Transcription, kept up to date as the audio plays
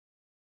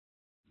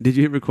Did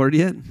you hit record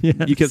yet? Yes.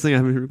 You kept saying I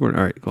haven't hit record.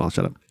 All right, cool. I'll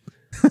shut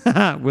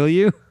up. Will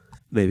you?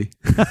 Maybe.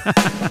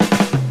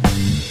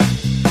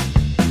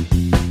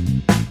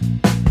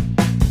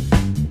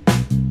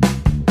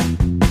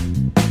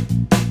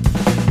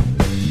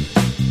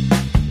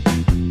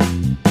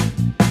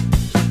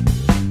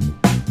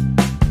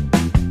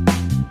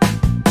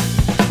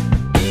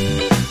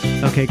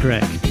 Okay,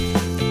 Greg.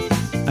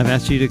 I've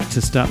asked you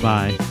to stop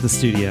by the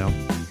studio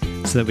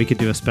so that we could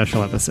do a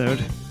special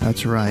episode.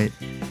 That's right.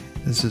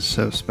 This is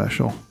so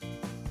special.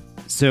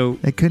 So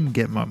It couldn't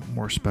get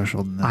more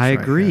special than this. I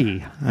right agree.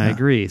 here. I Yeah.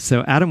 agree.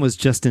 So Adam was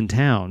just in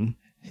town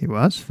He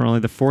was? for only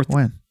the fourth.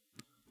 When?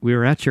 We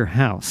were at your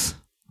house.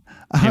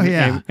 Oh, and,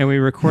 yeah. And we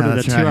recorded Yeah, a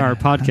that's right. 2-hour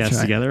podcast That's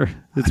right. together.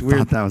 It's I weird.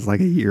 thought that was like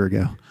a year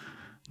ago.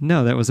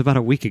 No, that was about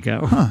a week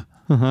ago. Huh.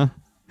 Uh-huh.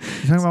 You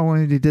talking about when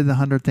we did the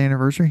 100th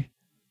anniversary?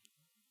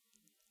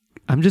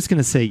 I'm just going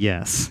to say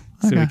yes,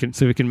 so Okay.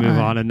 we can move All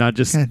right. on and not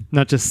just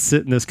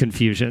sit in this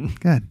confusion.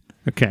 Good.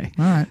 Okay.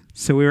 All right.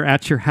 So we were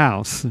at your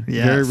house very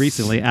Yes,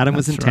 recently. Adam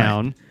was in that's right.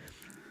 town,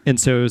 and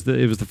so it was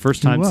the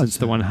first He time was. since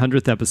the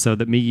 100th episode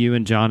that me, you,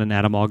 and John and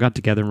Adam all got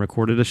together and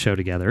recorded a show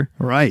together.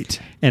 Right.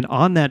 And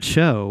on that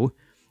show,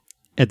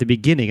 at the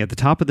beginning, at the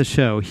top of the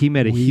show, he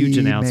made a huge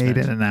announcement.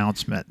 We made an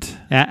announcement.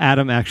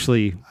 Adam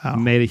actually Oh.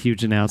 made a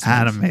huge announcement.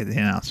 Adam made the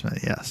announcement,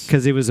 yes.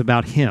 Because it was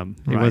about him.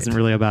 It Right. wasn't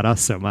really about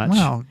us so much.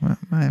 Well,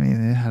 I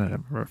mean, it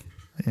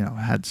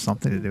had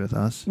something to do with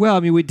us. Well, I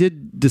mean, we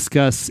did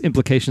discuss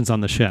implications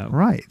on the show.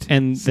 Right.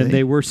 And See? then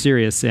they were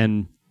serious,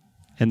 and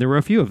there were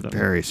a few of them.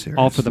 Very serious.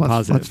 All for the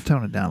positive. Let's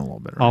tone it down a little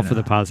bit. All right for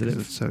the now, positive.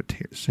 'cause It's so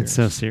serious. It's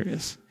so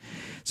serious.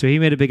 So he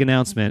made a big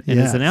announcement, and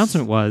his Yes.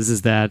 announcement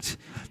is that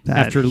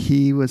after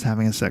he was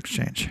having a sex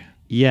change.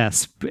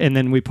 yes, and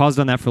then we paused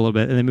on that for a little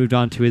bit, and then moved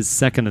on to his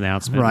second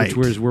announcement, Right.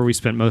 which was where we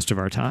spent most of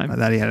our time.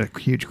 That he had a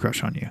huge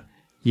crush on you.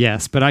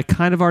 Yes, but I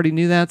kind of already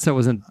knew that, so it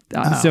wasn't.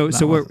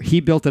 He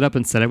built it up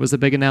and said it was a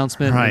big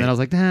announcement, Right. and then I was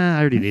like, nah,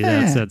 I already knew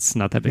that, Yeah. so it's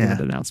not that big of Yeah.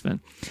 an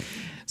announcement.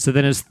 So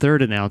then his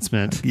third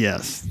announcement,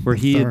 Yes. where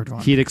the third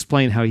one. he'd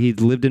explained how he'd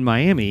lived in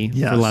Miami for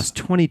Yes. the last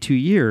 22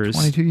 years,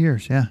 22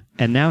 years, yeah.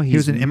 and now He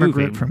was an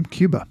immigrant moving. from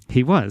Cuba.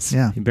 He was.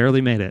 Yeah. He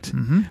barely made it.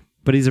 Mm-hmm.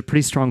 But he's a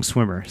pretty strong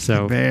swimmer,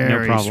 so Very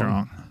no problem.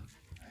 strong.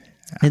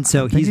 And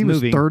so I think he's he was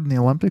moving. third in the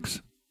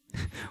Olympics.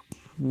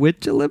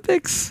 Which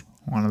Olympics?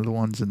 One of the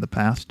ones in the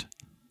past.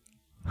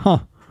 Huh.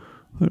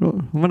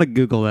 I'm going to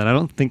Google that. I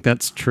don't think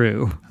that's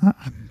true.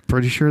 I'm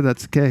pretty sure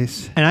that's the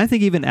case. And I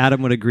think even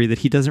Adam would agree that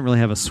he doesn't really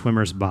have a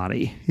swimmer's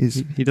body.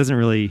 He doesn't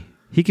really...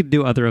 He could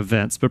do other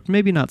events, but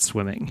maybe not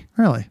swimming.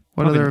 Really?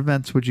 What Probably other not.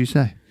 events would you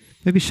say?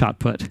 Maybe shot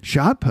put.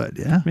 Shot put,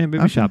 yeah. Yeah, maybe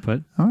Okay. shot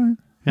put. All right.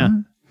 Yeah. All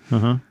right.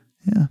 Uh-huh.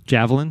 Yeah.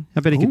 Javelin.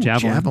 I bet he could Ooh,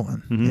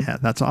 javelin. Mhm.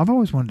 Yeah, I've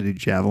always wanted to do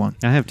javelin.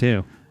 I have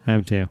too.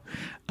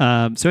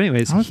 So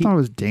anyways, I always thought it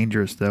was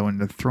dangerous though when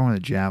they're throwing a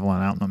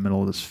javelin out in the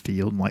middle of this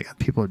field and like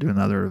people are doing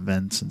other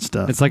events and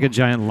stuff. it's like a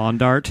giant lawn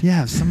dart.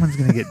 yeah, if someone's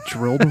gonna get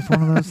drilled with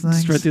one of those things,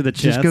 Straight through the it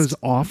just chest. goes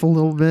off a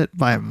little bit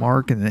by a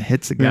mark and it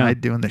hits the guy Yeah.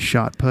 doing the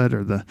shot put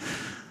or the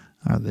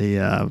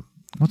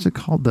what's it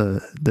called,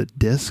 the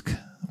disc?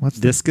 What's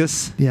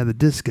Discus. the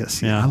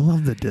discus. Yeah, Yeah. I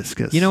love the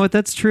discus. You know what?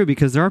 That's true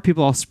because there are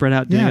people all spread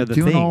out doing Yeah, other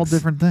doing things. all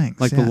different things,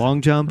 Like yeah. the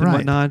long jump and Right,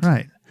 whatnot.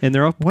 right. And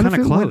they're all What kind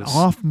if of it close. went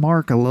off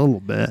mark a little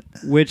bit?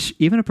 Which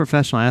even a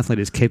professional athlete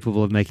is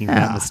capable of making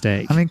that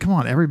mistake. I mean, come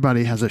on.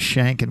 Everybody has a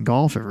shank in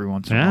golf every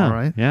once in a yeah, while,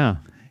 right? Yeah.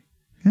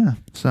 Yeah.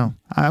 So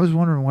I was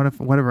wondering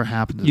whatever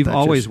happens. if You've that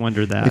always just-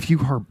 wondered that. if you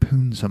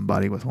harpoon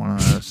somebody with one of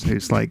those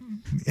who's like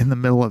in the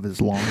middle of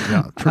his long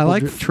jump,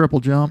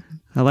 triple jump.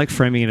 I like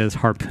framing it as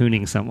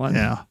harpooning someone.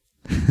 Yeah.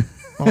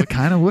 Well, it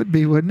kind of would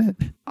be, wouldn't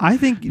it? I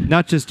think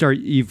not just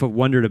you've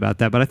wondered about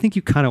that, but I think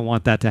you kind of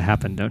want that to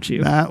happen, don't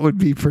you? That would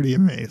be pretty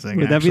amazing.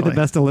 Would that be the actually.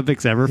 best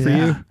Olympics ever for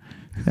Yeah. you?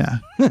 Yeah.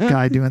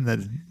 Guy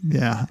doing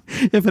yeah.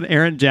 If an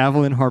errant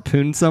javelin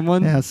harpooned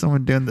someone? Yeah.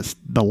 Someone doing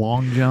the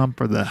long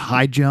jump or the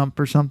high jump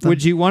or something.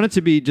 Would you want it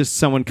to be just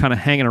someone kind of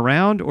hanging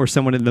around or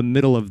someone in the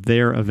middle of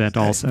their event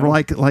also?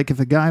 Like if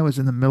a guy was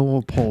in the middle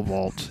of a pole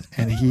vault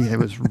and he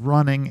was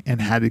running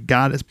and had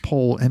got his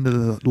pole into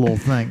the little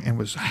thing and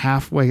was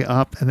halfway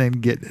up and then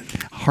get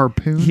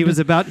harpooned.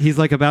 He's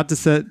like about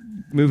to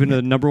move into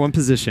the number one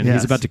position. Yes.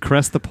 He's about to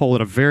crest the pole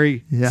at a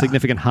very Yeah.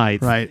 significant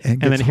height. Right.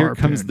 And then gets here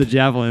comes harpooned. the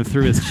javelin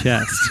through his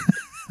chest.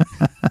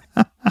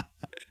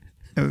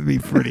 It would be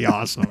pretty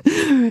awesome.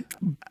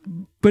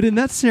 But in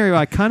that scenario,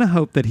 I kind of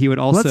hope that he would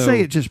also... Let's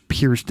say it just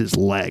pierced his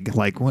leg,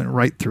 like went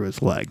right through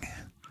his leg.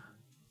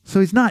 So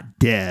he's not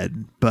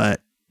dead,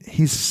 but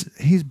he's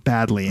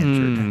badly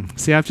injured.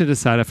 See, I have to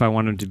decide if I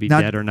want him to be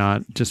Now, dead or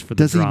not, just for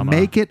the Does drama.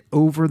 he make it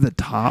over the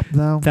top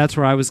though? That's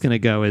where I was going to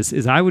go.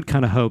 Is I would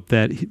kind of hope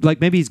that,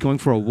 like maybe he's going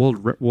for a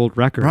world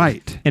record,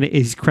 Right. And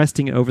he's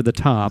cresting over the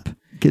top,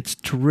 Gets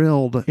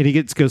drilled. and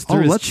he goes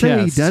through his let's chest.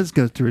 say he does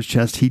go through his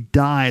chest. He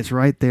dies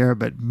right there,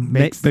 but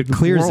makes but the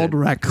clears world it.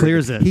 record.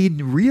 Clears it. He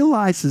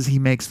realizes he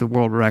makes the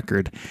world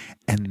record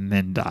and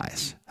then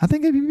dies. I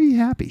think he'd be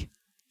happy.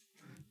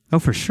 Oh,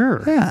 for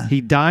sure. Yeah.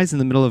 He dies in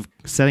the middle of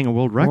setting a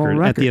world record,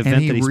 at the event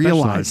and he that he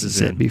realizes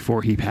specializes it in.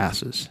 before he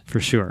passes. For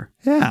sure.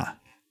 Yeah.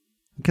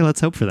 Okay,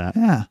 let's hope for that.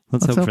 Yeah.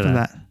 Let's hope for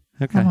that.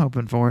 Okay. I'm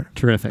hoping for it.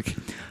 Terrific.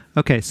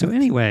 Okay, so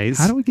anyways,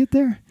 How do we get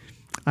there?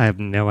 I have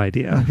no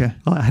idea. Okay.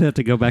 I'd have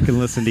to go back and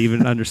listen to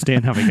even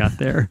understand how we got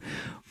there.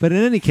 But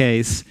in any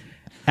case,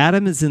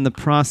 Adam is in the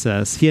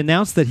process. He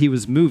announced that he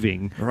was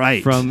moving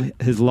Right. from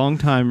his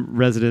longtime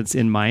residence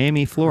in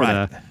Miami,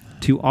 Florida,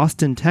 to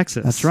Austin,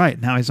 Texas. That's right.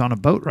 Now he's on a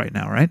boat right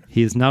now, right?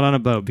 He is not on a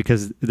boat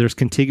because there's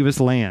contiguous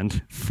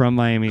land from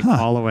Miami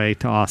all the way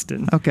to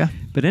Austin. Okay.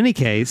 But in any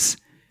case,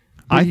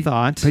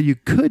 But you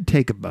could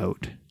take a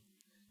boat.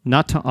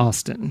 not to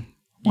Austin.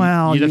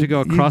 Well, You'd have to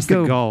go across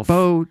the Gulf.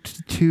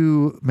 Boat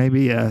to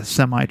maybe a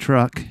semi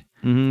truck.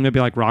 Maybe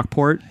like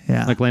Rockport.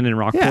 Yeah. Like land in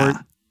Rockport.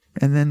 Yeah.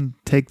 And then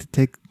take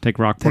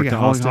Rockport a to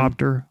Austin.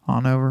 helicopter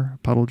on over,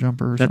 puddle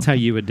jumper or That's how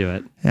something. you would do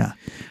it. Yeah.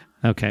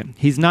 Okay.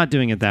 He's not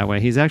doing it that way.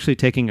 He's actually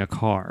taking a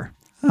car.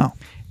 Oh,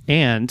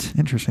 And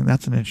interesting.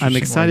 That's an interesting I'm way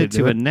excited to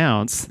to do it.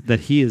 announce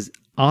that he is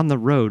on the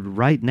road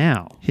right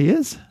now. He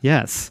is?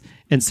 Yes.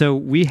 And so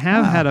we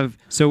have had a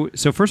so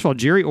first of all,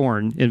 Jerry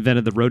Orn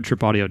invented the Road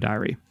Trip Audio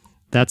Diary.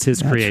 That's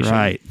his creation. That's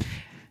right.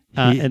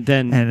 And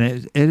then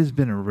it has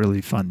been a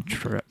really fun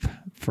trip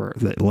for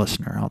the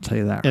listener. I'll tell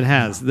you that. it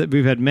has.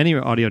 We've had many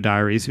audio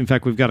diaries. In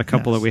fact, we've got a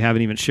couple Yes. that we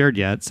haven't even shared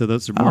yet. So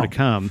those are more to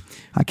come.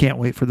 I can't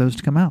wait for those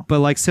to come out. But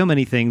like so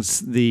many things,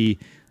 the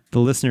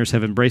listeners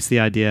have embraced the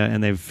idea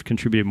and they've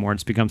contributed more.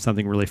 It's become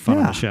something really fun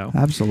on the show.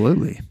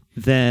 Absolutely.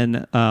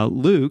 Then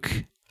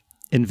Luke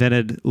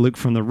invented Luke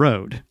from the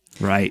Road.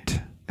 Right.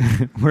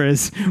 Where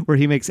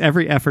he makes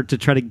every effort to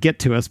try to get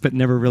to us, but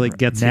never really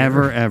gets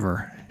Never, here.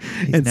 ever.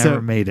 He's And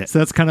never made it. So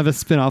that's kind of a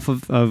spin-off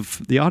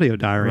of the audio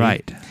diary.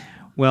 Right.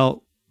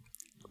 Well,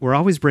 we're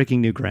always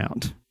breaking new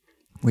ground.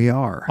 We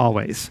are.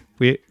 Always.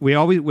 We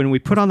always, when we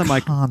put on the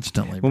mic,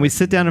 Constantly. when we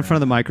sit down in front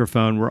of the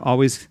microphone,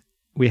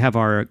 we have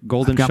our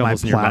golden I've got my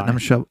shovels nearby. platinum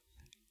shovel.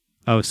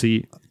 Oh, so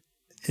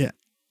Yeah.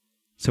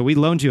 So we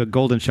loaned you a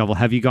golden shovel.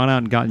 Have you gone out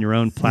and gotten your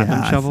own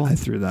platinum shovel? I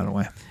threw that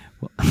away.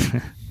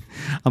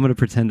 I'm going to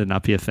pretend to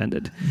not be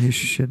offended. You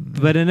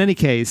shouldn't. But in any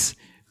case,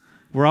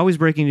 we're always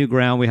breaking new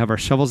ground. We have our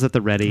shovels at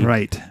the ready.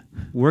 Right.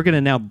 We're going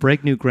to now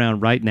break new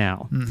ground right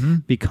now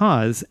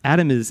because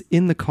Adam is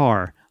in the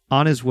car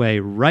on his way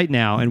right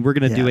now, and we're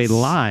going to do a Yes.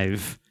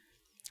 live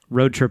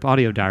road trip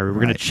audio diary. We're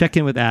going Right. to check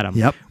in with Adam.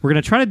 Yep. We're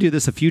going to try to do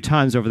this a few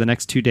times over the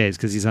next 2 days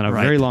because he's on a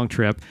Right. very long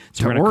trip.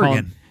 So To we're going to call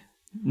Oregon.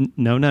 him.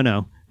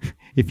 No.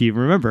 If you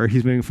remember,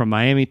 he's moving from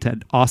Miami to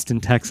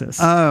Austin, Texas.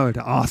 Oh,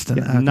 to Austin.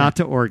 Yeah, Okay. Not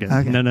to Oregon.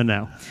 Okay.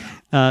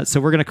 No.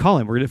 So we're going to call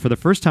him. For the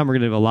first time, we're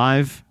going to do a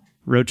live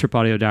road trip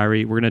audio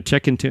diary. We're going to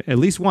check into at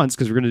least once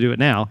because we're going to do it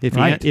now if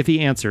Right. he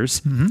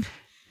answers.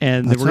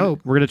 And Let's then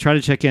hope. we're going to try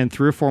to check in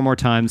 3 or 4 more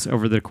times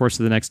over the course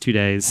of the next 2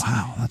 days.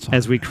 Wow, that's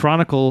as we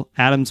chronicle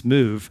Adam's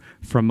move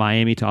from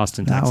Miami to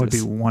Austin, That Texas. would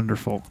be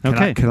wonderful.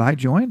 Okay. Could I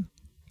join?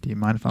 Do you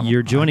mind if I'm?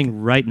 You're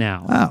joining right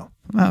now.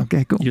 Oh,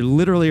 okay, cool. You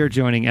literally are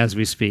joining as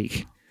we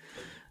speak.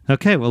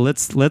 Okay, well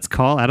let's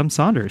call Adam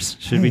Saunders.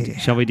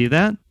 Shall we do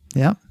that?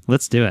 Yep.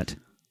 Let's do it.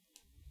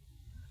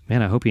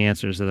 Man, I hope he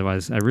answers.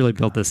 Otherwise, I really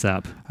built this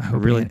up. I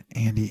hope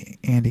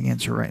Andy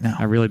answer right now.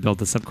 I really built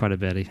this up quite a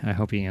bit. I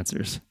hope he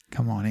answers.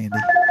 Come on, Andy.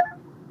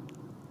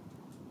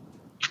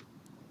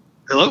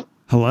 Hello?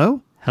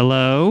 Hello?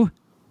 Hello?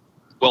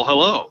 Well,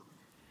 hello.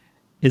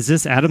 Is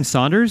this Adam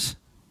Saunders?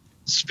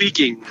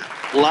 Speaking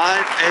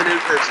live and in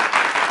person.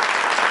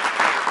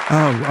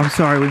 Oh, I'm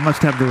sorry. We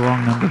must have the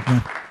wrong number.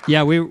 Then.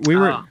 Yeah, we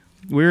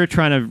were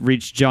trying to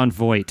reach John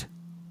Voight.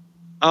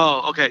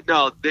 Oh, okay.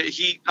 No,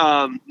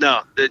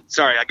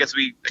 sorry. I guess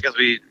we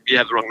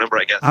have the wrong number,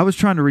 I guess. I was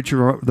trying to reach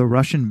the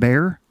Russian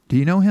Bear. Do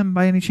you know him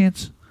by any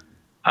chance?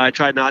 I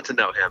tried not to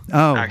know him,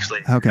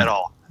 actually, okay. at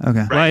all.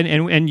 Okay. Right.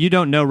 Well, and you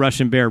don't know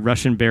Russian Bear.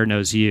 Russian Bear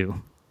knows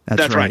you.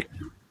 That's right.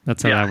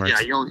 That's how that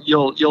works. Yeah,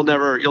 you'll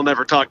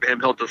never talk to him.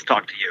 He'll just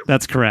talk to you.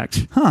 That's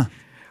correct. Huh.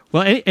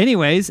 Well,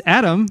 anyways,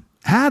 Adam.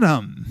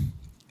 Adam.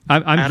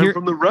 I'm Adam here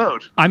from the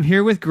road. I'm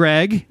here with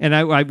Greg,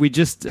 and we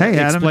just Hey,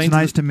 Adam. It's explained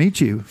nice to meet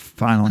you.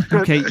 Finally.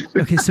 Okay.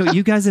 So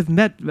you guys have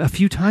met a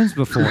few times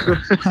before.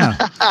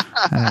 Huh.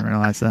 I didn't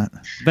realize that.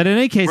 But in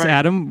any case, Right.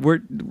 Adam,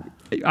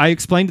 I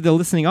explained to the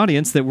listening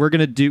audience that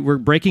we're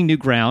breaking new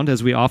ground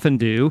as we often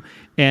do,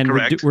 and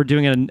Correct. we're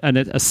doing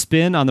a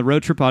spin on the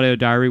Road Trip Audio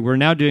Diary. We're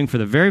now doing for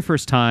the very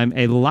first time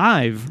a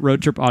live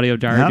Road Trip Audio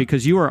Diary Yep.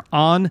 because you are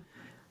on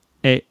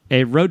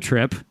a road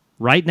trip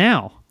right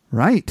now.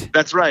 Right.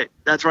 That's right.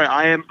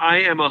 I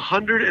am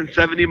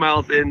 170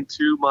 miles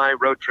into my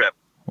road trip.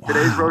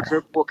 Today's road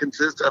trip will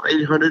consist of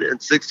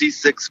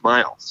 866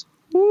 miles.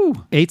 Woo.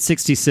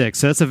 866.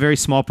 So that's a very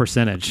small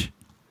percentage.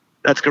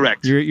 That's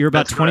correct. You're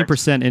about That's correct.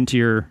 20% into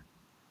your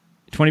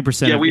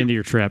 20% Yeah, into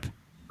your trip.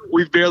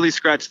 We've barely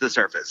scratched the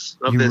surface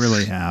of You this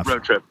really have.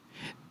 road trip.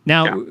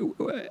 Now,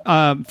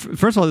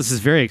 first of all, this is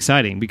very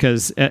exciting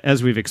because,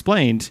 as we've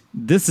explained,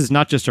 this is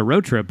not just a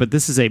road trip, but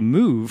this is a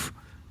move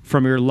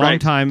from your long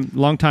time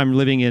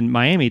living in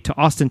Miami to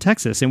Austin,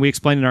 Texas. And we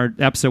explained in our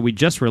episode we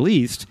just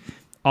released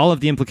all of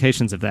the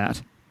implications of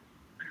that.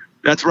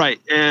 That's right.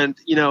 And,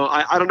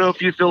 I don't know if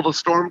you feel the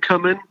storm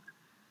coming,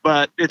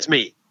 but it's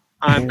me.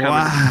 I'm coming.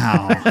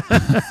 Wow.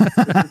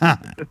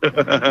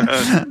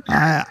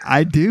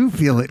 I do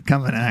feel it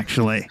coming,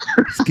 actually.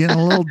 It's getting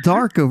a little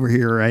dark over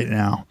here right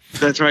now.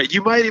 That's right.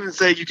 You might even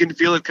say you can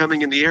feel it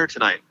coming in the air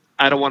tonight.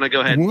 I don't want to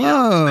go ahead and make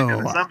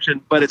an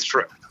assumption, but it's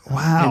true.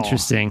 Wow.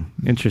 Interesting.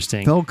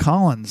 Phil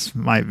Collins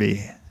might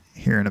be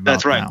hearing about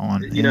That's right. that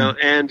one. You know,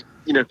 and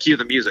cue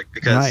the music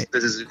because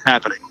this is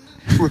happening.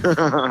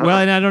 Well,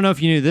 and I don't know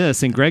if you knew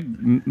this, and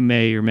Greg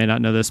may or may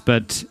not know this,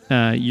 but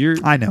I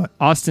know it.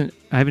 Austin.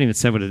 I haven't even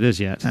said what it is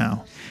yet.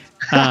 No.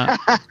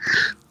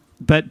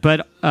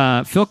 But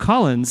Phil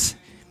Collins,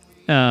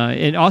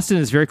 and Austin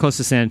is very close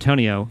to San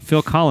Antonio.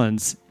 Phil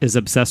Collins is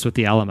obsessed with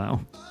the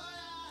Alamo.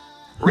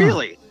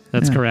 Really?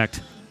 That's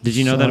correct. Did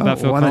you know that about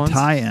Phil Collins? What a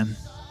tie-in.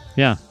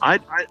 Yeah. I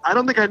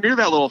don't think I knew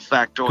that little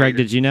factoid. Greg,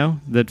 did you know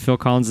that Phil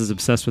Collins is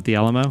obsessed with the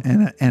Alamo?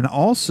 And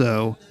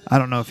also, I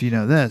don't know if you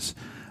know this,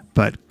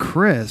 but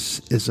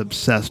Chris is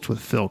obsessed with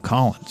Phil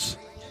Collins.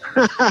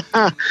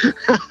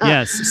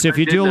 Yes. So if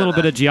you do a little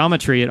bit of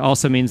geometry, it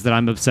also means that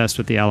I'm obsessed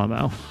with the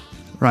Alamo.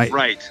 Right.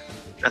 Right.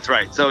 That's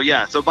right. So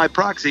yeah. So by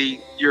proxy,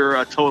 you're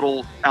a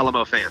total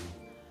Alamo fan.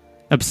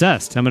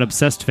 Obsessed. I'm an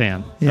obsessed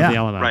fan of the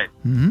Alamo. Right.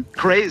 Mm-hmm.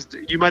 Crazed.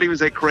 You might even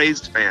say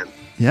crazed fan.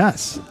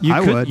 Yes,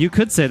 You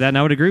could say that, and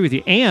I would agree with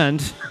you.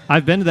 And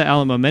I've been to the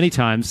Alamo many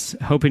times,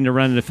 hoping to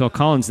run into Phil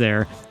Collins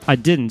there. I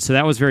didn't, so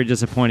that was very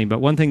disappointing. But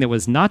one thing that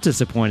was not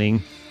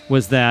disappointing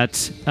was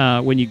that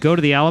when you go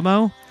to the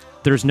Alamo,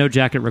 there's no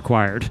jacket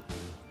required.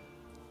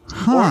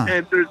 Huh.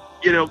 And there's,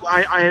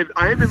 I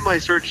am in my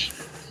search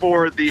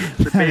for the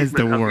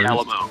basement of the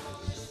Alamo.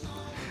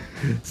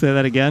 Say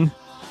that again.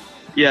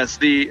 Yes,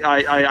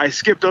 I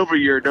skipped over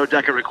your no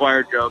jacket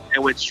required joke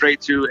and went straight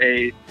to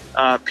a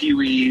Pee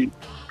Wee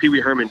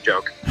Herman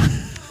joke.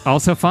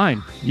 Also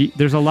fine.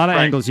 There's a lot of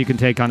angles you can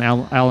take on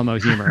Alamo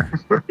humor.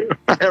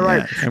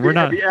 Right. And we're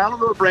not. The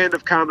Alamo brand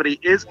of comedy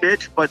is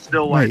niche, but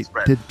still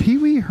widespread. Did Pee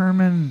Wee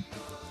Herman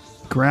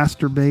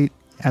grasturbate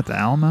at the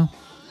Alamo?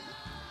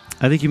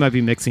 I think you might be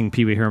mixing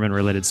Pee Wee Herman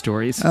related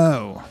stories.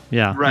 Oh.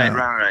 Yeah.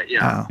 Right.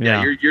 Yeah. Oh.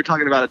 Yeah. You're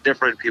talking about a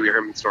different Pee Wee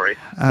Herman story.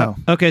 Oh.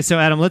 Okay, so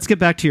Adam, let's get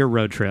back to your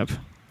road trip.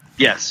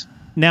 Yes.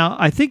 Now,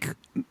 I think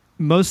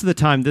most of the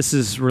time this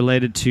is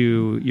related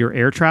to your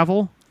air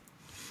travel.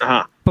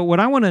 Uh-huh. But what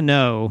I want to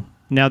know,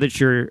 now that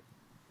you're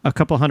a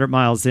couple 100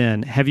 miles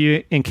in, have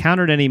you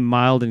encountered any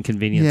mild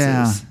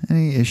inconveniences? Yeah.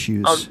 Any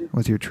issues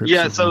with your trip?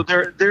 Yeah. So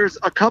there's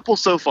a couple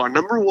so far.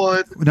 Number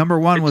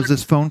one was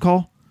this phone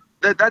call?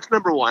 That's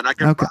number one.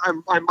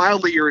 I'm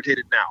mildly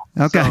irritated now.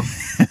 Okay.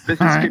 So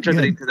this is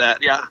contributing to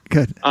that. Yeah.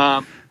 Good.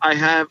 I'll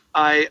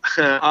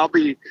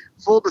be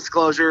full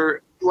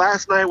disclosure.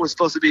 Last night was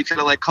supposed to be kind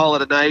of like call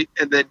it a night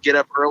and then get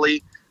up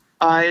early.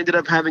 I ended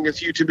up having a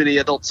few too many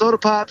adult soda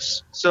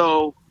pops.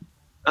 So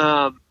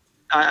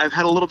I've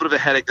had a little bit of a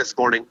headache this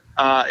morning.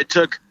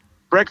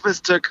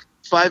 Breakfast took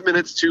 5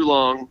 minutes too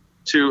long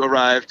to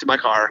arrive to my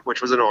car,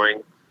 which was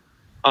annoying.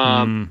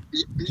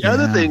 The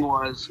other thing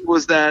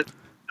was that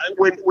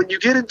when you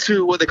get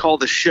into what they call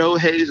the show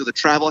haze or the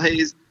travel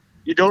haze,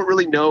 you don't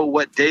really know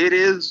what day it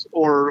is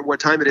or what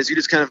time it is. You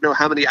just kind of know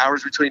how many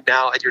hours between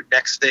now and your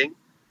next thing.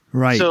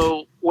 Right.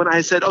 So when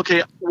I said,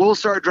 okay, we'll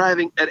start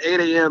driving at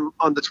 8 a.m.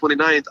 on the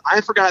 29th,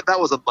 I forgot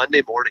that was a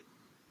Monday morning.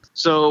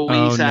 So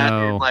we sat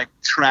in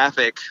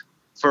traffic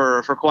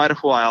for quite a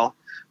while,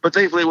 but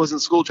thankfully it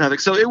wasn't school traffic.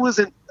 So it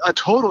wasn't a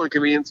total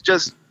inconvenience,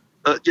 just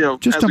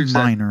just a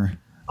minor,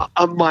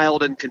 a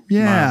mild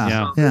inconvenience.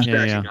 Yeah. Up,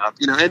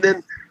 and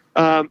then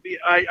I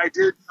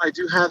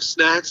do have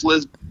snacks.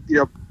 Liz,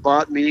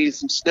 bought me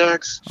some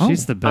snacks.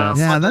 She's the best.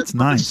 Yeah, that's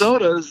nice. The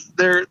sodas,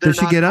 they're Did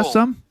she get us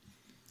some?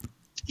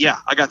 Yeah,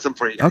 I got some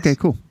for you guys. Okay,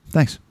 cool.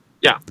 Thanks.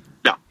 Yeah.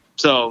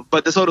 So,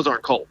 but the sodas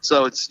aren't cold,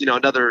 so it's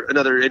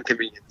another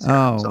inconvenience.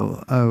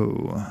 Not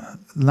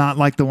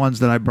like the ones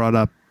that I brought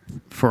up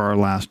for our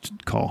last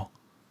call.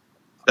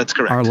 That's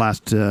correct. Our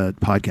last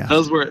podcast.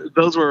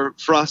 Those were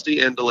frosty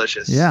and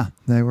delicious. Yeah,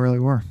 they really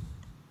were.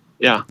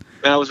 Yeah,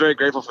 and I was very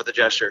grateful for the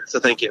gesture. So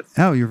thank you.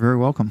 Oh, you're very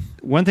welcome.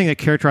 One thing that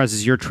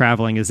characterizes your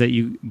traveling is that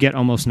you get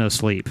almost no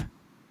sleep.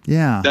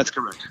 Yeah, that's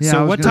correct. Yeah,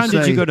 so what time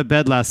did you go to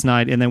bed last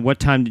night, and then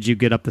what time did you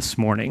get up this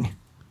morning?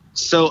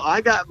 So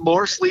I got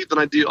more sleep than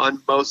I do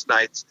on most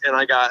nights, and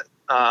I got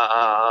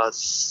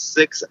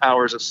 6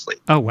 hours of sleep.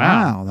 Oh,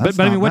 wow. That's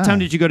but I mean, what bad. time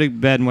did you go to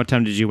bed, and what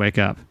time did you wake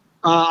up?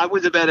 I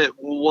went to bed at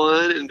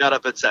 1 and got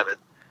up at 7.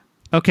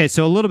 Okay,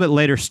 so a little bit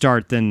later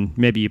start than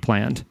maybe you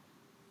planned.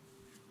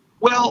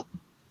 Well,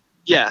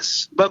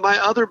 yes, but my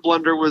other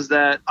blunder was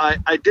that I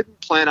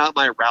didn't plan out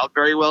my route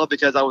very well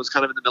because I was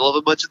kind of in the middle of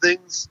a bunch of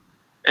things.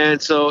 And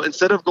so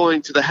instead of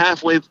going to the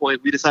halfway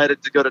point, we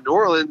decided to go to New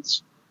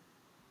Orleans,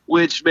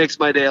 which makes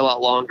my day a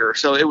lot longer.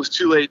 So it was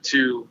too late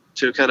to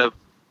kind of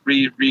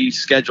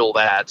reschedule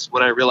that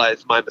when I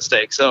realized my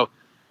mistake. So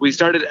we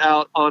started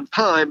out on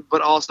time,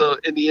 but also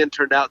in the end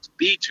turned out to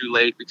be too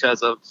late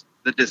because of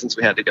the distance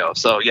we had to go.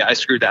 So yeah, I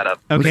screwed that up.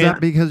 Okay. Was that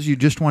because you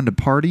just wanted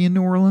to party in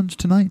New Orleans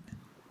tonight?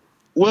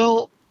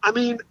 Well, I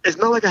mean, it's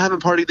not like I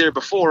haven't partied there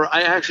before.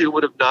 I actually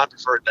would have not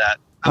preferred that.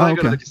 I might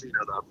go to okay. the casino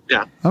though.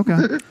 Yeah.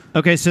 Okay.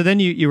 Okay, so then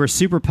you were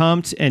super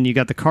pumped, and you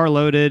got the car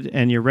loaded,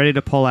 and you're ready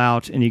to pull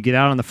out, and you get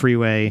out on the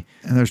freeway,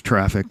 And there's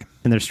traffic.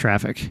 and there's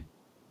traffic.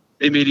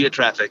 Immediate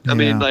traffic. I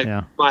mean, Yeah. like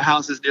Yeah. my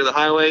house is near the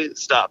highway.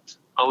 Stopped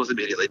almost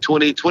immediately.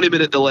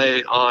 20-minute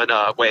delay on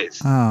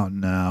Waze. Oh,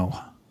 no.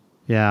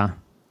 Yeah.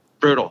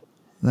 Brutal.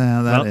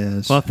 Yeah, that well,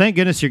 is. Well, thank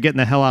goodness you're getting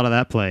the hell out of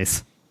that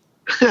place.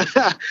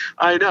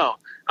 I know.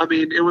 I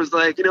mean, it was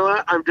like, you know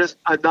what? I'm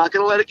not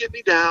going to let it get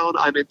me down.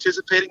 I'm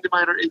anticipating the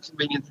minor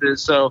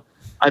inconveniences. So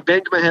I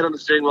banged my head on the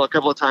steering wheel a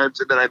couple of times,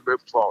 and then I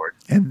moved forward.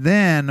 And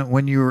then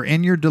when you were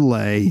in your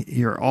delay,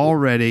 you're all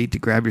ready to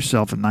grab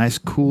yourself a nice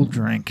cool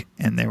drink,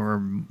 and they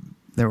were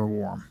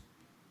warm.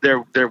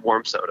 They're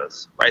warm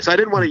sodas, right? So I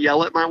didn't want to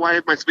yell at my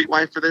wife, my sweet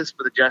wife, for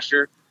the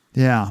gesture.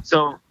 Yeah.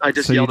 So I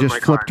just So you yelled just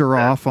at my car. flipped her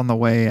Yeah. off on the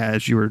way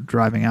as you were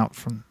driving out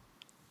from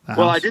the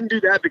Well, house. I didn't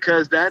do that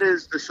because that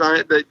is the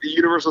sign, the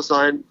universal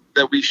sign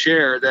that we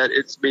share, that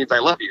it means I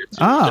love you to each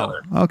Oh,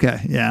 other.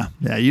 okay. Yeah.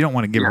 Yeah. You don't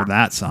want to give her Yeah.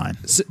 that sign.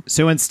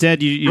 So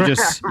instead, you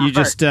just Right.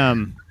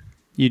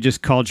 you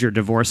just called your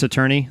divorce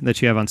attorney that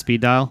you have on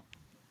speed dial.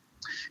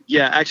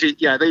 Yeah, actually,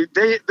 yeah,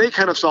 they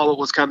kind of saw what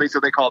was coming, so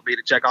they called me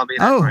to check on me.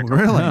 and Oh, I told them.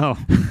 really? Oh,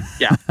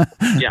 Yeah,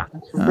 yeah.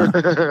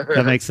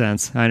 that makes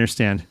sense. I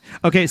understand.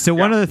 Okay, so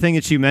one Yeah. other thing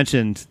that you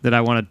mentioned that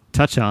I want to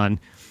touch on,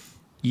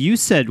 you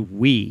said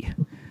we.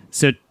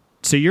 So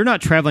you're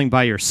not traveling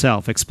by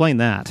yourself. Explain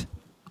that.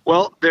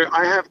 Well,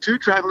 I have two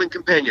traveling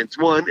companions.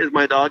 One is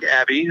my dog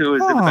Abby, who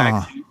is in the Aw.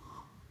 back seat.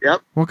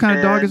 Yep. What kind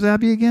of dog And is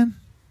Abby again?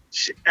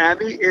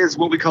 Abby is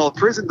what we call a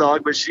prison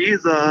dog, but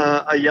she's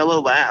a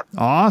yellow lab.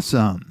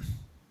 Awesome.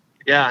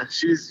 Yeah,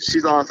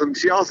 she's awesome.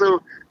 She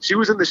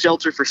was in the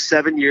shelter for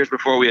 7 years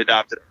before we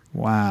adopted her.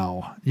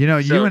 Wow. You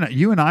know, So-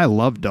 you and I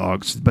love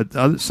dogs, but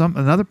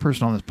another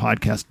person on this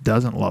podcast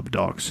doesn't love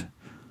dogs.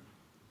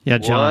 Yeah,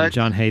 John. What?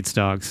 John hates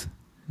dogs.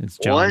 It's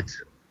John. What?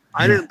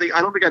 I Yeah. don't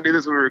think I knew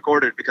this when we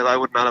recorded, because I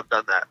would not have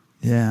done that.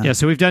 Yeah. Yeah,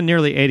 so we've done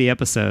nearly 80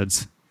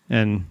 episodes,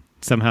 and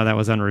somehow that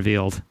was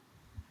unrevealed.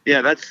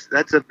 Yeah, that's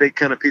a big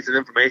kind of piece of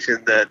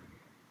information that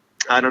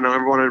I don't know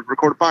ever want to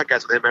record a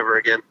podcast with him ever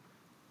again.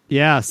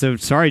 Yeah, so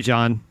sorry,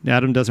 John.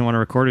 Adam doesn't want to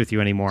record with you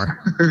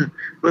anymore.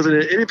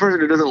 Listen, any person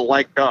who doesn't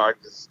like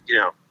dogs,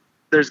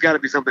 there's got to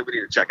be something we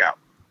need to check out.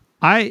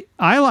 I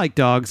like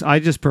dogs. I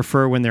just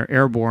prefer when they're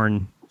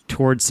airborne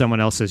towards someone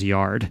else's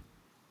yard.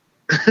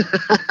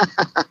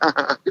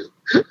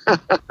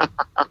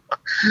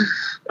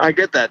 I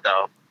get that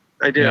though.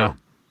 I do.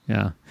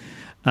 Yeah.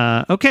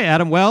 Okay,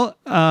 Adam. Well,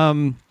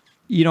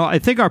 I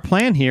think our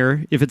plan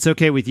here, if it's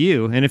okay with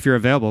you, and if you're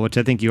available, which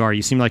I think you are,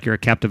 you seem like you're a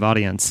captive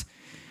audience.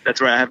 That's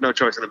right. I have no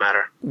choice in the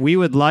matter. We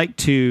would like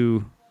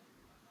to,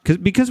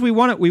 because we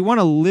want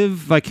to live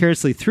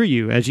vicariously through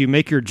you as you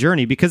make your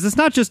journey. Because it's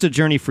not just a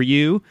journey for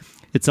you;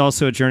 it's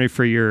also a journey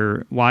for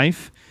your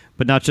wife.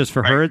 But not just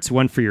for her; it's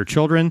one for your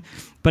children.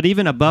 But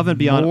even above and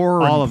beyond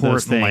all of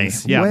those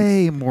things,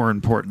 way more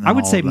important. Than I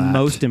would all say of that.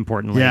 most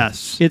importantly,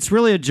 Yes. it's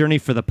really a journey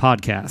for the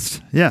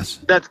podcast. Yes,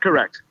 That's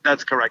correct.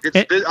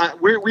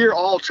 We're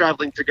all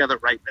traveling together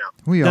right now.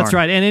 we are. That's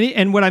right,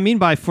 and what I mean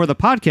by for the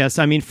podcast,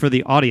 I mean for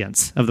the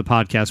audience of the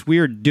podcast. We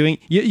are doing.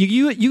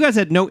 You guys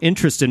had no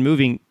interest in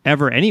moving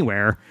ever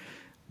anywhere,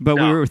 but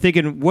we No. were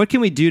thinking, what can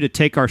we do to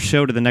take our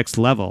show to the next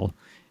level?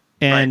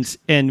 And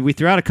we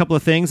threw out a couple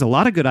of things, a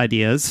lot of good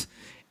ideas,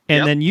 and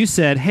Yep. then you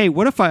said, "Hey,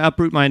 what if I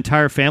uproot my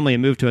entire family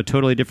and move to a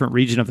totally different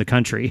region of the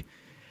country?"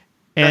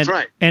 And, That's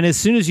right. And as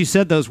soon as you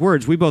said those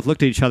words, we both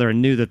looked at each other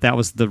and knew that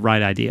was the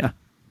right idea.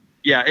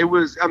 Yeah, it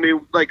was. I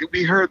mean, like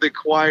we heard the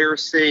choir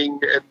sing,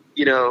 and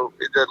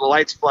the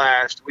lights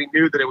flashed. We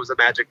knew that it was a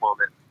magic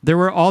moment. There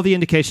were all the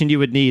indication you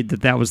would need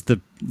that was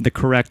the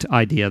correct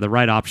idea, the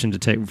right option to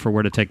take for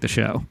where to take the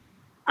show.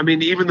 I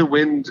mean, even the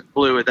wind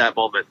blew at that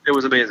moment. It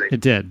was amazing. It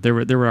did. There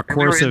were a And we were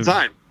chorus of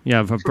inside.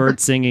 of a bird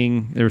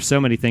singing. There were so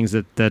many things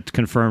that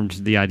confirmed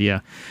the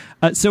idea.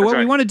 So what we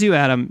right. want to do,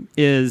 Adam,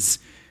 is,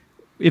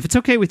 if it's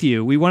okay with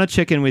you, we want to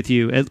check in with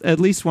you at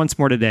least once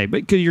more today.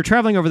 But 'cause you're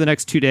traveling over the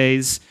next 2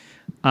 days,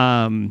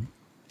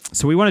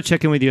 so we want to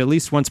check in with you at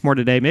least once more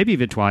today, maybe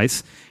even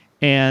twice,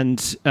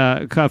 and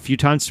a few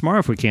times tomorrow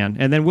if we can.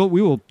 And then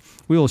we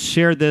will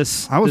share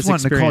this. I was this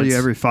wanting to call you experience.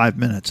 every 5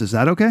 minutes. Is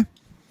that okay?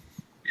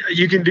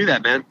 You can do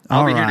that, man. I'll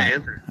All be right. here to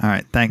answer. All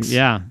right. Thanks.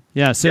 Yeah. So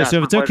Yeah, so if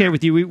my it's okay pleasure.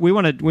 with you, we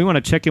want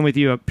to check in with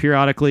you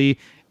periodically,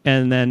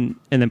 and then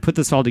put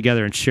this all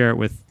together and share it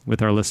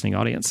with our listening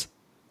audience.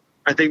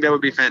 I think that would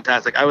be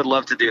fantastic. I would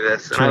love to do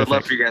this, and I would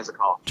love Terrific. for you guys to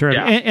call.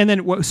 Terrific. Yeah. And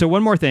then so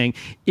one more thing,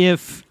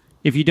 if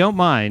you don't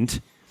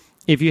mind,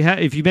 if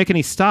you make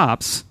any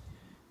stops,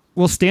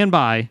 we'll stand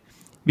by,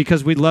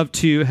 because we'd love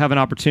to have an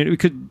opportunity. We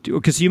could,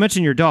 because you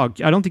mentioned your dog.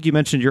 I don't think you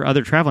mentioned your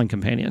other traveling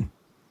companion.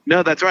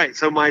 No, that's right.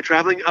 So my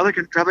traveling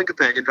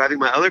companion driving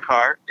my other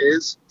car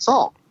is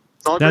Saul.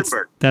 Saul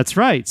Grinberg. That's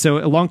right. So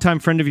a longtime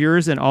friend of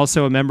yours and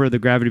also a member of the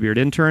Gravity Beard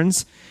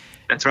interns.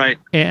 That's right.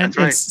 And, that's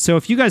right. and so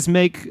if you guys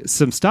make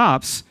some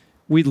stops,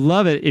 we'd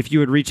love it if you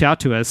would reach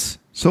out to us.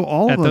 So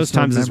all At of us those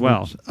times are as well.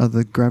 members of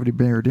the Gravity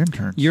Beard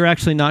interns. You're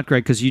actually not,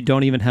 Greg, because you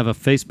don't even have a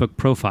Facebook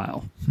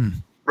profile.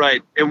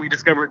 Right, and we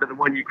discovered that the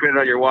one you created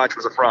on your watch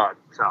was a fraud.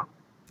 So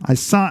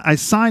I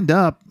signed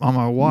up on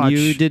my watch.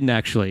 You didn't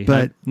actually.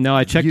 But no,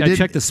 I checked. I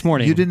checked this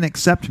morning. You didn't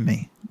accept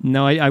me.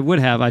 No, I would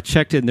have. I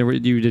checked it,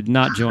 and you did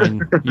not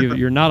join.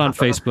 You're not on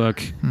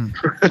Facebook.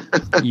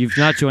 You've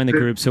not joined the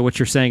group, so what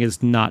you're saying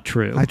is not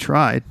true. I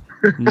tried.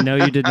 No,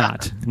 you did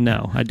not.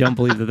 No, I don't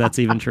believe that that's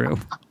even true.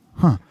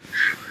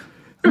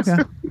 Okay.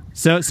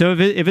 So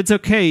if it's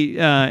okay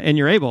and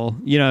you're able,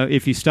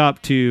 if you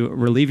stop to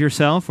relieve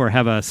yourself or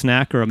have a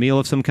snack or a meal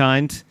of some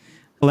kind,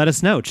 let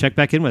us know. Check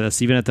back in with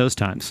us, even at those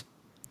times.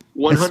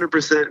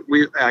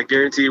 100%. I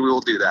guarantee you we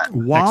will do that.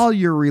 While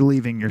you're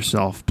relieving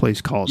yourself,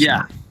 please call us.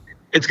 Yeah.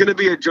 It's going to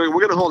be a joy. We're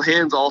going to hold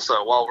hands also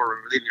while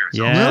we're relieving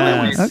ourselves.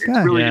 Yes. Okay.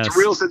 It's really Yes. it's a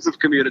real sense of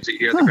community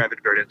here at the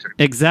Gravity Bird Intern.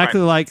 Exactly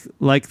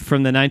like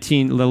from the late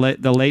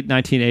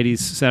 1980s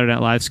Saturday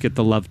Night Live skit,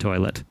 The Love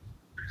Toilet,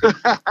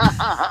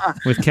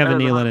 with Kevin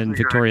Nealon and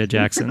Victoria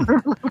Jackson.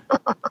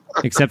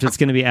 Except it's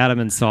going to be Adam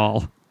and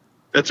Saul.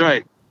 That's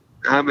right.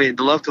 I mean,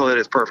 the Love Toilet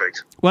is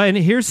perfect. Well, and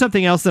here's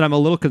something else that I'm a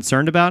little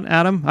concerned about,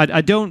 Adam.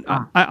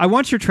 I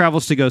want your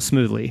travels to go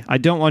smoothly. I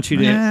don't want you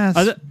to. Yeah,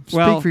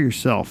 speak for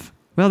yourself.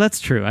 Well, that's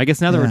true. I guess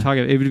now that we're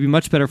talking, it would be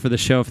much better for the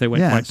show if they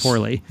went quite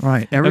poorly.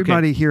 Right.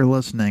 Everybody here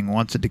listening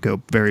wants it to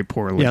go very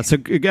poorly. Yeah. So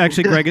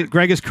actually,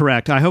 Greg is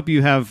correct. I hope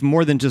you have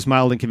more than just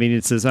mild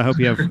inconveniences. I hope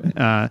you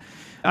have.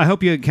 I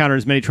hope you encounter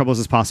as many troubles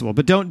as possible.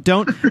 But don't.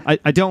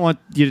 I don't want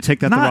you to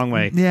take that the wrong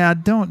way. Yeah.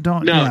 Don't.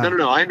 No.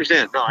 I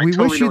understand. No, I we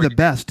totally wish you know the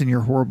best in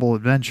your horrible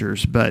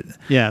adventures, but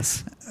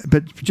Yes.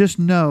 But just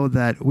know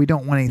that we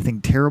don't want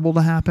anything terrible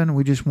to happen.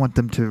 We just want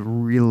them to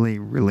really,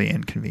 really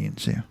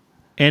inconvenience you.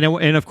 And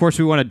of course,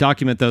 we want to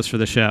document those for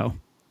the show.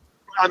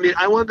 I mean,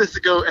 I want this to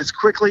go as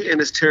quickly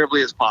and as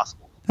terribly as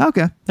possible.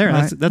 Okay. There,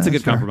 All that's a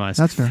good fair. compromise.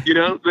 That's fair.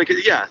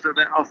 Because, so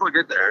that I'll still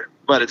get there,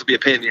 but it'll be a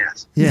pain in the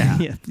ass. Yeah.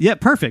 Yeah,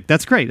 perfect.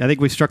 That's great. I think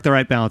we struck the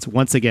right balance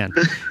once again.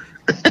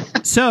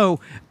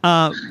 So,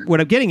 what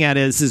I'm getting at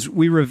is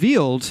we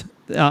revealed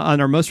on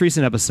our most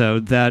recent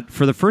episode that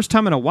for the first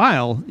time in a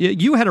while,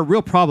 you had a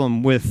real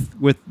problem with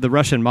the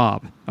Russian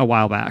mob a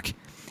while back.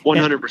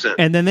 100%.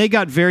 And then they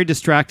got very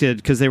distracted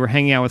because they were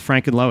hanging out with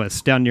Frank and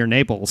Lois down near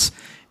Naples.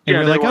 And yeah,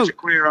 we're they like, watch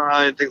Queer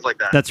Eye and things like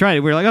that. That's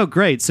right. We were like, oh,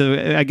 great. So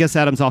I guess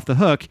Adam's off the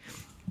hook.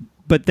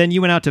 But then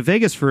you went out to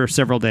Vegas for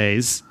several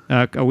days,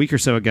 a week or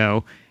so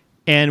ago,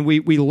 and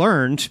we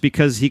learned,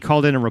 because he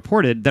called in and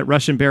reported, that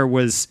Russian Bear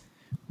was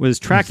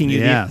tracking you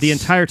the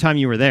entire time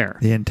you were there.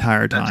 The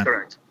entire time. That's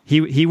correct.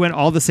 He went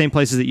all the same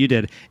places that you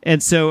did.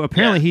 And so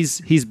apparently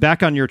he's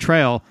back on your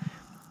trail.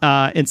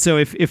 And so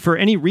if for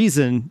any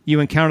reason you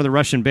encounter the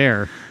Russian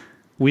Bear,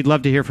 we'd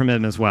love to hear from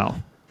him as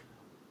well.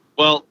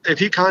 Well, if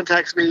he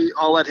contacts me,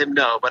 I'll let him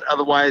know. But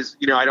otherwise,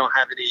 I don't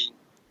have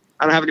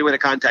any way to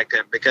contact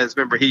him, because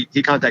remember, he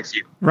contacts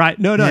you. Right.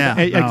 No,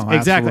 exactly.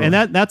 Absolutely.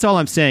 And that's all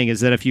I'm saying is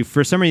that if you,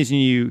 for some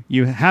reason,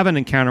 you have an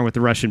encounter with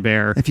the Russian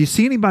Bear. If you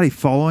see anybody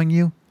following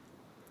you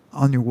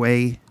on your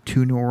way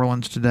to New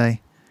Orleans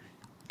today,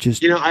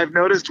 just I've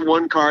noticed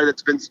one car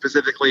that's been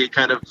specifically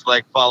kind of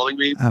like following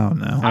me. oh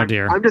no, Oh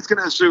dear. I'm just going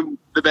to assume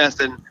the best,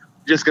 and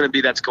just going to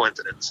be that's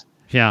coincidence.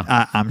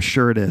 Yeah. I'm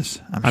sure it is.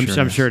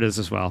 I'm sure it is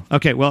as well.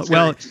 Okay. Well,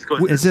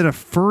 Is it a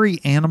furry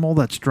animal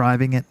that's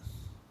driving it?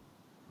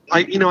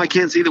 I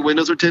can't see, the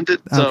windows are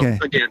tinted. So Okay.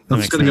 again, That I'm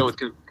makes just going to go with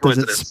Does it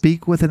coincidence.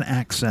 speak with an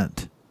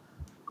accent?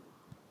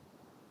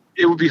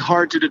 It would be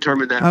hard to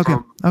determine that Okay.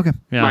 from Okay.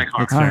 yeah, my car.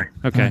 that's fair.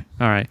 Okay.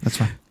 All right. That's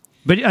fine.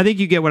 But I think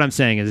you get what I'm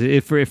saying is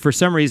if for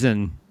some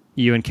reason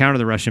you encounter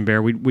the Russian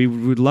Bear, we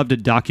would love to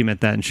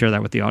document that and share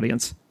that with the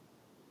audience.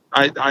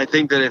 I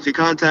think that if he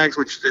contacts,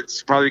 which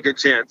it's probably a good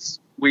chance,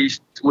 he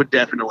should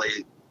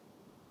definitely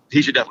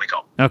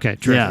call. Okay.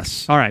 Terrific.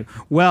 Yes. All right.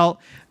 Well,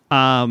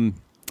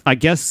 I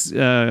guess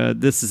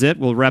this is it.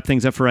 We'll wrap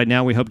things up for right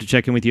now. We hope to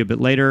check in with you a bit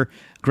later.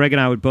 Greg and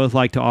I would both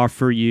like to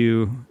offer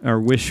you or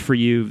wish for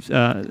you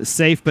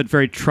safe but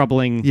very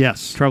troubling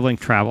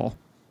travel.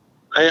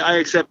 I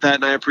accept that,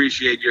 and I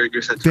appreciate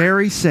your sense.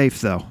 Very safe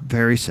though.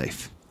 Very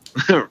safe.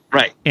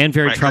 Right. And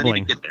very Right, troubling. I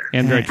need to get there.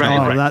 And very Right,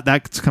 troubling. right.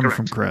 That's coming Correct.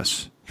 from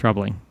Chris.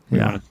 Troubling.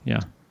 Yeah. Yeah.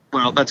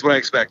 Well, that's what I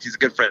expect. He's a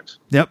good friend.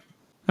 Yep.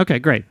 Okay,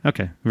 great.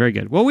 Okay, very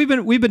good. Well, we've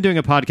been doing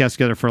a podcast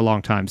together for a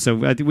long time, so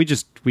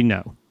we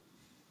know.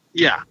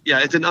 Yeah,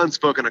 it's an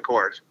unspoken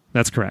accord.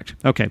 That's correct.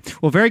 Okay.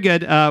 Well, very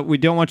good. We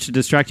don't want to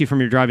distract you from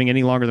your driving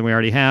any longer than we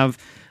already have.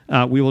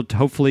 We will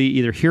hopefully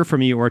either hear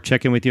from you or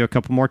check in with you a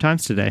couple more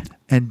times today.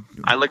 And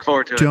I look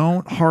forward to it.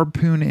 don't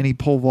harpoon any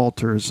pole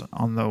vaulters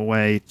on the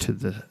way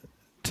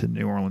to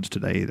New Orleans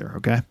today either.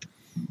 Okay.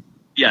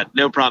 Yeah,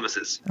 no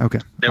promises. Okay.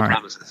 No All right.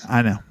 promises.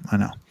 I know.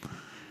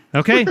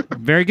 Okay,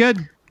 very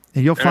good.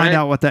 And you'll find right.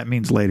 out what that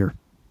means later.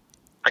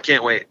 I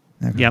can't wait.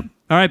 Okay. Yep.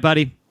 All right,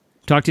 buddy.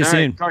 Talk to you All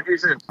soon. right, talk to you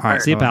soon. All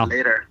right, See you, pal.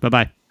 Later.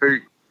 Bye-bye.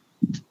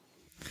 Peace.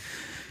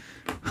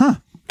 There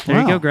you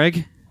Wow. go,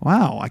 Greg.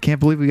 Wow. I can't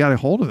believe we got a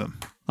hold of him.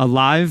 A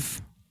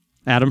live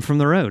Adam from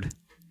the road.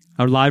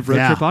 A live road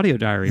Yeah. trip audio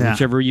diary, Yeah.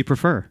 whichever you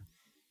prefer.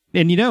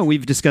 And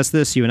we've discussed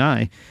this, you and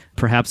I.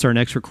 Perhaps our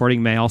next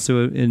recording may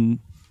also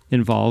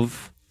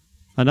involve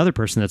another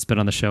person that's been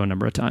on the show a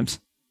number of times.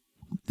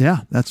 Yeah,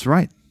 that's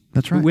right.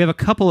 That's right. We have a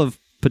couple of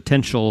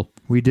potential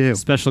We do.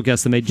 special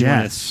guests that may join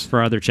Yes. us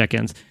for other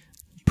check-ins.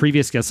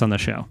 Previous guests on the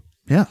show.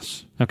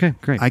 Yes. Okay,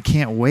 great. I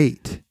can't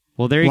wait.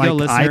 Well, there you like go,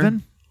 listener.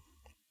 Ivan?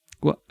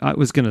 Well, I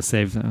was gonna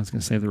save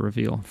the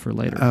reveal for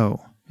later.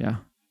 Oh, Yeah.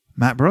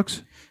 Matt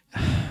Brooks?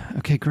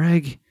 Okay,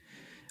 Greg.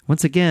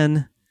 Once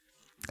again,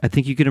 I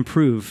think you could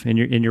improve in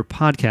your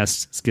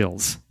podcast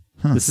skills.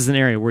 This is an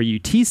area where you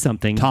tease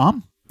something,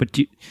 Tom? but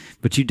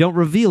you don't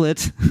reveal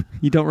it.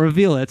 You don't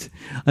reveal it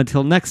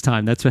until next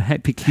time. That's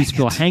what keeps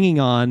people hanging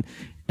on,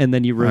 and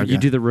then you Okay.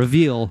 do the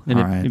reveal, and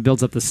All right. it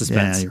builds up the Yeah,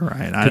 suspense. you're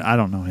right. I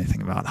don't know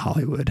anything about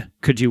Hollywood.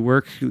 Could you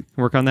work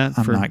on that?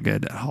 I'm not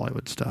good at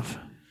Hollywood stuff.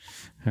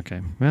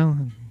 Okay.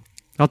 Well,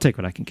 I'll take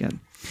what I can get.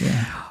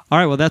 Yeah. All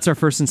right. Well, that's our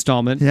first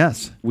installment.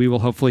 Yes, We will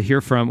hopefully hear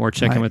from or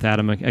check in Right. with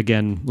Adam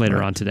again later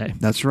Right. on today.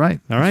 that's right.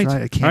 All right. That's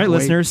right. I can't All right, wait.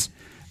 listeners.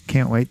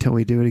 Can't wait till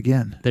we do it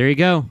again There you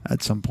go.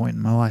 at some point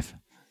in my life.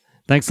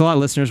 Thanks a lot,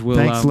 listeners.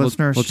 Thanks,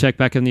 listeners. We'll check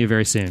back in with you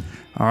very soon.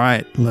 All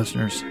right,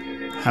 listeners.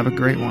 Have a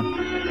great one.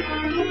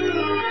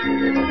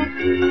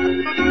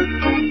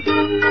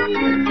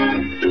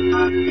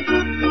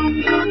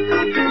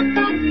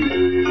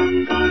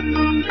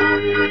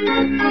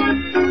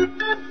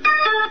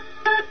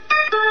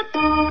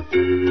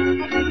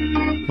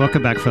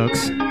 Welcome back,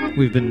 folks.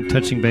 We've been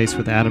touching base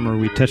with Adam, or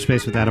we touched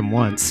base with Adam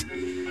once,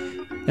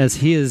 as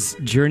he is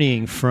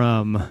journeying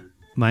from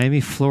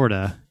Miami,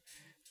 Florida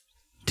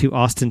to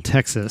Austin,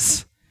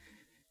 Texas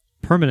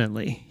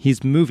permanently.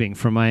 He's moving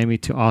from Miami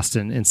to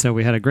Austin. And so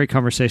we had a great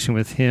conversation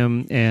with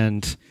him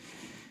and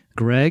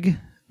Greg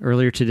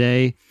earlier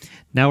today.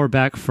 Now we're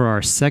back for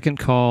our second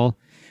call.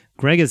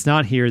 Greg is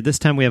not here. This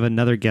time we have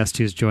another guest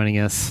who's joining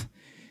us.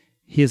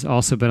 He has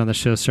also been on the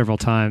show several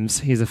times.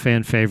 He's a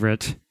fan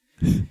favorite.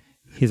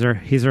 He's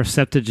our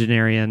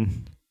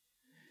septuagenarian.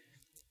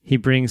 He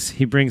brings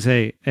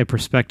a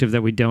perspective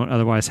that we don't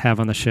otherwise have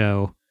on the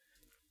show.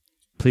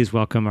 Please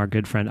welcome our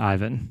good friend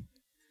Ivan.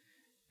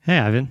 Hey,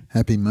 Ivan.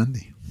 Happy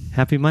Monday.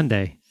 Happy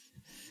Monday.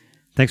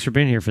 Thanks for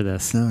being here for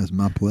this. No, it's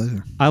my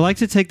pleasure. I like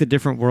to take the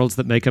different worlds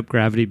that make up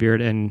Gravity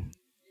Beard and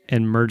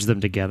merge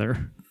them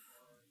together.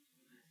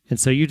 And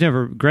so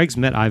Greg's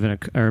met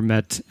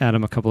met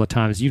Adam a couple of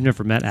times. You've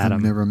never met Adam.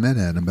 I've never met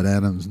Adam, but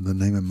Adam's the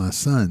name of my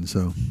son,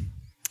 so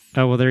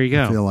Oh, well, there you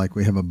I go. feel like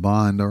we have a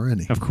bond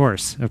already. Of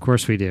course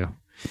we do.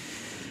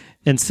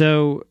 And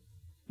so,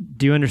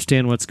 do you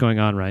understand what's going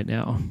on right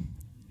now?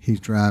 He's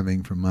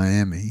driving from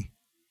Miami,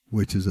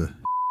 which is a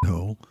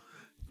hole,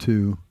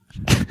 to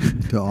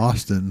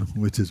Austin,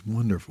 which is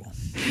wonderful.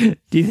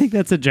 Do you think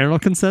that's a general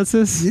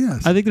consensus?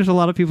 Yes. I think there's a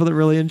lot of people that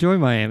really enjoy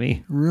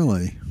Miami.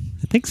 Really,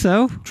 I think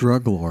so.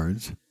 drug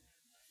lords.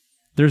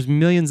 There's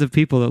millions of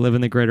people that live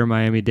in the greater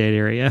Miami-Dade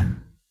area.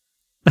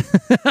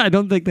 I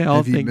don't think they all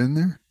Have you think. been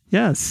there?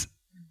 Yes.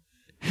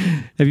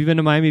 Have you been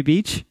to Miami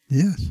Beach?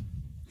 Yes,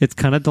 It's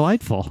kind of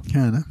delightful.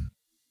 kind of.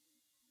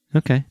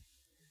 Okay.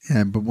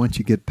 Yeah, but once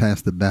you get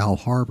past the Bal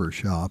Harbor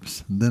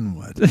shops, then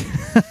what?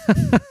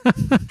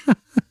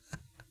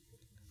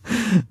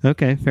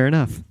 Okay, fair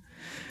enough.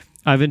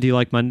 Ivan, do you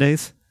like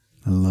Mondays?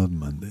 I love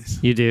Mondays.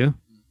 You do?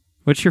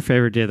 What's your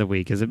favorite day of the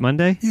week? Is it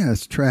Monday? Yeah,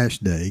 it's trash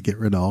day. Get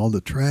rid of all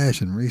the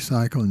trash and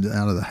recycle and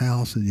out of the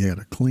house, and you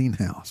got a clean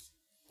house.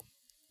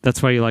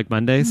 That's why you like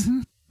Mondays?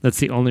 That's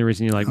the only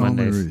reason you like Only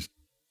Mondays. reason.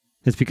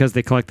 It's because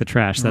they collect the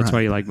trash. That's Right.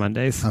 why you like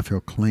Mondays. I feel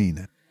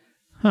clean.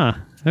 Huh.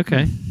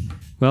 Okay.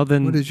 Well,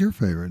 then What is your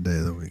favorite day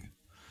of the week?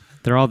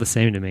 they're all the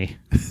same to me.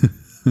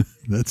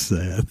 That's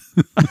sad.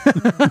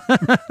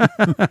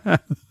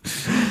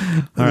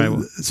 All right.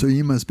 Well, So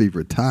you must be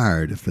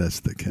retired if that's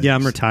the case. yeah,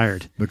 I'm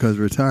retired. Because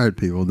retired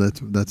people,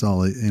 that's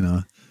all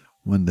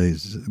one day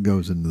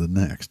goes into the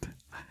next.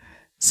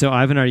 So,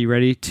 Ivan, are you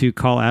ready to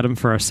call Adam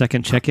for our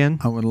second check-in?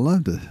 I would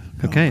love to.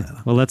 call Okay. Adam.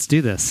 Well, let's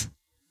do this.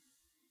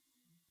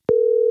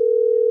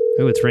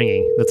 Oh, it's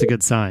ringing. That's a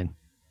good sign.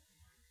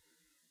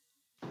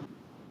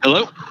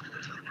 Hello?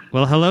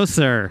 Well, hello,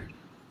 sir.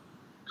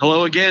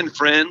 Hello again,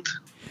 friend.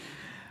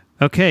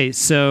 Okay,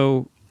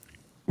 so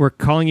we're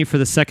calling you for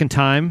the second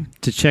time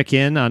to check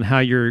in on how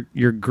your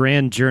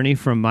grand journey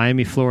from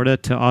Miami, Florida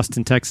to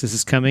Austin, Texas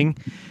is coming.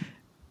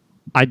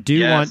 I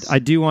do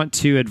want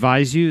to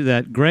advise you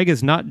that Greg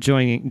is not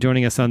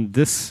joining us on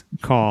this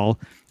call.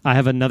 I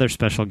have another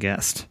special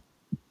guest.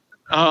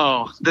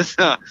 Oh, this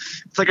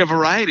it's like a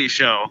variety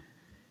show.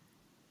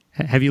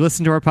 Have you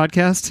listened to our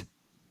podcast?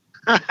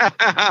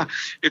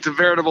 It's a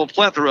veritable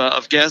plethora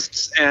of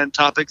guests and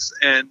topics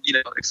and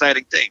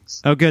exciting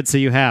things. Oh, good. So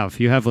you have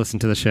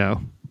listened to the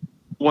show.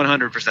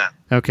 100%.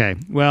 Okay.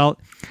 Well,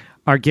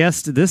 our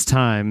guest this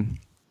time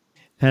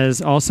has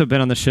also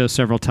been on the show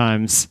several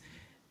times.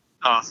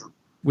 Awesome.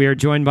 We are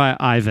joined by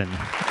Ivan.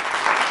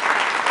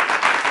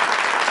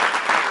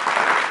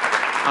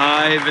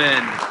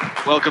 Ivan,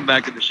 welcome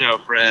back to the show,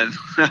 friend.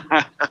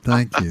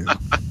 Thank you.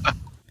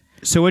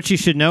 So what you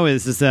should know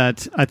is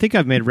that I think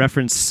I've made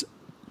reference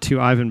to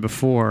Ivan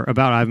before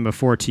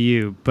to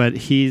you, but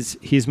he's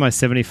my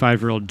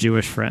 75-year-old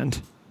Jewish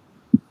friend.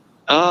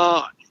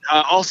 I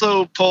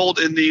Also polled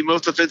in the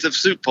most offensive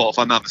soup poll, if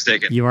I'm not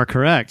mistaken. You are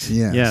correct.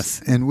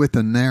 Yes. And with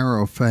a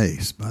narrow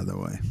face, by the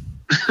way.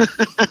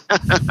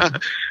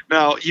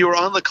 Now, you were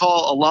on the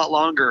call a lot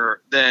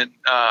longer than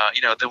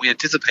than we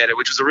anticipated,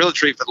 which was a real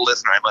treat for the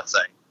listener, I must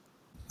say.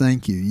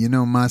 Thank you. You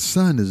know, my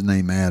son is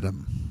named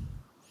Adam.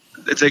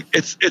 It's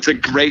a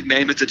great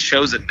name. It's a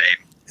chosen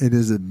name. It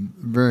is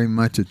very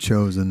much a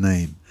chosen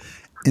name.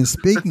 And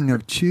speaking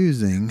of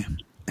choosing,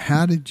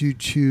 how did you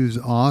choose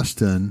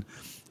Austin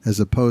as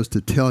opposed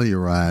to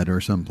Telluride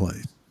or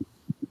someplace?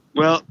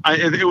 Well,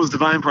 it was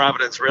divine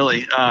providence,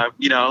 really. The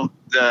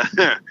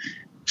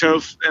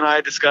Toph and I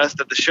discussed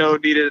that the show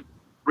needed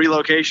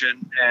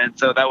relocation, and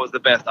so that was the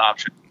best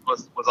option.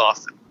 Was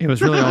Austin. It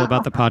was really all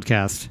about the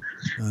podcast.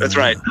 That's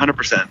right,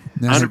 100%.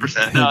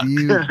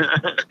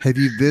 100%. Have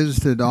you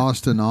visited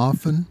Austin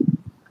often?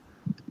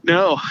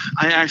 No,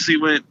 I actually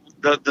went.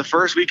 The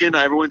first weekend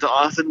I ever went to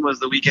Austin was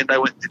the weekend I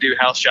went to do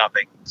house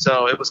shopping,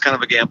 so it was kind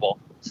of a gamble.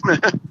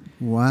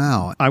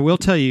 Wow. I will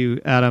tell you,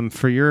 Adam,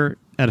 for your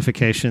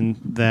edification,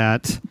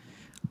 that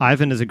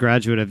Ivan is a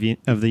graduate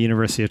of the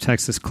University of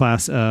Texas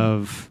class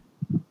of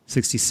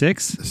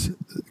 66.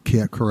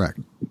 Yeah, correct.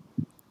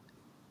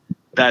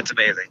 That's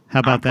amazing. How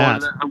about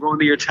that? I'm going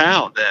to your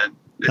town then.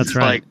 That's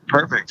right. Like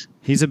perfect.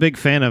 He's a big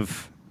fan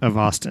of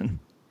Austin.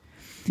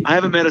 I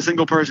haven't met a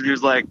single person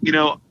who's like,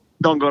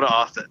 don't go to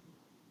Austin.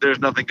 There's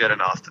nothing good in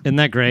Austin. Isn't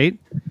that great?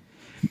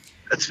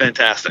 That's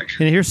fantastic.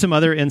 And here's some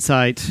other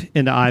insight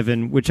into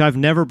Ivan, which I've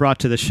never brought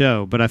to the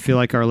show, but I feel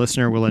like our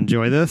listener will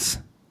enjoy this.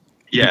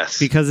 Yes.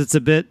 Because it's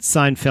a bit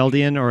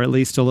Seinfeldian, or at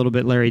least a little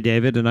bit Larry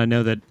David, and I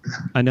know that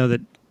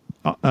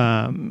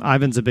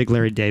Ivan's a big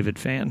Larry David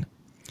fan.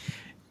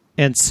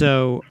 And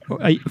so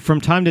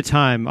from time to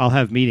time, I'll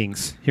have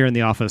meetings here in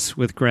the office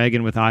with Greg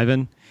and with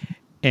Ivan.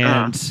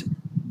 And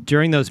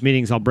during those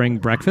meetings, I'll bring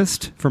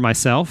breakfast for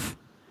myself.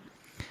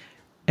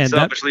 And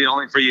selfishly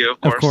only for you, of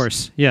course. Of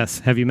course, yes.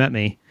 Have you met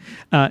me?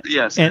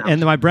 Yes.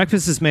 And my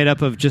breakfast is made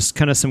up of just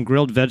kind of some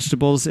grilled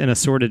vegetables and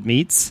assorted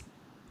meats.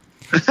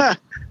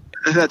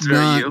 That's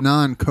very you.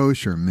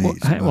 Non-kosher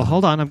meats. Well,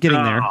 hold on. I'm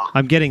getting there.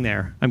 I'm getting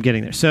there.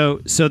 So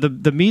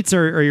the meats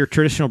are your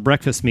traditional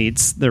breakfast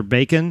meats. They're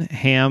bacon,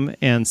 ham,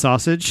 and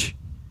sausage.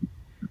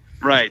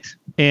 Right.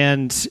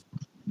 And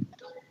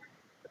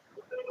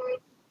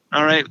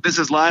all right, this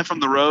is live from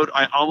the road.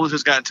 I almost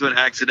just got into an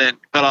accident,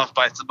 cut off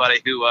by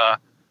somebody who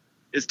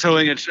is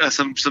towing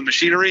some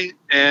machinery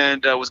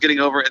and was getting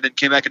over and then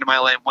came back into my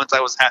lane once I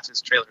was half his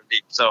trailer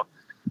deep. So,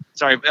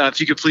 sorry, if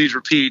you could please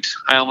repeat.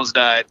 I almost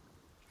died.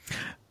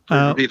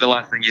 Repeat the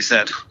last thing you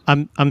said.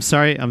 I'm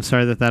sorry. I'm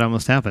sorry that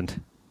almost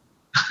happened.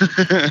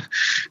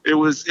 It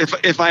was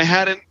if I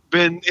hadn't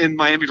been in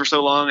Miami for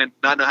so long and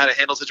not know how to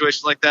handle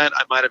situations like that,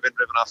 I might have been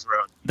driven off the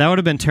road. That would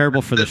have been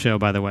terrible for the show,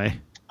 by the way.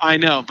 I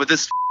know, but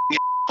this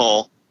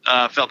asshole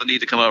felt the need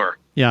to come over.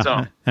 Yeah, so,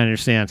 I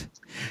understand.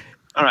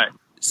 All right.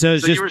 So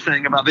you were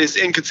saying about these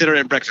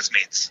inconsiderate breakfast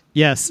meats.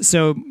 Yes.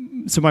 So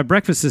my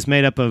breakfast is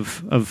made up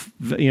of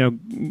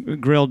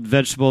grilled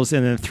vegetables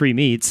and then 3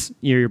 meats.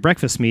 Your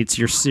breakfast meats,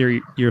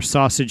 your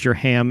sausage, your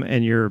ham,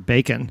 and your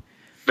bacon.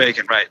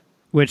 Bacon, right?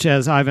 Which,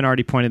 as Ivan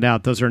already pointed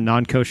out, those are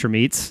non-kosher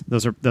meats.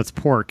 That's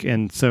pork,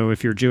 and so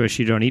if you're Jewish,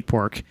 you don't eat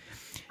pork.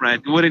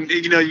 Right.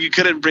 You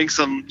couldn't bring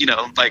some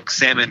like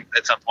salmon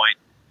at some point.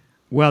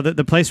 Well,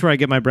 the place where I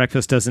get my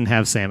breakfast doesn't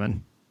have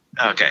salmon.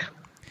 Okay.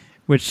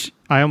 Which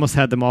I almost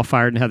had them all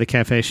fired and had the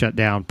cafe shut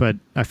down, but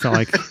I felt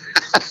like...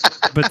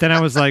 But then I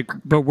was like,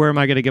 but where am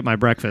I going to get my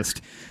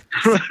breakfast?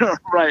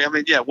 Right. I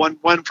mean, yeah, one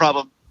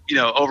problem,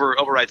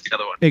 overrides the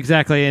other one.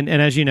 Exactly. And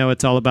as you know,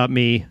 it's all about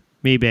me,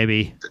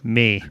 baby,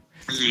 me.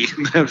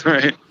 That's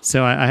right.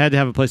 So I had to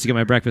have a place to get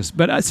my breakfast.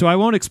 But so I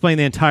won't explain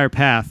the entire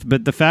path,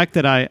 but the fact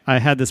that I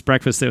had this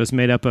breakfast that was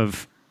made up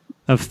of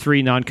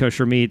 3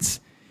 non-kosher meats,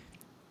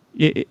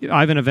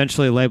 Ivan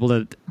eventually labeled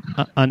it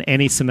an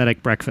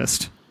anti-Semitic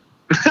breakfast.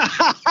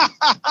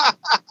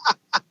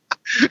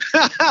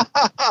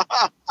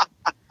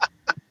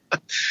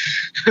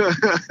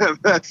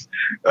 That's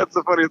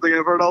the funniest thing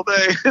I've heard all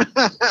day.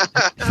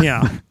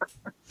 Yeah.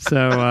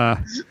 So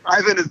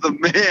Ivan is the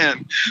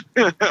man.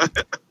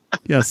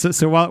 Yeah.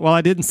 So while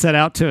I didn't set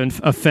out to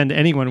offend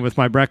anyone with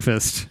my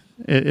breakfast,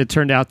 it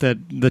turned out that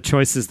the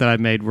choices that I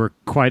made were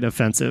quite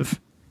offensive.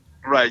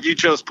 Right. You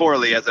chose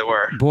poorly, as it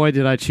were. Boy,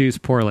 did I choose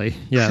poorly.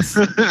 Yes.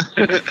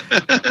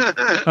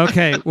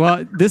 Okay.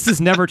 Well, this is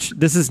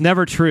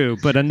never true.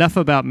 But enough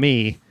about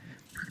me.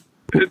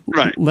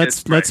 Right.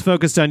 Let's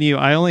focus on you.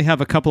 I only have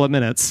a couple of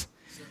minutes.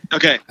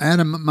 Okay.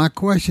 Adam, my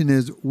question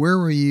is, where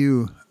are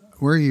you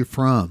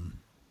from?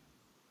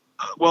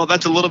 Well,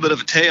 that's a little bit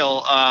of a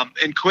tale.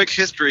 In quick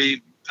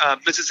history,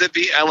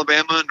 Mississippi,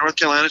 Alabama, North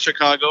Carolina,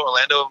 Chicago,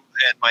 Orlando,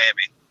 and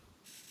Miami.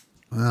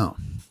 Wow.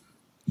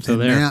 So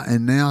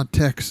now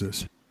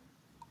Texas.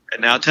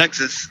 And now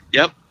Texas.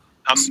 Yep.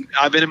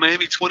 I've been in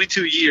Miami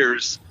 22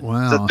 years.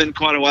 Wow. So it's been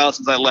quite a while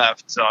since I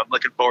left. So I'm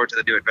looking forward to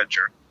the new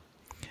adventure.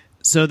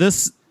 So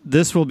this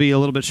this will be a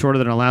little bit shorter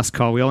than our last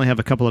call. We only have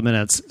a couple of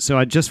minutes. So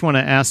I just want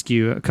to ask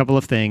you a couple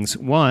of things.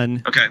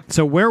 One, Okay.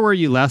 so where were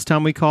you last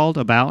time we called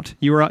about?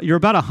 You're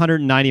about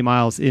 190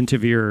 miles into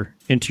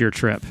your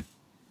trip.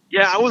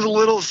 Yeah, I was a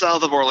little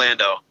south of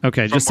Orlando.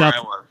 Okay, from just where south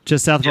I was.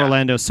 just south of Yeah.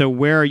 Orlando. So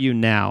where are you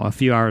now a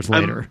few hours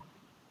later?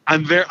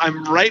 I'm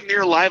right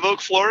near Live Oak,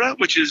 Florida,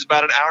 which is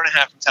about an hour and a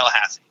half from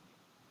Tallahassee.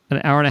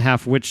 An hour and a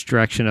half which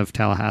direction of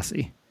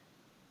Tallahassee?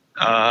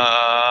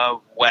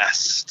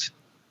 West.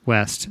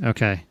 West.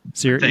 Okay.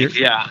 So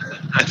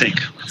I think.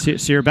 So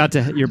you're about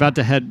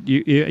to head.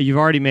 You've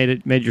already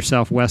made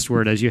yourself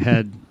westward as you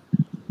head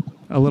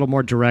a little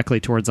more directly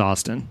towards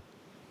Austin.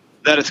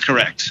 That is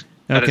correct.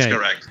 That is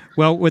correct.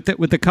 Well, with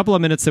the couple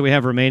of minutes that we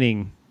have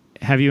remaining,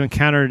 have you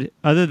encountered,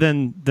 other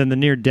than the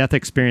near death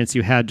experience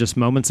you had just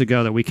moments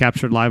ago that we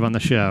captured live on the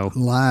show?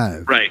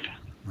 Live. Right.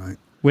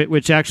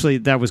 Which actually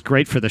that was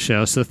great for the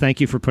show. So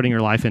thank you for putting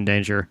your life in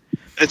danger.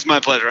 It's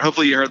my pleasure.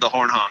 Hopefully you heard the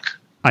horn honk.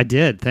 I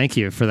did. Thank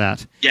you for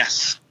that.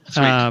 Yes.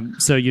 Sweet.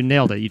 So you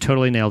nailed it. You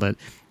totally nailed it.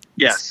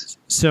 Yes.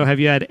 So have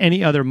you had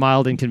any other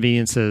mild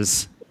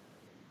inconveniences?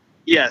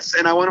 Yes,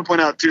 and I want to point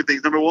out two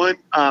things. Number one,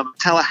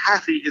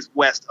 Tallahassee is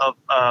west of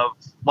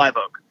Live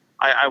Oak.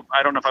 I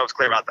don't know if I was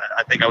clear about that.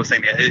 I think I was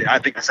saying I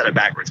think I said it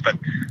backwards, but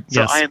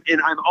so Yes.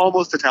 I'm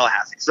almost to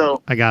Tallahassee.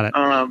 So I got it.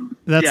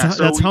 that's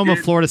That's home of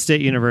Florida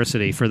State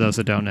University, for those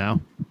that don't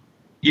know.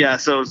 Yeah,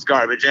 so it's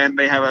garbage, and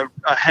they have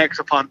a hex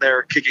upon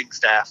their kicking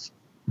staff,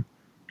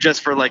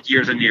 just for like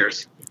years and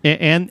years.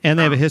 And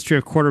they have a history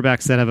of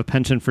quarterbacks that have a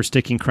penchant for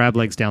sticking crab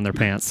legs down their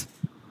pants.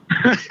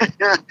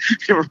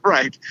 You're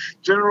right.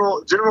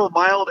 General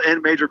mild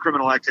and major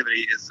criminal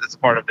activity is a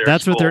part of their.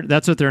 That's school.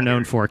 what they're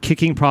known for: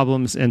 kicking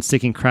problems and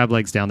sticking crab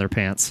legs down their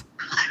pants.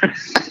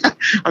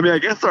 I mean, I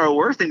guess there are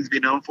worse things to be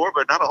known for,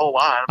 but not a whole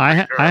lot. I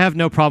have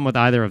no problem with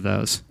either of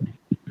those.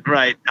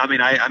 Right. I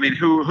mean,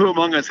 who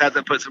among us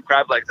hasn't put some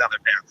crab legs down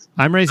their pants?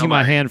 I'm raising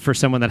my Nobody. hand for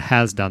someone that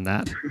has done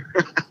that.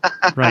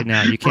 Right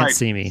now, you can't Right.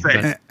 see me.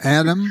 Same. But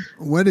Adam,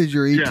 what is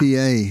your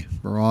ETA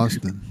for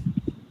Austin?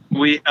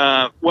 We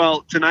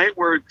tonight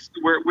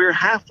we're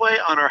halfway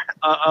on our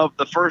of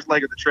the first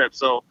leg of the trip,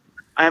 so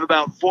I have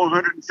about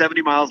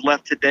 470 miles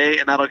left today,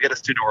 and that'll get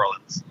us to New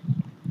Orleans.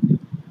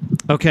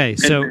 okay,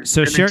 so And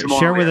then share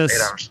tomorrow with we have us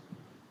 8 hours.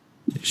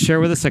 share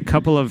with us a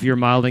couple of your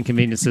mild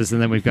inconveniences,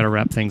 and then we've got to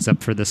wrap things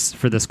up for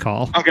this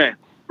call. Okay,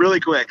 really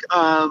quick.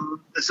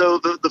 So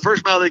the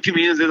first mild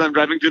inconvenience is I'm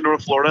driving to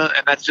North Florida,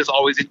 and that's just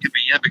always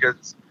inconvenient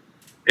because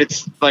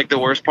it's like the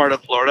worst part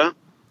of Florida.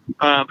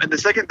 And the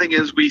second thing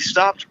is we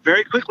stopped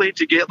very quickly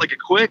to get like a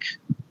quick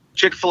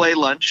Chick-fil-A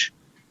lunch,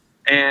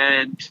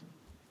 and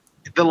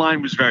the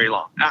line was very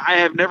long. I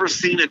have never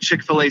seen a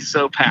Chick-fil-A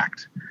so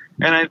packed,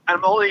 and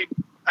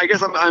I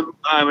guess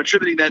I'm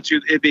attributing that to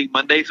it being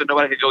Monday, so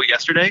nobody could go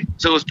yesterday,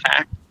 so it was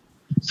packed.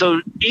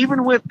 So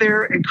even with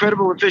their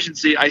incredible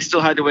efficiency, I still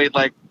had to wait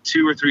like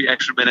 2 or 3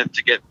 extra minutes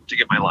to get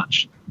my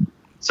lunch.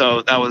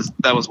 So that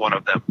was one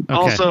of them. Okay.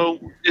 Also,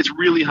 it's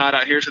really hot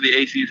out here, so the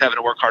AC is having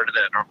to work harder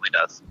than it normally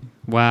does.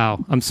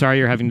 Wow, I'm sorry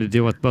you're having to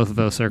deal with both of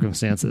those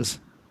circumstances.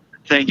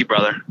 Thank you,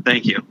 brother.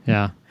 Thank you.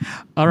 Yeah.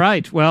 All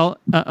right. Well,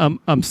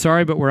 I'm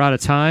sorry, but we're out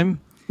of time.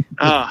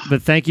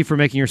 But thank you for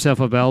making yourself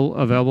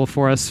available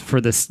for us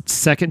for this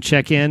second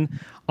check-in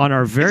on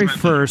our very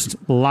first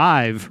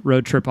live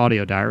road trip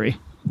audio diary.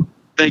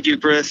 Thank you,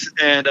 Chris.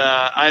 And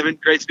Ivan,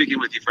 great speaking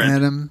with you, friend.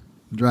 Adam,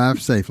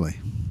 drive safely.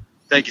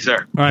 Thank you,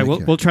 sir. All right, Take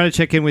care. we'll try to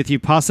check in with you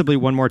possibly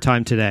one more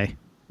time today.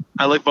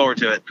 I look forward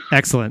to it.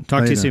 Excellent. Talk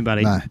to you Later. soon,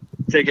 buddy. Bye.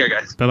 Take care,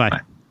 guys. Bye-bye.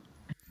 Bye.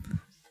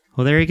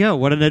 Well, there you go.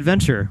 What an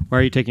adventure. Why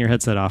are you taking your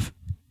headset off?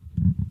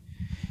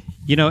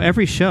 You know,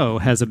 every show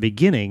has a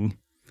beginning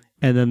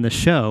and then the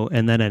show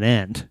and then an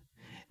end.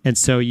 And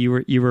so you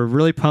were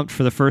really pumped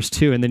for the first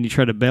two, and then you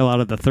try to bail out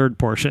of the third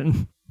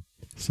portion.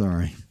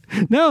 Sorry.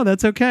 No,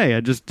 that's okay.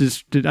 I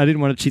didn't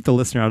want to cheat the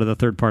listener out of the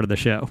third part of the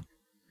show.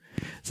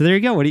 So there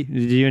you go. Did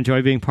you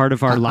enjoy being part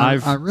of our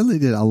live? I really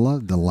did. I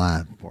loved the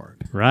live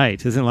part.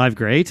 Right. Isn't live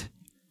great?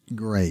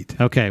 Great.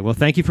 Okay. Well,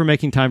 thank you for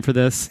making time for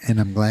this. And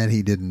I'm glad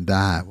he didn't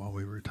die while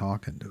we were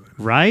talking to him.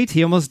 Right?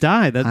 He almost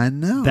died. I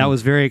know. That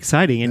was very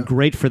exciting and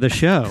great for the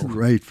show.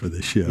 Great for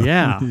the show.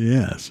 Yeah.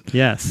 Yes.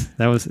 Yes,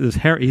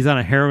 he's on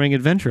a harrowing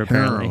adventure,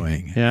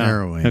 apparently.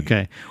 Harrowing.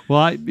 Okay.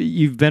 Well,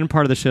 you've been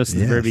part of the show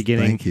since the very Yes,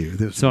 beginning. thank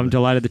you. So I'm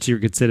delighted that you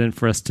could sit in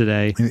for us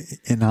today.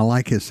 And I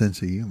like his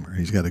sense of humor.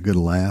 He's got a good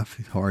laugh.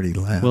 He's hearty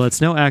laugh. Well, it's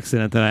no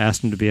accident that I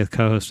asked him to be a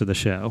co-host of the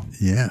show.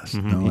 Yes.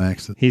 No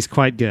accident. He's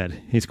quite good.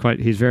 He's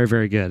very,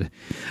 very good.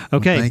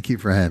 Okay. Well, thank you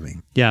for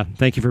having. Yeah.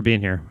 Thank you for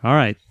being here. All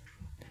right.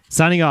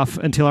 Signing off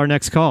until our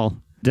next call.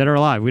 Dead or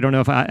alive. We don't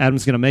know if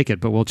Adam's going to make it,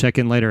 but we'll check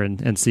in later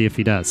and see if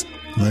he does.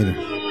 Later.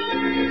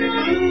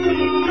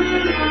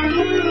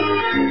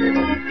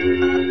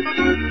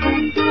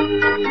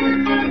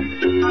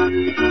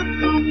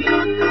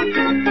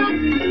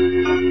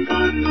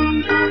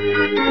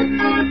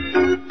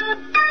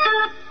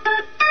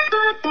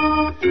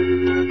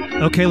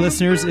 Okay,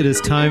 listeners, it is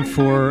time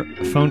for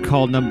phone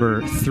call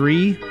number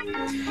 3.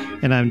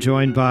 and I'm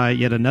joined by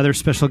yet another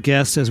special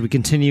guest as we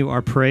continue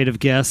our parade of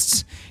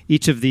guests.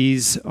 Each of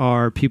these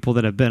are people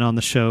that have been on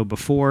the show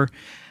before.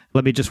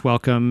 Let me just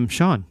welcome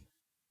Sean.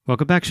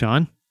 Welcome back,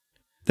 Sean.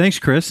 Thanks,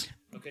 Chris.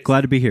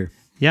 Glad to be here.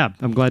 Yeah,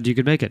 I'm glad you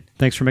could make it.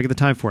 Thanks for making the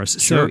time for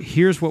us. Sure. So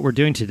here's what we're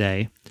doing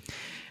today.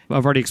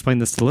 I've already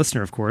explained this to the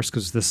listener, of course,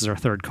 because this is our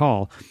third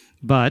call.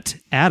 But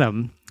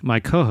Adam, my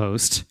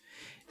co-host,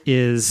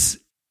 is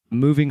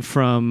moving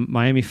from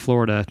Miami,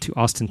 Florida to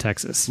Austin,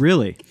 Texas.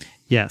 Really?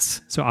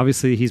 Yes. So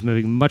obviously he's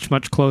moving much,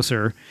 much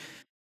closer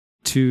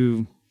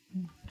to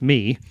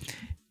me.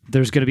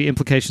 There's going to be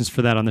implications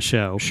for that on the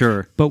show.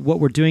 Sure. But what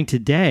we're doing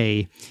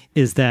today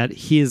is that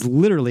he is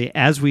literally,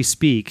 as we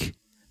speak,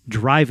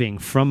 driving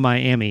from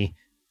Miami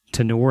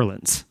to New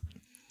Orleans.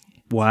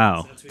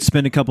 Wow.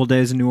 Spend a couple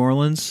days in New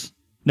Orleans?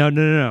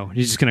 No.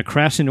 He's just going to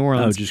crash in New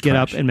Orleans, just get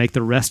crash. up, and make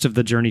the rest of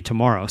the journey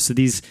tomorrow. So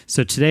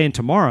today and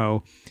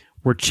tomorrow,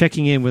 we're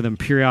checking in with him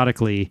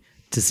periodically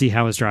to see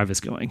how his drive is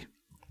going.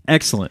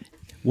 Excellent.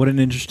 What an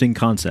interesting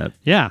concept.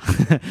 Yeah.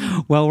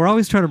 Well, we're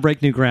always trying to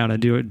break new ground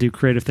and do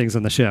creative things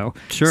on the show.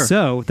 Sure.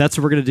 So that's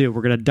what we're going to do.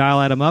 We're going to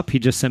dial Adam up. He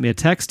just sent me a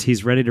text.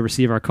 He's ready to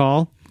receive our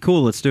call.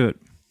 Cool, let's do it.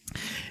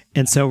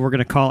 And so we're going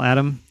to call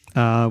Adam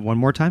one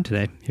more time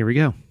today. Here we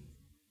go.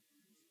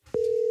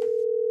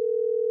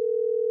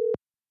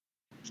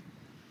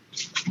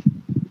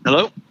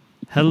 Hello?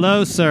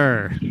 Hello,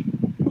 sir.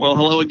 Well,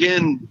 hello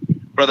again,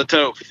 Brother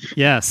Toph.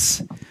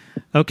 Yes.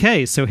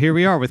 Okay, so here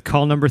we are with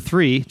call number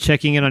 3,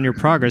 checking in on your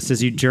progress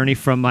as you journey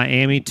from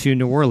Miami to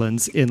New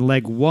Orleans in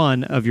leg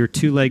 1 of your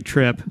 2-leg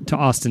trip to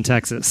Austin,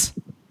 Texas.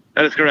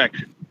 That is correct.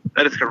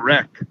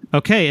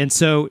 Okay, and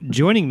so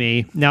joining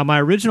me, now my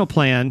original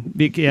plan,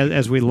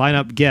 as we line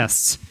up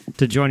guests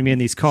to join me in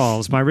these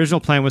calls, my original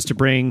plan was to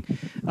bring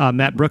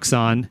Matt Brooks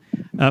on,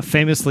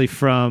 famously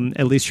from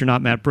At Least You're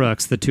Not Matt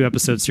Brooks, the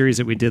 2-episode series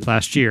that we did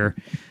last year.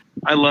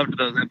 I loved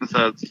those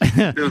episodes.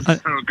 It was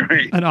so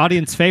great. An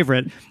audience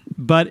favorite,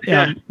 but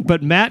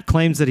Matt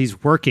claims that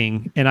he's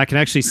working, and I can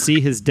actually see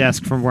his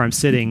desk from where I'm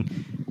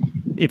sitting.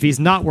 If he's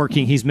not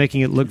working, he's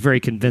making it look very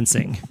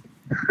convincing.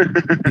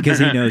 Because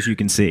he knows you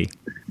can see.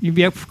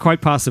 Yeah,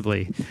 quite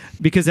possibly.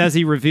 Because as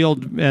he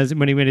revealed,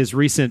 when he made his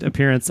recent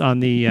appearance on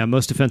the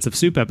Most Offensive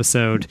Soup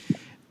episode,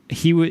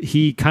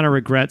 he kind of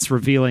regrets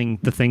revealing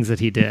the things that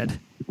he did.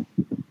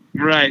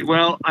 Right.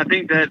 Well, I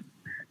think that,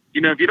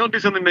 if you don't do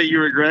something that you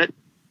regret,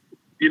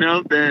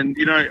 then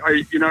you're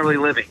not really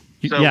living.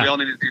 So Yeah. we all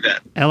need to do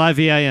that.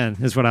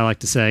 LIVIN is what I like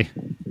to say.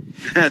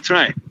 That's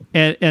right.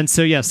 And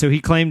so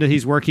he claimed that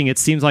he's working. It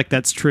seems like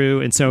that's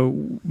true, and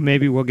so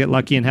maybe we'll get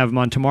lucky and have him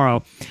on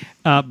tomorrow.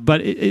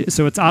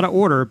 So it's out of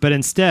order, but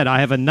instead I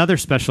have another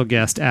special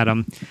guest,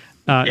 Adam,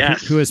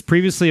 Yes. who has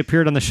previously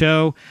appeared on the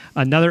show,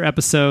 another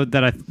episode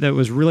that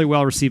was really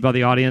well received by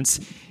the audience.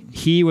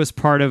 He was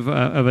part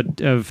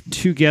of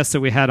 2 guests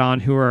that we had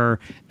on who are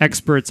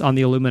experts on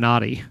the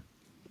Illuminati.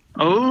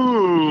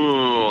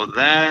 Oh,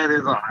 that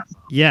is awesome.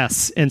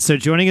 Yes, and so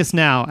joining us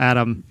now,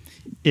 Adam,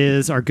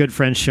 is our good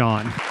friend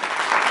Sean.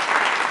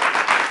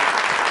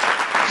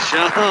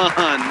 Sean,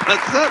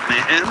 what's up,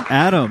 man?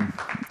 Adam,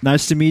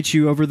 nice to meet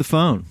you over the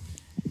phone.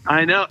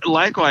 I know.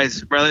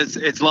 Likewise, brother.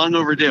 It's long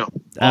overdue.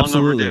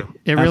 Absolutely. Long overdue.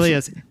 It really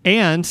is.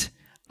 And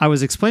I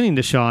was explaining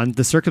to Sean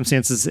the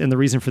circumstances and the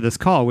reason for this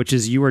call, which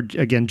is you are,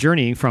 again,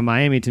 journeying from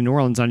Miami to New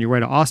Orleans on your way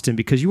to Austin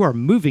because you are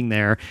moving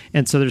there.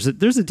 And so there's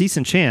a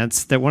decent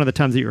chance that one of the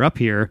times that you're up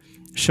here,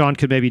 Sean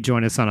could maybe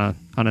join us on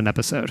an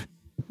episode.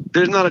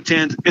 There's not a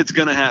chance. It's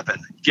going to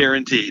happen.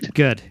 Guaranteed.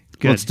 Good.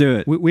 Let's do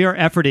it. We are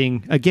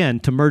efforting, again,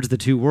 to merge the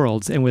 2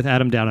 worlds, and with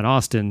Adam down in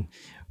Austin,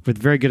 with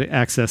very good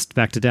access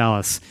back to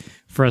Dallas,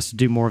 for us to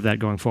do more of that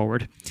going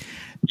forward.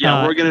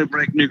 Yeah, we're going to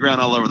break new ground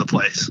all over the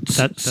place.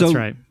 That's So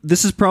right.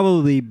 This has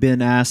probably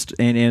been asked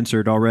and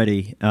answered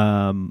already,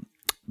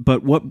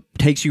 but what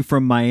takes you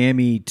from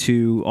Miami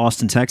to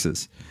Austin,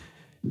 Texas?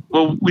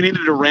 Well, we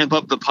needed to ramp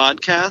up the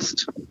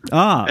podcast.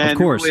 Of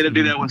course. The way to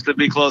do that was to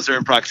be closer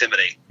in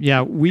proximity.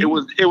 Yeah,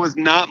 It was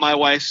not my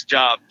wife's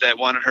job that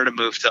wanted her to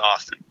move to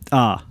Austin.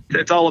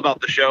 It's all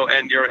about the show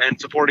and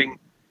supporting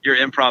your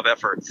improv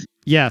efforts.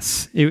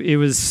 Yes, it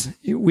was.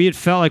 We had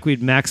felt like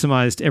we'd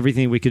maximized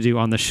everything we could do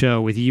on the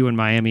show with you in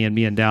Miami and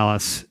me in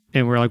Dallas,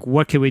 and we're like,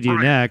 what can we do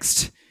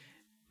next?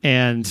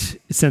 And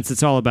since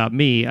it's all about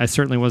me, I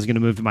certainly wasn't going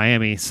to move to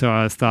Miami. So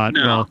I thought,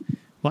 No.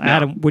 well,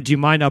 Adam, would you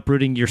mind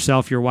uprooting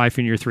yourself, your wife,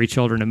 and your 3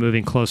 children and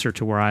moving closer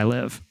to where I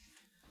live?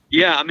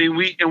 Yeah, I mean,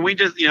 we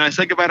just, I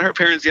said goodbye to her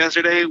parents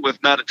yesterday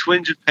with not a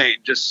twinge of pain,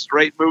 just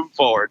straight moving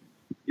forward.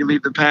 You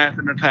leave the past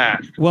in the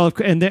past. Well,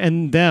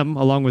 and them,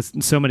 along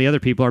with so many other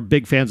people, are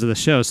big fans of the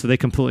show, so they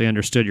completely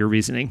understood your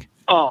reasoning.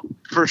 Oh,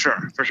 for sure.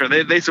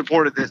 They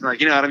supported this.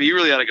 Like, Adam, you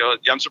really ought to go.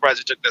 I'm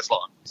surprised it took this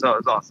long. So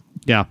it's awesome.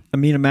 Yeah. I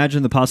mean,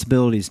 imagine the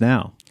possibilities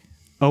now.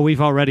 Oh,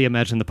 we've already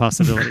imagined the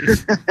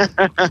possibilities. But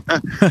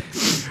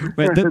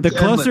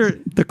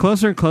the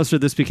closer and closer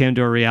this became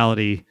to a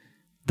reality,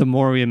 the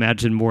more we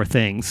imagined more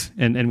things,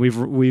 and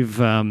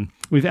we've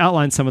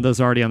outlined some of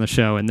those already on the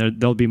show, and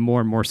there'll be more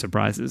and more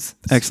surprises.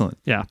 Excellent.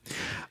 Yeah.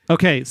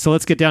 Okay, so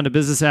let's get down to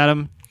business,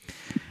 Adam.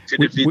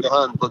 to defeat the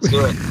Huns. Let's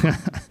do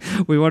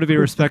it. We want to be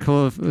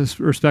respectful of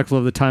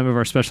the time of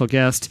our special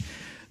guest.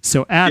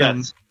 So, Adam,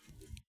 Yes.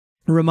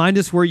 remind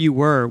us where you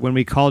were when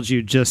we called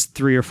you just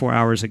 3 or 4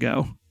 hours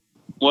ago.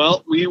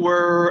 Well, we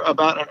were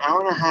about an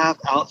hour and a half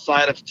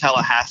outside of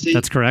Tallahassee.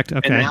 That's correct.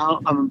 And Okay. now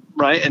I'm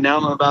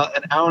about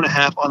an hour and a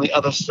half on the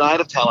other side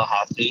of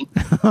Tallahassee.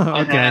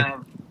 Okay.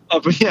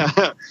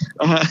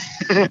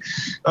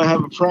 I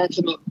have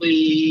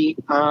approximately,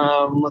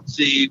 let's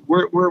see,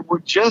 we're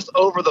just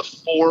over the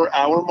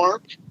 4-hour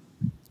mark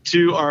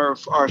to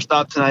our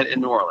stop tonight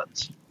in New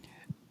Orleans.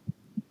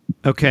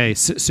 Okay.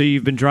 So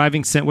you've been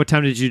driving since, what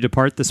time did you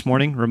depart this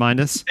morning? Remind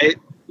us.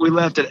 We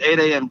left at 8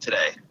 a.m.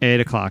 today. 8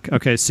 o'clock.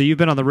 Okay. So you've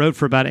been on the road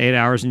for about 8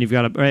 hours, and you've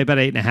got about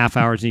 8.5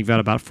 hours, and you've got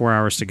about 4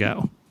 hours to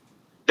go.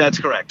 That's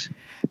correct.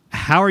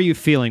 How are you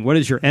feeling? What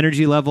is your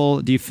energy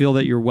level? Do you feel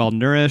that you're well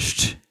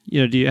nourished?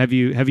 You know, have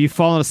you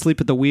fallen asleep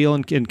at the wheel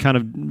and kind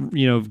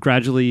of,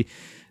 gradually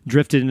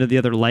drifted into the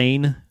other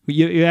lane?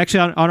 You actually,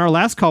 on our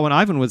last call when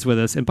Ivan was with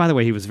us, and by the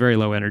way, he was very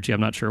low energy. I'm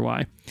not sure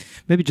why.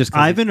 Maybe just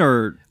 'cause Ivan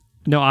or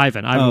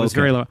Ivan. Ivan was okay.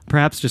 very low.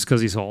 Perhaps just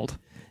because he's old.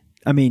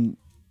 I mean,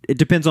 it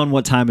depends on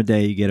what time of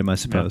day you get him, I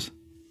suppose.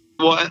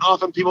 Well, and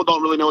often people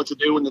don't really know what to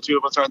do when the two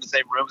of us are in the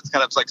same room. It's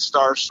kind of like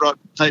starstruck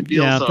type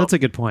deal. Yeah, so that's a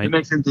good it point.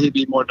 makes sense to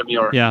be more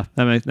demure. Yeah,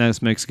 that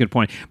makes a good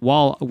point.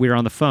 While we were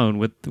on the phone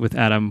with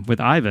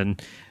Ivan,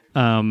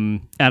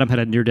 Adam had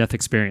a near-death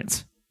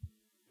experience.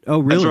 Oh,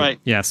 really? That's right.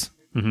 Yes.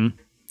 Mm-hmm.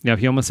 Yeah,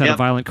 he almost had a Yep.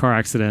 violent car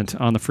accident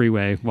on the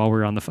freeway while we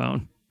were on the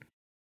phone.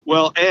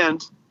 Well,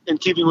 and in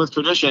keeping with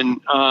tradition,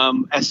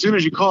 as soon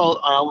as you called,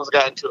 I almost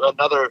got into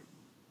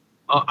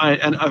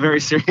a very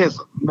serious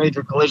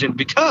major collision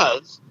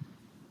because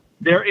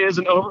there is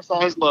an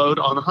oversized load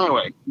on the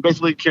highway,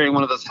 basically carrying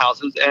one of those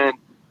houses. And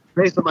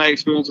based on my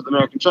experience with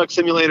American Truck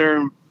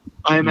Simulator,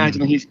 I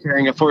imagine that he's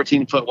carrying a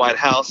 14-foot wide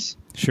house.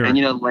 Sure. And,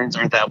 the lanes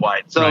aren't that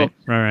wide. So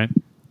Right.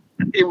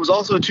 it was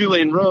also a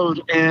 2-lane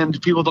road,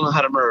 and people don't know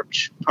how to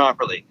merge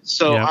properly.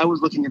 So Yeah. I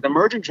was looking at the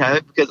merging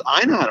traffic because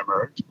I know how to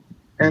merge.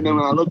 And then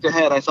when I looked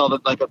ahead, I saw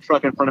that like a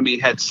truck in front of me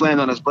had slammed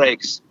on his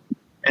brakes,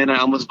 and I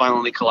almost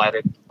violently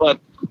collided. But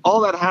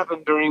all that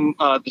happened during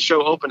the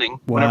show opening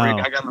whenever Wow.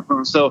 I got on the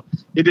phone. So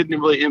it didn't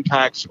really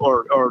impact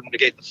or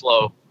negate the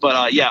flow. But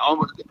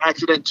almost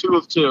accident 2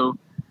 of 2,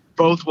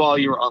 both while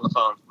you were on the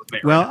phone with me.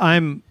 Well,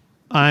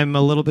 I'm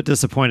a little bit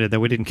disappointed that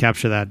we didn't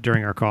capture that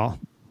during our call.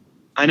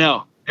 I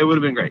know. It would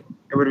have been great.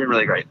 It would have been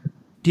really great.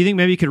 Do you think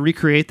maybe you could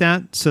recreate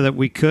that so that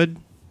we could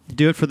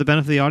do it for the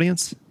benefit of the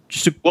audience?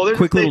 Just a Well, there's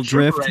quick a little state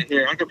trooper drift. right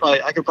here. I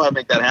could probably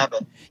make that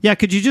happen. Yeah,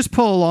 could you just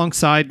pull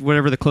alongside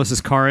whatever the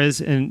closest car is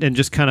and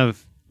just kind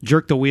of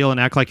jerk the wheel and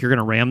act like you're going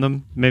to ram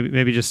them?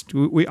 Maybe just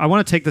I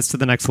want to take this to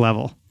the next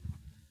level.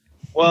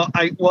 Well,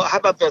 how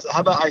about this?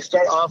 How about I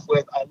start off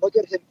with I look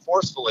at him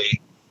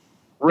forcefully,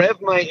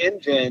 rev my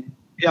engine,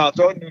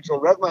 throw it neutral,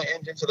 rev my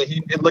engine so that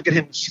and look at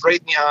him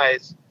straight in the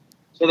eyes,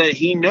 so that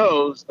he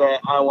knows that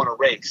I want to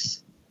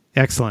race.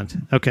 Excellent.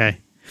 Okay.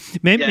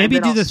 Maybe and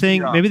then do I'll the thing.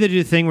 speed up. Maybe they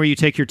do the thing where you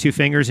take your 2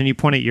 fingers and you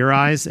point at your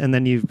eyes, and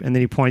then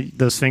you point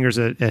those fingers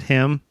at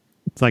him.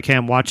 It's like, hey,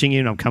 I'm watching you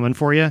and I'm coming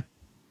for you.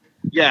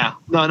 Yeah,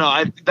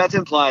 no, that's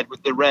implied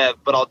with the rev,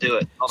 but I'll do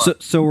it. Hold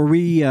on. So are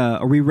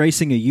we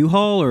racing a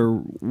U-Haul or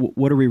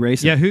what are we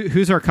racing? Yeah.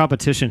 Who's our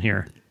competition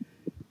here?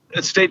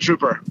 It's State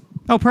Trooper.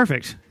 Oh,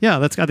 perfect. Yeah.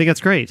 I think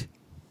that's great.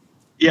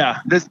 Yeah,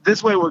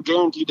 this way we're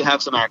guaranteed to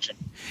have some action.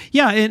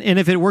 Yeah, and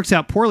if it works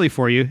out poorly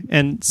for you,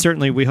 and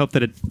certainly we hope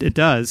that it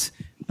does,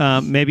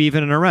 maybe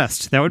even an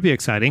arrest. That would be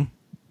exciting.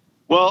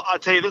 Well, I'll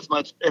tell you this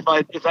much: if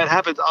that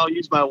happens, I'll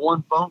use my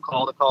one phone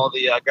call to call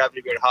the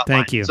Gravity Beard hotline.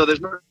 Thank you. So there's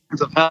no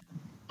chance of help,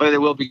 but they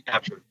will be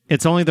captured.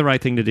 It's only the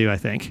right thing to do, I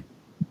think.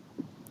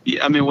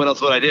 Yeah, I mean, what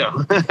else would I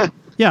do?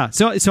 Yeah,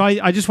 so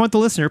I just want the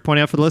listener, point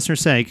out for the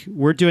listener's sake,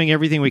 we're doing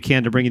everything we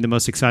can to bring you the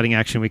most exciting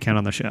action we can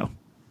on the show.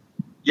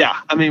 Yeah,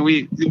 I mean,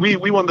 we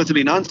want this to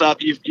be nonstop.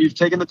 You've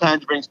taken the time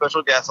to bring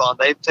special guests on.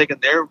 They've taken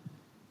their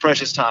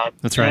precious time.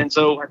 That's right. And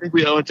so I think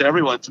we owe it to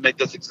everyone to make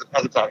this as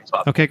exciting as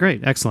possible. Okay,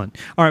 great, excellent.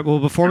 All right, well,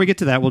 before we get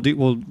to that,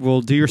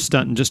 we'll do your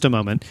stunt in just a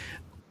moment.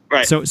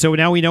 Right. So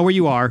now we know where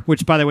you are,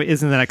 which, by the way,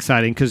 isn't that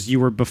exciting because you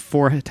were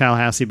before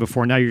Tallahassee.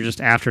 Now you're just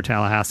after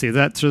Tallahassee.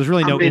 So there's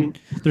really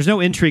there's no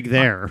intrigue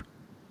there.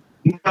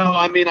 No,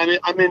 I'm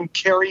in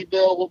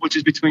Caryville, which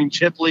is between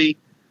Chipley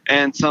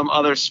and some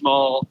other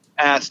small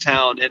ass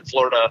town in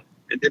Florida,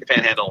 in the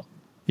Panhandle.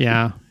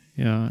 Yeah.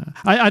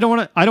 I don't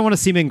want to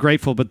seem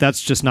ingrateful, but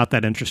that's just not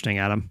that interesting,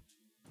 Adam.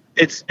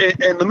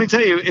 And let me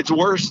tell you, it's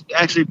worse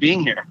actually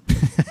being here.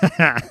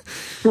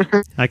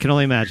 I can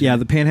only imagine. Yeah,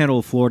 the Panhandle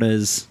of Florida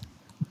is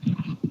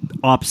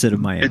opposite of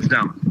Miami. It's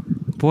dumb.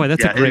 Boy,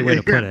 that's a great way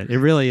to put it. It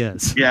really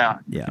is. Yeah.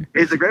 Yeah.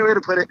 It's a great way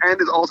to put it, and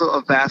it's also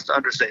a vast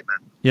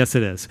understatement. Yes,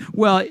 it is.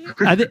 Well,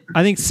 I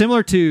think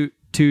similar to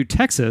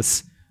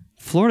Texas,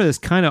 Florida is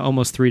kind of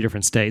almost 3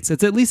 different states.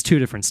 It's at least 2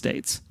 different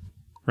states,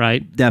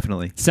 right?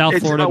 Definitely. South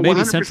It's Florida, maybe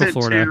 100% Central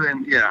Florida. too,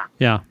 and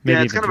yeah, Maybe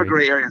it's even kind of a 3.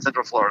 gray area in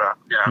Central Florida.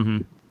 Yeah.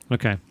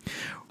 Okay.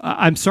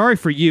 I'm sorry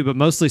for you, but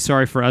mostly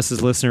sorry for us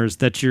as listeners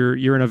that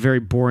you're in a very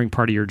boring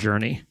part of your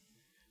journey.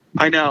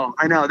 I know.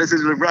 This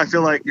is. I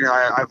feel like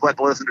I've let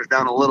the listeners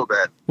down a little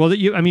bit, Well,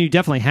 you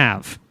definitely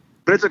have.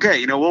 but it's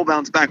okay. We'll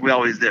bounce back. We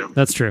always do.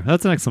 That's true.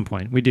 That's an excellent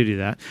point. We do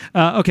that.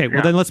 Okay, well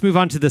Yeah. then let's move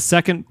on to the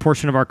second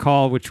portion of our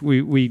call, which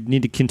we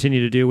need to continue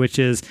to do, which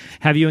is,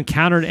 have you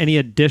encountered any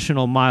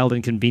additional mild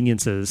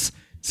inconveniences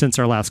since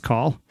our last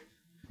call?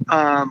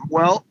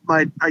 Well,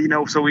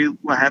 so we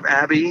have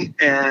Abby,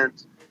 and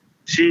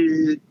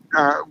she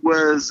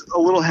was a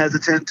little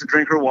hesitant to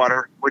drink her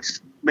water, which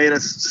made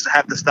us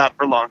have to stop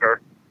for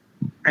longer.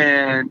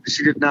 And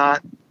she did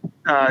not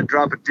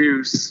drop a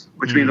deuce,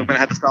 which means I'm going to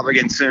have to stop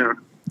again soon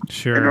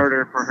Sure. in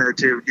order for her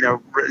to, go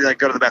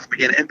to the bathroom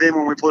again. And then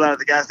when we pulled out at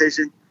the gas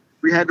station,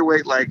 we had to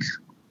wait like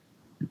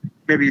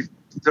maybe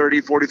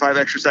 30, 45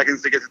 extra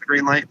seconds to get to the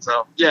green light.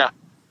 So, yeah.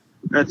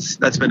 That's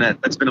been it.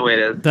 That's been the way it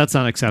is. That's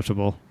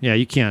unacceptable. Yeah,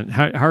 you can't.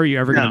 How are you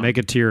ever going to No. make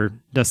it to your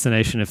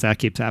destination if that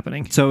keeps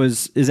happening? So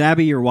is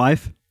Abby your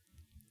wife?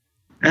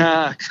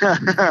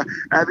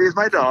 Abby is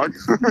my dog.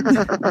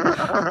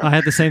 I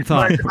had the same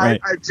thought. But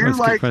Right. I do That's a good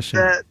like question.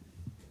 that.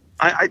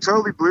 I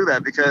totally blew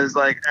that because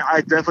I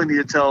definitely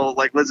need to tell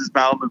Liz's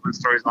bowel movement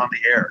stories on the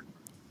air.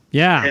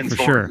 Yeah, And for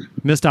so- sure.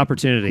 Missed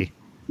opportunity.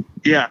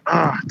 Yeah.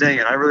 Oh, dang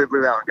it! I really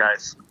blew that one,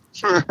 guys.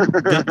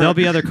 There'll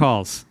be other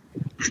calls.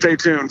 Stay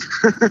tuned.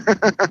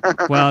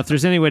 Well, if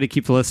there's any way to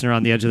keep the listener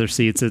on the edge of their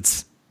seats,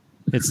 it's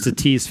to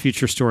tease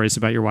future stories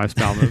about your wife's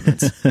bowel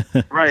movements.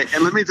 Right,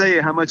 and let me tell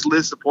you how much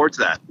Liz supports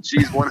that.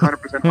 She's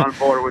 100% on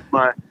board with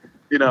my,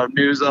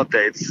 news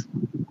updates.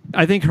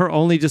 I think her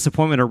only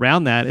disappointment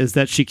around that is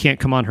that she can't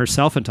come on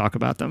herself and talk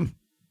about them.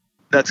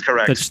 That's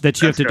correct.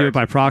 That you have That's to do it correct.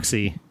 by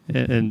proxy.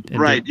 And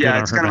Right. do it Yeah,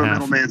 on it's her kind of a behalf.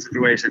 middleman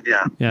situation.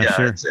 Yeah. Yeah,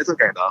 sure. It's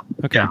okay though.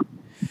 Okay. Yeah.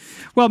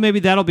 Well, maybe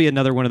that'll be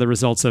another one of the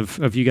results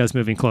of you guys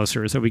moving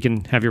closer, is that we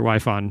can have your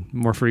wife on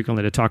more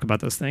frequently to talk about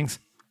those things.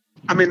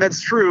 I mean,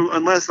 that's true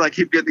unless I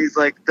keep getting these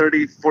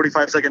 30,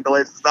 45-second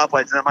delays at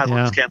stoplights, and I might as well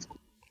Yeah. just cancel.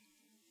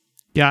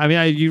 Yeah, I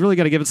mean, you really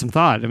got to give it some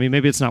thought. I mean,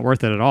 maybe it's not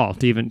worth it at all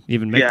to even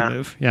make Yeah. the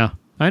move. Yeah,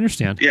 I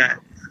understand. Yeah.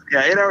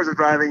 8 hours of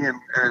driving and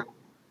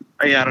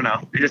I don't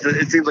know.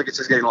 It seems like it's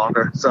just getting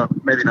longer, so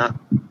maybe not.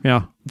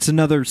 Yeah. It's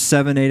another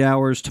 7-8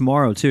 hours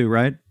tomorrow too,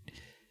 right?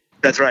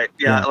 That's right.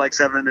 Yeah, Yeah.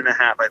 7.5,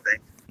 I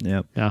think.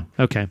 Yep. Yeah.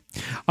 Okay.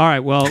 All right.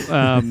 Well,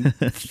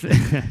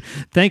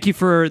 thank you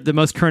for the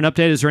most current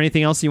update. Is there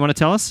anything else you want to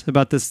tell us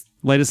about this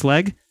latest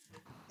leg?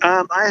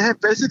 I have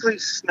basically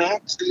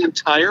snacked the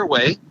entire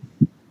way.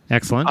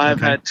 Excellent. I've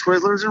Okay. had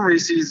Twizzlers and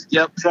Reese's.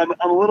 Yep. So I'm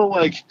a little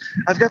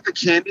I've got the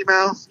candy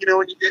mouth.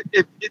 When you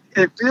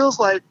it feels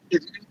like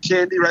if you eat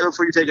candy right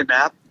before you take a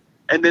nap,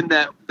 and then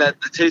that the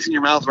taste in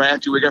your mouth right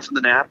after you wake up from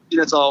the nap.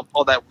 It's all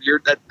that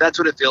weird. That's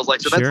what it feels like.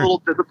 So that's a Sure.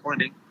 little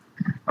disappointing.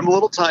 I'm a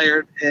little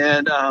tired,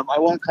 and I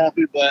want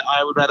coffee, but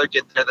I would rather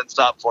get there than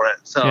stop for it.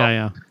 So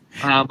Yeah.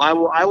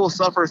 I will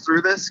suffer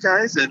through this,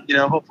 guys, and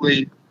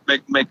hopefully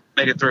make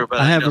it through. But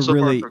I have so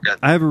far, so good.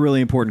 I have a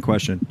really important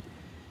question.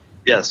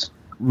 Yes.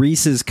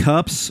 Reese's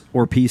cups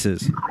or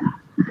pieces?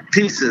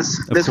 Pieces.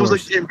 Of This was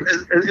course.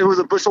 it was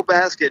a bushel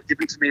basket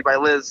given to me by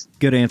Liz.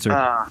 Good answer.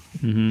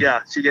 Mhm.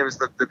 Yeah, she gave us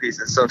the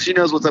pieces, so she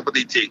knows what's up with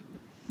ET.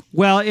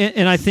 Well,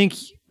 and I think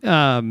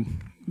that's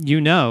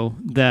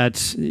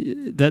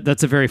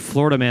a very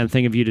Florida man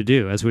thing of you to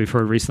do, as we've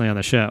heard recently on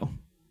the show.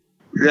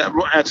 Yeah,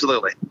 well,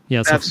 absolutely.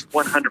 Yeah, so That's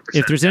 100%.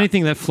 if there's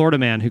anything that Florida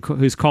man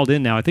who's called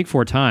in now, I think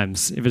 4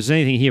 times, if there's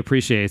anything he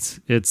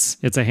appreciates, it's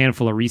a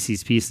handful of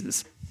Reese's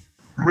Pieces.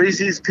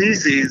 Reese's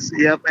Pieces,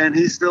 yep, and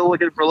he's still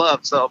looking for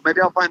love. So maybe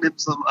I'll find him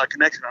some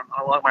connection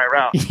along my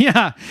route.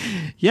 Yeah.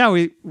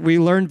 We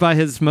learned by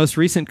his most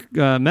recent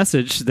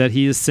message that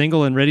he is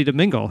single and ready to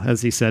mingle,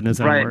 as he said in his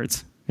own Right.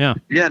 words. Yeah.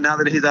 Yeah, now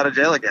that he's out of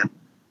jail again.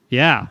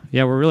 Yeah,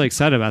 we're really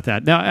excited about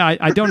that. Now,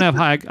 I don't have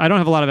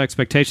a lot of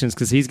expectations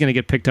because he's going to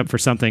get picked up for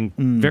something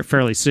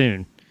fairly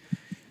soon.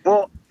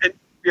 Well,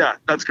 yeah,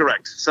 that's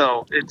correct.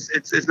 So it's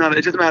just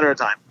a matter of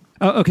time.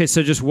 Oh, okay,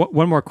 so just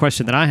one more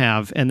question that I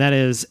have, and that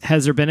is: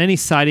 has there been any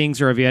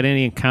sightings or have you had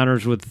any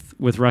encounters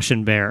with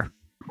Russian bear?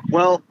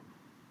 Well,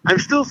 I'm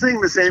still seeing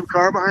the same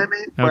car behind me,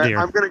 Oh, but dear.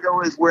 I'm going to go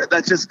with where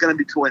that's just going to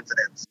be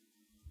coincidence.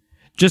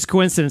 Just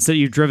coincidence that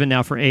you've driven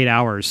now for 8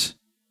 hours,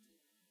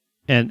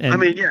 and I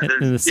mean, yeah, and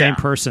there's- the same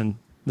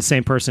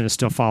yeah. person is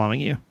still following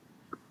you.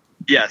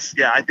 Yes,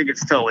 yeah, I think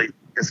it's totally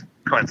just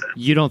coincidence.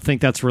 You don't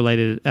think that's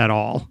related at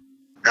all?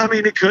 I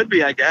mean, it could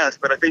be, I guess,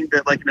 but I think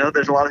that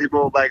there's a lot of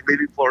people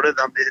leaving Florida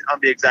on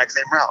the exact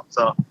same route.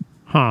 So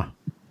Huh.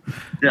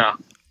 yeah,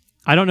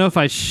 I don't know if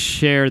I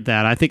shared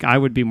that. I think I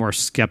would be more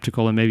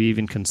skeptical and maybe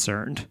even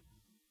concerned.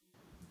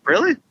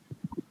 really?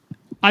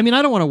 I mean,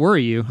 I don't want to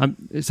worry you.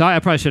 So I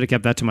probably should have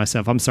kept that to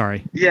myself. I'm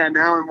sorry. Yeah,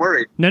 now I'm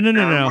worried. No. Now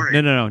I'm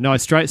worried. No. I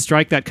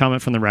strike that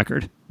comment from the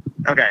record.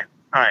 Okay,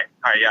 all right,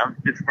 yeah,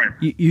 it's fine.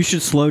 You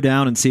should slow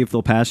down and see if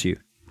they'll pass you.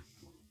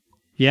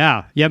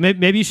 Yeah.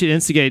 Maybe you should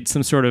instigate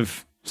some sort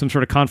of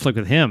conflict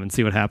with him and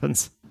see what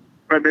happens.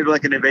 Right, maybe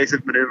like an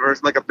evasive maneuver,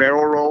 like a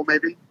barrel roll,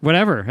 maybe.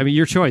 Whatever. I mean,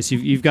 your choice.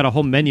 You've got a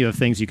whole menu of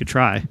things you could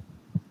try.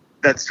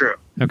 That's true.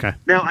 Okay.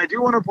 Now, I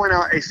do want to point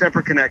out a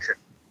separate connection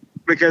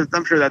because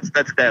I'm sure that's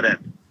dead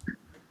end.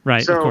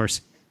 Right. So- of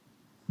course.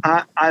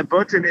 I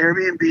booked an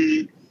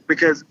Airbnb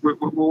because when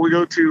we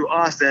go to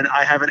Austin,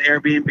 I have an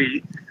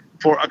Airbnb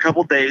for a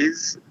couple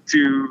days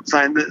to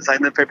sign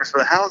the papers for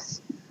the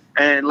house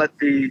and let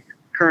the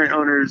current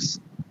owners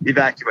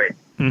evacuate,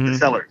 the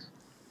sellers.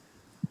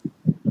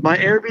 My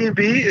Airbnb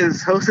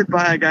is hosted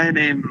by a guy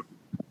named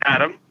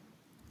Adam.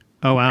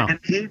 Oh, wow. And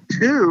he,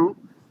 too,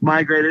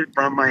 migrated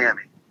from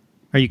Miami.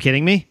 Are you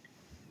kidding me?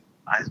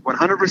 I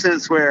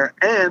 100% swear.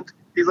 And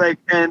he's like,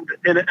 and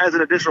as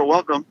an additional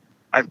welcome,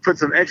 I've put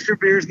some extra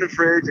beers in the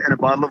fridge and a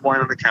bottle of wine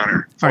on the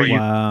counter. Are you,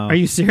 Wow. are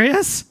you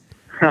serious?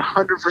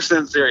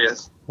 100%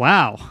 serious.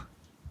 Wow.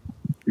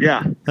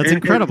 Yeah. That's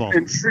incredible.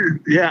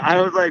 Yeah, I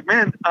was like,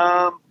 man,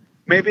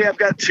 maybe I've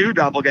got 2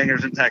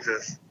 doppelgangers in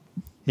Texas.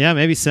 Yeah,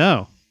 maybe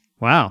so.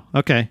 Wow.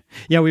 Okay.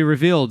 Yeah, we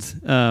revealed.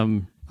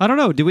 I don't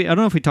know. I don't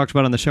know if we talked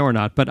about it on the show or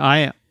not, but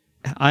I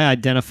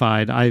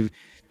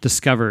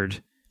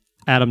discovered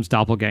Adam's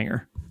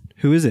doppelganger.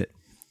 Who is it?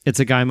 It's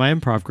a guy in my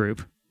improv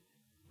group.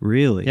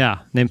 Really? Yeah,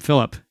 named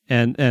Philip,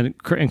 and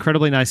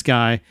incredibly nice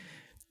guy.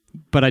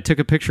 But I took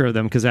a picture of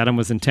them because Adam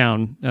was in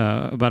town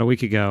about a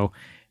week ago,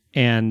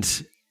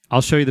 and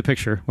I'll show you the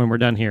picture when we're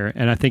done here.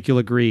 And I think you'll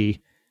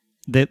agree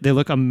they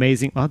look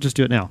amazing. I'll just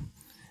do it now.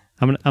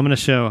 I'm gonna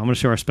show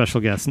our special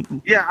guest.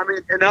 Yeah, I mean,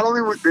 and not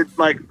only did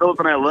like Philip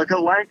and I look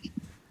alike,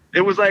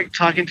 it was like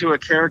talking to a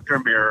character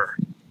mirror.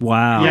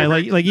 Wow. Yeah,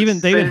 like even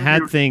they even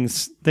had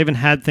things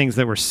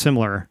that were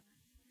similar.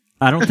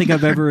 I don't think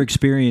I've ever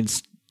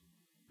experienced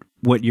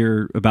what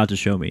you're about to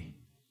show me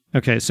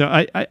Okay, so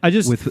I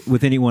just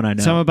with anyone I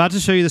know. So I'm about to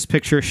show you this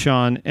picture,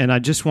 Sean, and I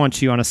just want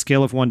you on a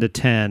scale of 1 to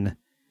 10.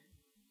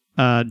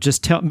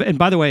 Just tell. And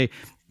by the way,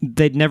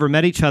 they'd never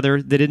met each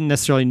other. They didn't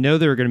necessarily know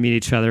they were going to meet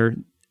each other.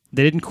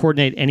 They didn't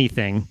coordinate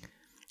anything.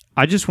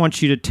 I just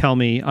want you to tell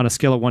me on a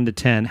scale of 1 to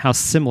 10 how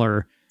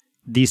similar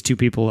these two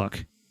people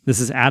look. This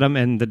is Adam,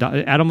 and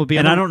Adam will be.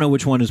 And I don't know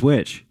which one is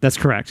which. That's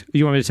correct.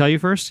 You want me to tell you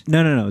first?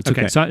 No. It's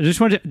okay. So I just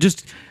want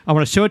to I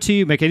want to show it to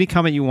you. Make any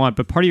comment you want,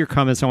 but part of your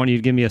comments, I want you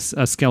to give me a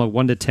scale of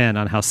 1 to 10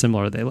 on how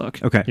similar they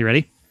look. Okay. You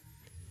ready?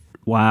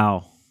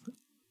 Wow.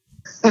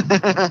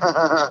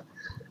 I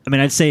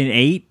mean, I'd say an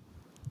 8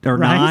 or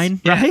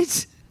 9.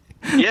 Right?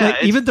 Yeah, Like,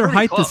 it's even their pretty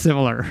height close. is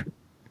similar.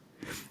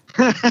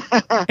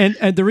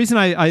 and the reason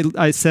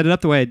I set it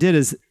up the way I did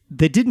is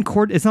they didn't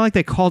coordinate. It's not like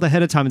they called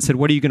ahead of time and said,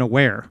 "What are you going to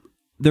wear?"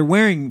 They're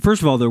wearing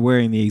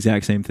the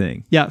exact same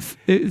thing. Yeah.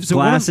 So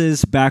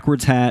Glasses,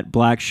 backwards hat,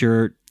 black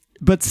shirt.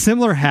 but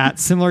similar hat,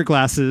 similar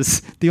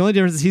glasses. The only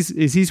difference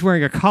is he's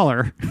wearing a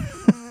collar,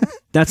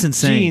 That's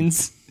insane.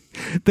 jeans.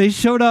 They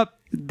showed up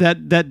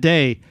that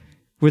day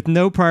with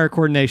no prior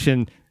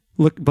coordination.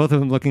 Both of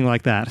them looking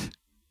like that.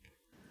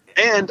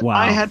 And Wow.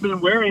 I had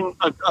been wearing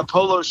a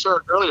polo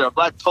shirt earlier, a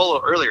black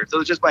polo earlier. So it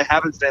was just by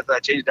happenstance that I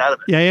changed out of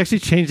it. Yeah, he actually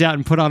changed out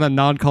and put on a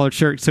non-colored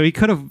shirt, so he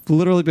could have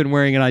literally been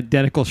wearing an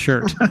identical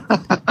shirt.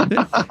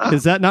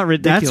 Is that not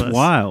ridiculous? That's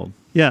wild.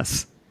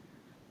 Yes.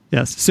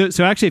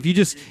 So actually, if you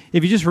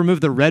just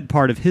remove the red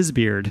part of his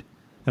beard,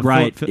 of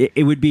Right. Philip-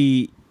 It would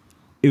be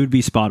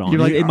spot on.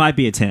 You're like, it might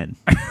be a 10.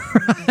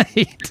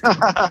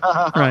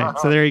 right.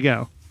 So there you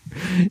go.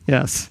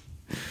 Yes.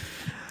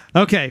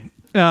 Okay.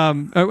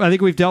 I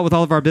think we've dealt with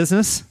all of our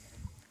business.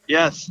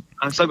 Yes.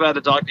 I'm so glad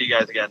to talk to you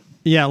guys again.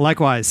 Yeah,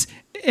 likewise.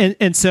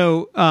 And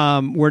so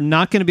we're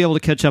not going to be able to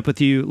catch up with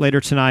you later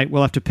tonight.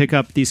 We'll have to pick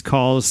up these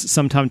calls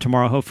sometime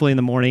tomorrow, hopefully in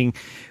the morning.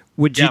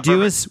 Would you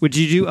do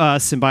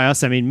us, and by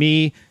us I mean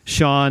me,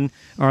 Sean,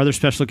 our other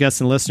special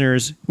guests and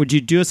listeners, would you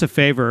do us a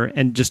favor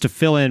and just to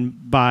fill in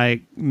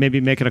by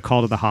maybe making a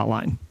call to the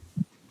hotline?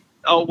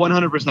 Oh,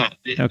 100%.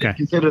 Okay.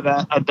 Consider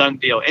that a done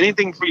deal.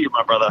 Anything for you,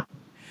 my brother.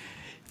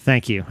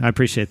 Thank you. I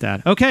appreciate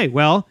that. Okay,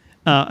 well,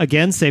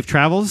 again, safe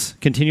travels.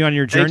 Continue on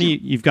your journey.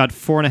 You've got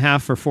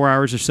 4.5 or 4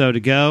 hours or so to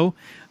go.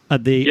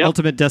 The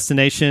ultimate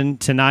destination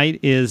tonight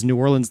is New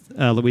Orleans,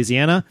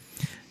 Louisiana,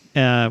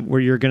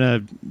 where you're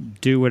going to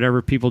do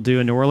whatever people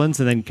do in New Orleans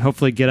and then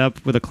hopefully get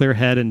up with a clear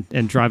head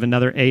and drive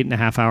another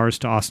 8.5 hours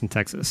to Austin,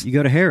 Texas. You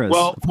go to Harris.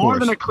 Well, of more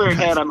course. than a clear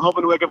head, I'm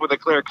hoping to wake up with a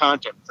clear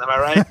conscience. Am I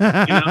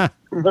right?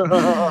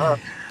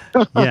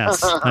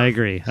 Yes, I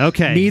agree.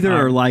 Okay. Neither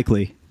are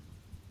likely.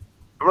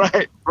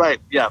 Right.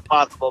 Yeah,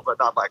 possible, but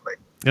not likely.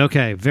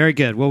 Okay, very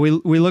good. Well,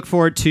 we look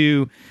forward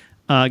to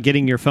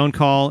getting your phone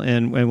call,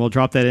 and we'll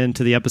drop that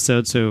into the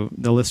episode so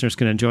the listeners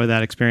can enjoy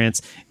that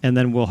experience, and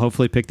then we'll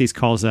hopefully pick these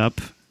calls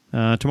up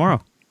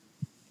tomorrow.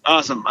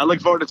 Awesome. I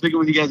look forward to speaking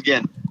with you guys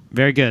again.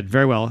 Very good.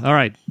 Very well. All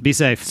right. Be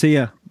safe. See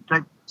ya.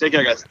 Take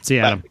care, guys. See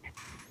you, Bye. Adam.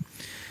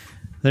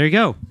 There you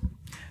go.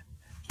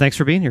 Thanks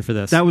for being here for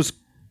this. That was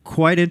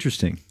quite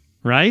interesting.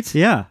 Right?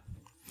 Yeah.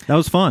 That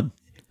was fun.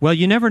 Well,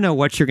 you never know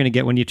what you're going to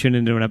get when you tune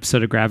into an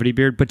episode of Gravity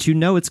Beard, but you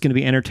know it's going to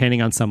be entertaining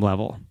on some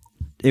level.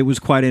 It was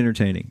quite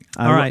entertaining.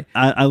 All right.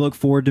 I look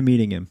forward to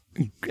meeting him.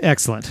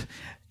 Excellent.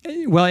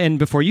 Well, and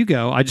before you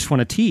go, I just want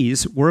to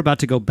tease, we're about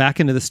to go back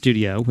into the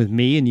studio with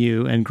me and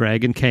you and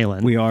Greg and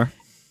Kaylin We are.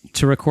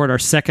 to record our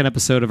second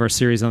episode of our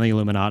series on the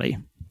Illuminati.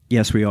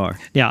 Yes, we are.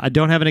 Yeah, I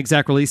don't have an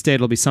exact release date.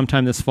 It'll be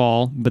sometime this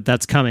fall, but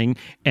that's coming.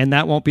 And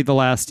that won't be the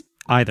last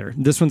either.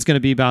 This one's going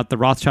to be about the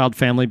Rothschild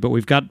family, but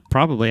we've got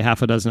probably a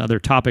half a dozen other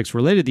topics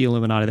related to the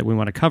Illuminati that we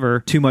want to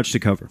cover. Too much to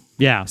cover.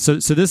 Yeah. So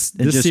this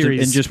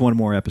series in just one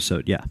more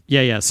episode. Yeah.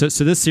 Yeah. So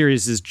this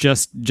series is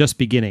just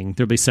beginning.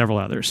 There'll be several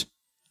others.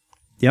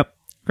 Yep.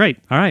 Great.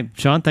 All right,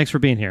 Sean. Thanks for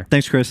being here.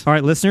 Thanks, Chris. All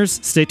right, listeners,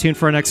 stay tuned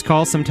for our next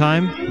call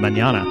sometime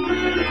mañana.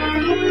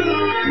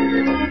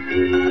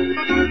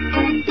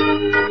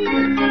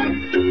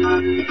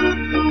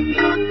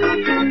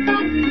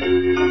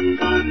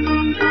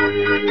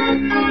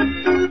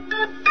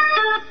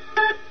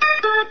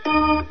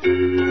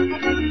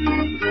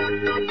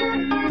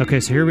 Okay,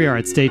 so here we are.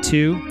 It's day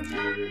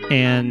 2,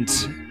 and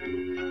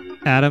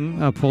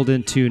Adam pulled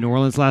into New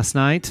Orleans last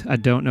night. I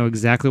don't know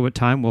exactly what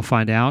time. We'll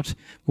find out.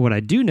 But what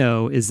I do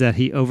know is that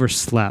he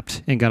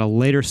overslept and got a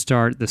later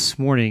start this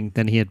morning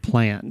than he had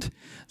planned.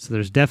 So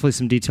there's definitely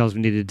some details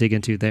we need to dig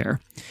into there.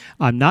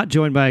 I'm not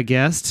joined by a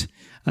guest.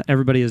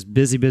 Everybody is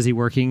busy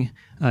working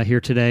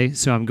here today,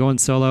 so I'm going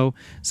solo.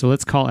 So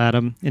let's call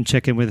Adam and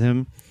check in with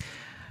him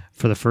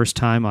for the first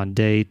time on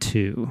day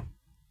 2.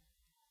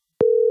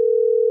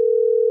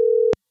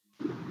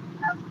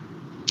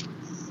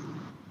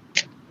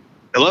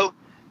 Hello?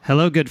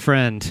 Hello, good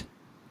friend.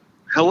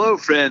 Hello,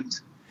 friend.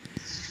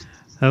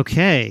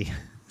 Okay,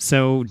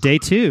 so day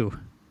 2.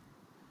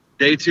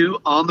 Day 2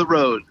 on the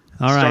road.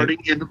 All right. Starting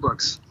in the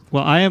books.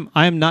 Well, I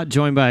am not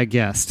joined by a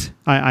guest.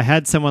 I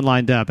had someone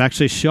lined up.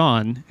 Actually,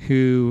 Sean,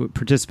 who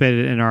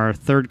participated in our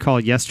third call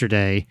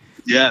yesterday.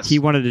 Yes. He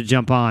wanted to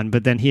jump on,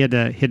 but then he had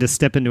to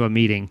step into a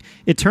meeting.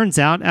 It turns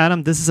out,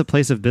 Adam, this is a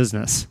place of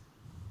business.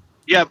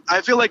 Yeah,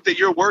 I feel like that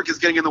your work is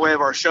getting in the way of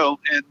our show,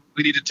 and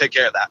we need to take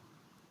care of that.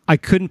 I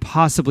couldn't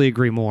possibly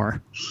agree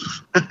more.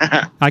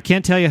 I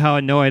can't tell you how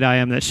annoyed I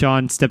am that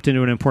Sean stepped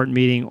into an important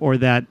meeting, or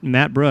that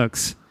Matt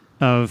Brooks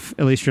of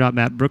At Least You're Not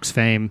Matt Brooks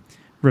fame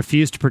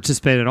refused to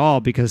participate at all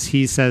because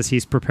he says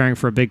he's preparing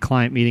for a big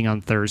client meeting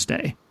on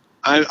Thursday.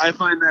 I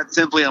find that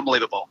simply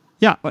unbelievable.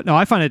 Yeah, but no,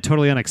 I find it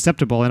totally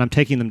unacceptable, and I'm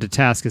taking them to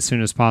task as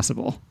soon as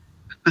possible.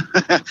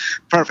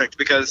 Perfect,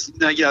 because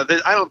I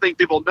don't think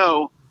people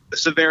know the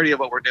severity of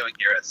what we're doing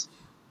here is.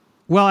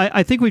 Well,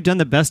 I think we've done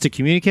the best to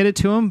communicate it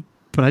to them,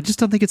 but I just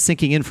don't think it's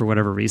sinking in for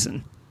whatever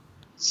reason.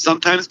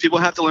 Sometimes people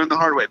have to learn the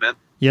hard way, man.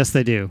 Yes,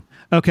 they do.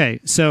 Okay,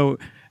 so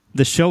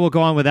the show will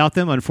go on without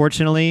them,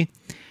 unfortunately.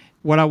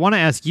 What I want to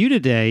ask you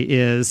today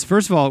is,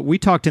 first of all, we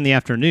talked in the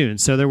afternoon,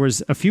 so there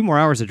was a few more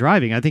hours of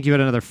driving. I think you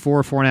had another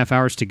 4.5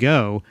 hours to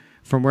go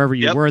from wherever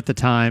you were at the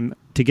time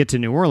to get to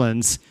New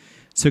Orleans.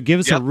 So give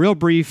us a real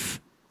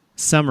brief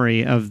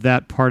summary of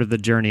that part of the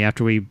journey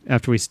after we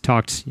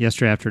talked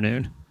yesterday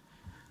afternoon.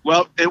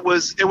 Well, it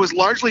was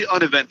largely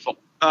uneventful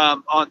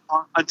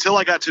until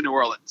I got to New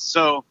Orleans.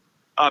 So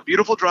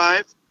beautiful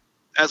drive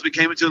as we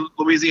came into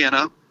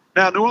Louisiana.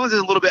 Now, New Orleans is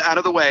a little bit out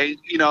of the way,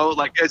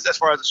 like as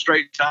far as a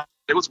straight shot.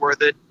 It was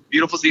worth it.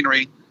 Beautiful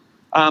scenery.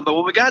 But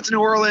when we got to New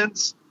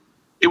Orleans,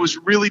 it was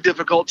really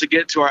difficult to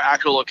get to our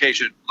actual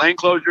location. Lane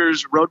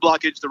closures, road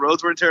blockage. The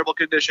roads were in terrible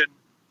condition,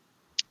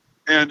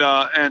 and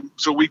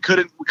so we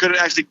couldn't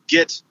actually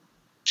get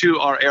to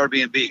our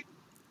Airbnb.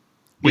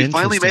 We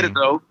finally made it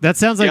though. That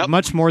sounds like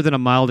much more than a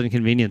mild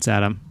inconvenience,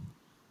 Adam.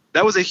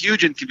 That was a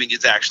huge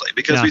inconvenience actually,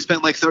 because we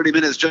spent like 30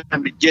 minutes just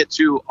trying to get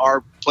to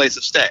our place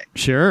of stay.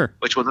 Sure,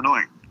 which was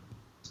annoying.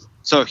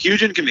 So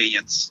huge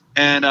inconvenience,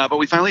 and but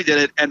we finally did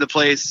it, and the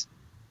place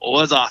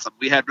was awesome.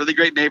 We had really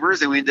great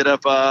neighbors, and we ended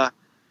up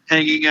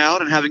hanging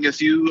out and having a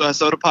few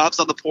soda pops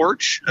on the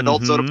porch,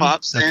 adult soda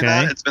pops, and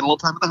spent a little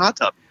time in the hot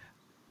tub.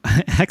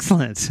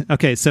 Excellent.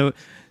 Okay, so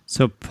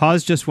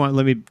pause just one.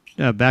 Let me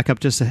back up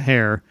just a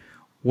hair.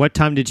 What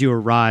time did you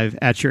arrive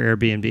at your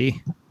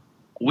Airbnb?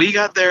 We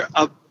got there.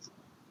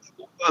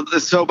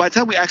 So by the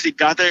time we actually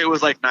got there, it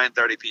was like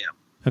 9:30 p.m.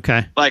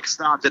 Okay. Like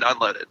stopped and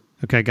unloaded.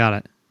 Okay, got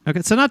it.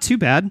 Okay, so not too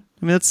bad.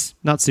 I mean, that's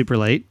not super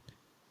late.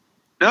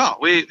 No,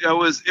 it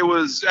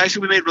was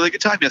actually, we made really good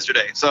time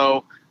yesterday.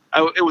 So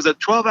it was a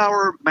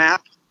 12-hour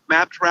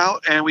mapped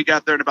route, and we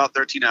got there in about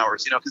 13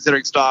 hours.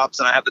 Considering stops,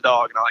 and I have the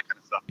dog and all that kind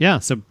of stuff. Yeah,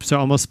 so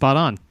almost spot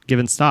on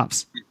given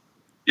stops.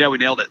 Yeah, we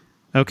nailed it.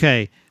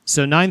 Okay,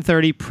 so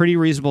 9:30, pretty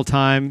reasonable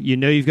time.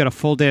 You've got a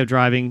full day of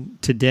driving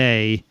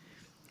today,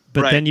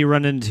 but then you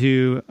run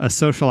into a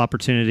social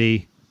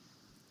opportunity.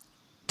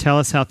 Tell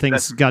us how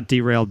things got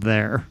derailed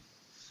there.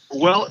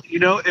 Well,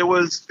 it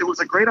was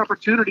a great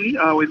opportunity.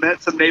 We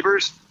met some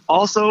neighbors,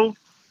 also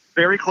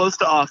very close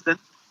to Austin.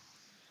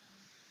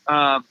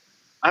 I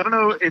don't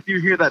know if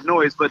you hear that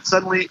noise, but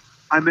suddenly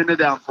I'm in the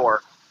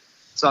downpour.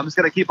 So I'm just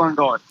going to keep on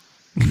going.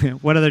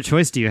 What other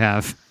choice do you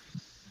have?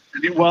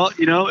 Well,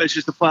 it's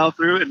just to plow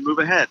through and move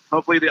ahead.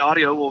 Hopefully the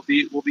audio will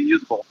be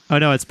usable. Oh,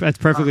 no, it's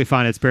perfectly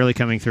fine. It's barely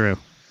coming through.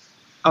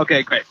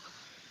 Okay, great.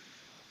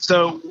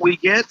 So we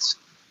get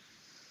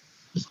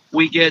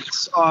to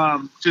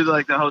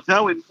the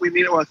hotel. We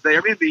meet at the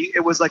Airbnb.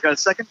 It was like a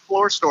second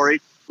floor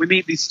story. We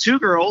meet these two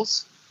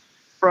girls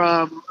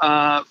from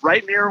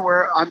right near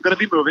where I'm going to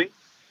be moving,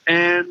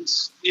 and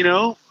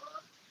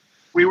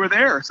we were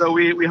there. So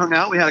we hung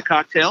out. We had a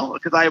cocktail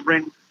because I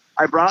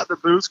brought the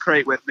booze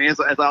crate with me as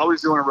I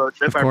always do on a road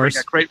trip. I bring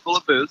a crate full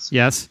of booze.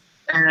 Yes.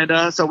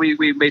 And so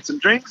we made some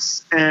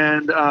drinks,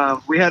 and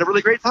we had a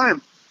really great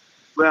time.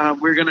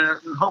 We're going to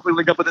hopefully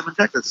link up with them in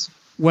Texas.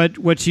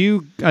 What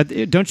you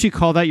don't you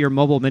call that your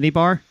mobile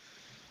minibar?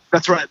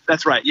 That's right.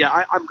 That's right.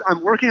 Yeah,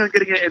 I'm working on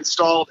getting it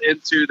installed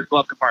into the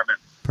glove compartment.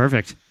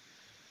 Perfect.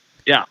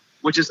 Yeah,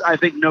 which is, I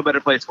think, no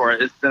better place for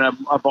it than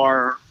a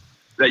bar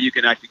that you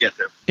can actually get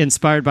to.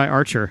 Inspired by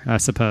Archer, I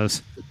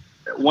suppose.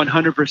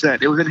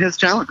 100%. It was in his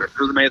Challenger. It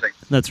was amazing.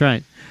 That's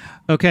right.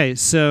 Okay,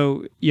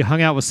 so you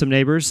hung out with some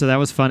neighbors, so that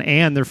was fun,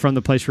 and they're from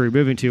the place where you're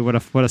moving to. What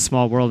a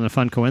small world and a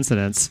fun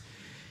coincidence.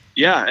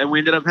 Yeah, and we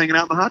ended up hanging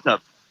out in the hot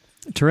tub.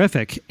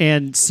 Terrific.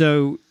 And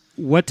so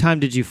what time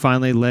did you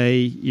finally lay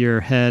your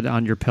head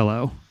on your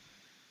pillow?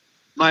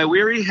 My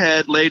weary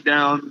head laid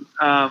down,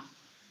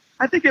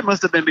 I think it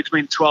must have been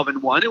between 12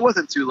 and 1. It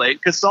wasn't too late,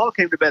 because Saul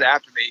came to bed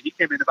after me. He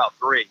came in about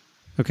 3.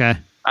 Okay.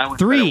 I went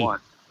 3? to bed at 1.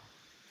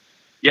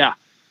 Yeah.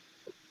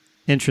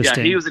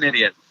 Interesting. Yeah, he was an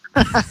idiot.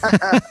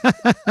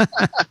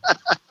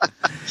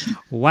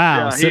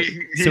 Wow. Yeah,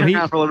 he hung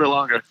out for a little bit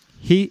longer.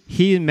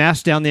 He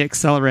mashed down the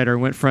accelerator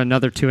and went for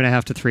another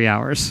 2.5 to 3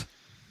 hours.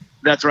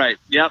 That's right.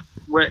 Yep.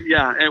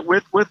 And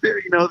with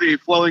the, the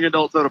flowing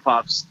adult soda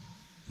pops.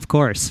 Of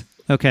course.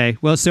 Okay.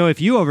 Well, so if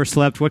you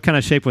overslept, what kind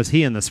of shape was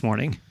he in this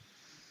morning?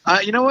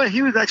 You know what?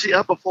 He was actually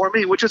up before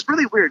me, which is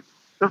really weird.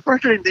 The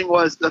frustrating thing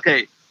was,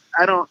 okay,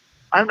 I don't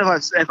know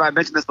if I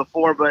mentioned this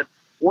before, but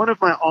one of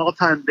my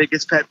all-time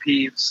biggest pet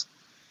peeves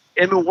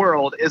in the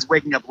world is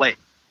waking up late.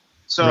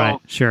 So, right.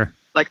 Sure.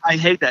 Like, I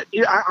hate that.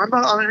 I'm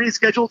not on any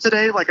schedule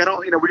today. Like, I don't,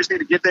 we just need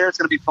to get there. It's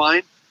going to be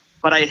fine.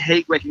 But I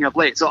hate waking up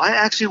late. So I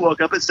actually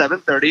woke up at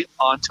 7:30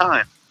 on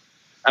time.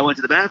 I went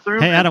to the bathroom.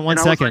 Hey, Adam, one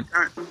second.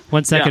 Like, right.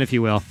 1 second, Yeah. if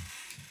you will.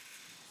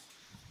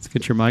 Let's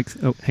get your mic.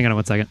 Oh, hang on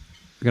 1 second.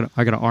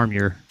 I gotta arm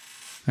your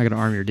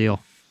deal.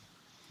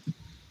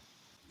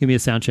 Give me a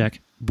sound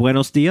check.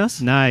 Buenos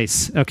dias.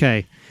 Nice.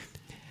 Okay.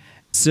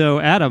 So,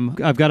 Adam,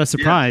 I've got a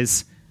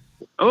surprise.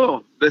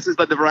 Oh, this is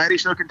like the variety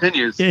show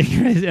continues.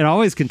 It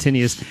always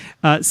continues.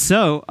 Like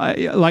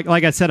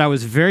I said, I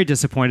was very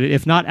disappointed,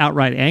 if not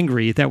outright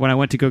angry, that when I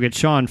went to go get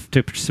Sean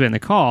to participate in the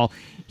call,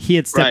 he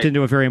had stepped Right.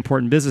 into a very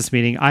important business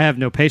meeting. I have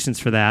no patience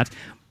for that.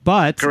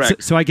 But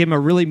Correct. so I gave him a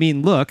really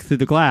mean look through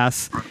the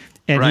glass,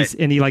 and Right.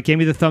 he like gave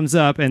me the thumbs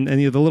up and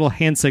the little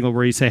hand signal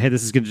where you say, "Hey,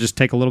 this is going to just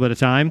take a little bit of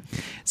time."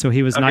 So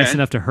he was nice Okay.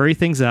 enough to hurry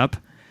things up.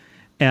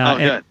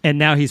 Good. And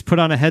now he's put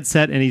on a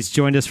headset and he's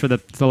joined us for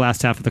the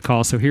last half of the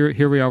call. So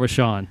here we are with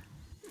Sean.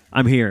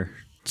 I'm here.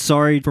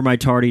 Sorry for my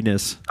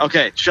tardiness.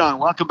 Okay, Sean,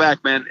 welcome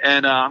back, man.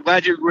 And I'm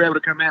glad you were able to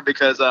come in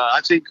because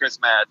I've seen Chris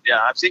mad. Yeah,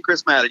 I've seen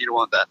Chris mad, and you don't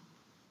want that.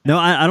 No,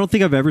 I don't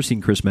think I've ever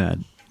seen Chris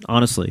mad,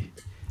 honestly.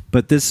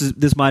 But this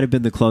might have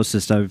been the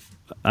closest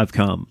I've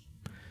come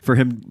for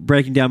him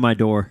breaking down my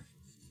door.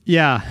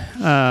 Yeah.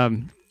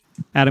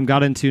 Adam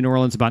got into New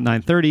Orleans about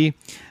 9:30,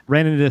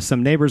 ran into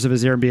some neighbors of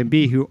his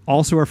Airbnb who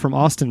also are from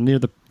Austin, near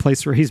the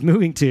place where he's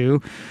moving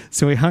to.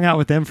 So he hung out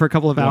with them for a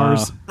couple of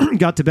hours,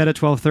 got to bed at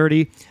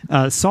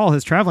 12:30. Saul,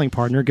 his traveling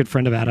partner, good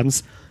friend of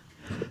Adam's,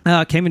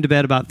 came into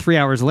bed about 3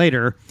 hours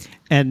later.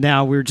 And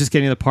now we're just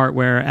getting to the part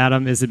where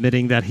Adam is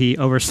admitting that he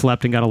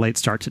overslept and got a late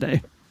start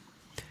today.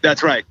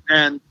 That's right.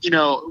 And,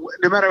 no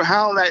matter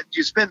how that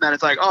you spin that,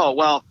 it's like, oh,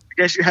 well, I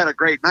guess you had a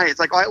great night. It's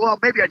like, well,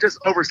 maybe I just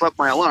overslept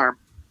my alarm,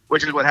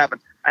 which is what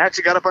happened. I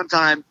actually got up on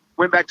time,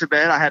 went back to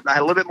bed. I had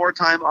a little bit more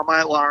time on my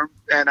alarm,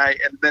 and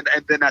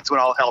then that's when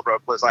all hell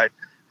broke loose.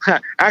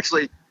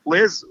 Actually,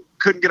 Liz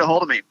couldn't get a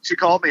hold of me. She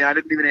called me. I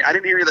didn't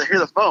hear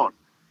the phone,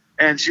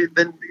 and she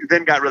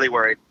then got really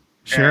worried.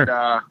 Sure.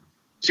 And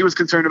she was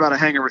concerned about a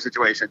hangover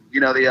situation.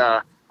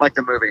 Like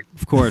the movie.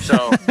 Of course.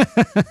 So,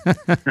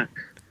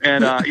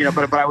 and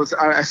but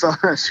I saw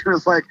she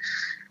was like,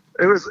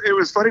 it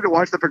was funny to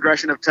watch the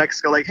progression of texts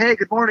go like, hey,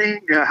 good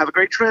morning, have a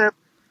great trip,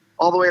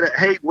 all the way to,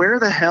 hey, where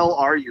the hell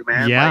are you,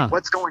 man? Yeah. Like,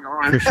 what's going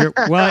on? For sure.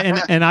 Well,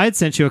 and I had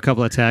sent you a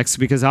couple of texts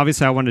because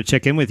obviously I wanted to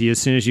check in with you as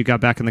soon as you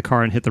got back in the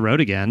car and hit the road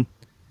again.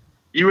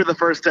 You were the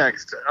first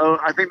text. Oh,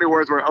 I think the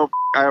words were, "Oh,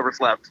 I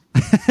overslept."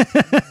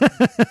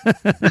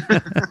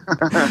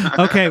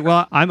 Okay,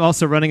 well, I'm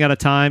also running out of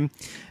time,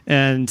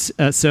 and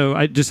so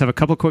I just have a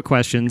couple quick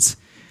questions.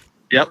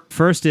 Yep.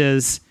 First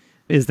is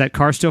that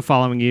car still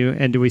following you,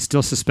 and do we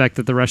still suspect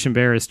that the Russian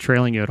bear is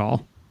trailing you at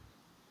all?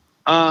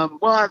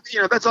 Well,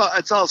 that's all.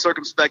 It's all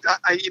circumspect.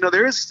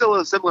 There is still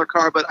a similar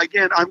car, but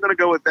again, I'm going to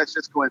go with that's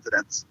just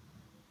coincidence.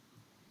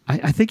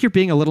 I think you're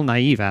being a little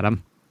naive,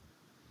 Adam.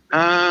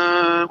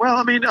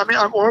 Well,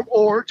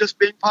 or just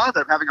being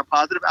positive, having a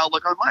positive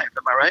outlook on life.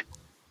 Am I right?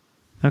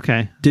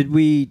 Okay. Did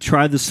we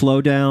try the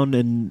slowdown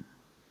and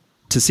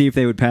to see if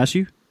they would pass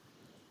you?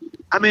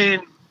 I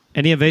mean,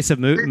 Any evasive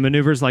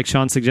maneuvers like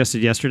Sean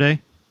suggested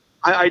yesterday?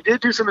 I did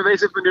do some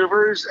evasive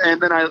maneuvers,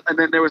 and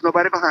then there was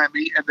nobody behind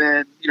me, and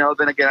then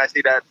then again I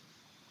see that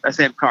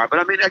same car. But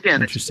I mean,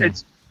 again, it's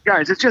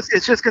guys, it's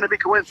just going to be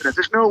coincidence.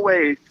 There's no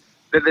way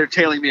that they're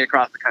tailing me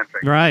across the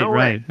country. Right, No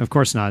right. way. Of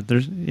course not.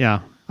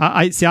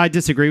 I see. I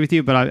disagree with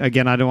you, but I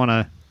don't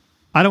want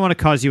to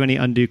cause you any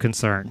undue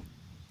concern.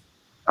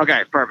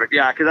 Okay, perfect.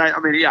 Yeah, because I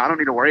mean, I don't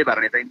need to worry about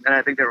anything, and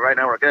I think that right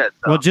now we're good.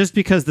 So. Well, just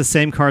because the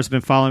same car's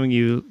been following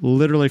you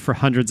literally for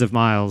hundreds of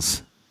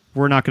miles,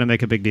 we're not going to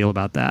make a big deal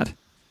about that.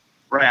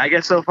 Right. I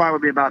guess so far it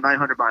would be about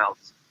 900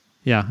 miles.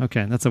 Yeah.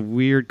 Okay. That's a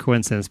weird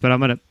coincidence, but I'm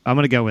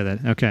gonna go with it.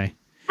 Okay.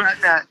 But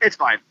it's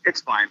fine. It's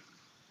fine.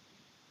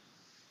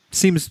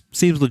 Seems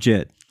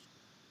legit.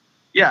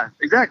 Yeah.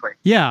 Exactly.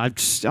 Yeah.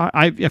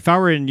 If I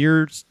were in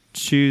your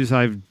shoes,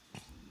 I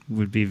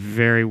would be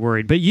very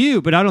worried. But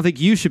I don't think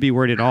you should be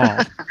worried at all.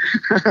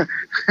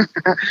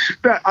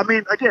 But I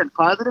mean, again,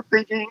 positive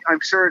thinking. I'm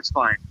sure it's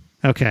fine.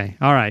 Okay.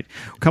 All right.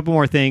 A couple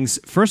more things.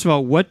 First of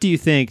all, what do you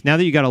think, now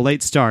that you got a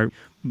late start,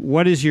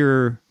 what is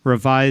your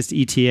revised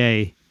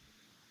ETA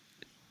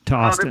to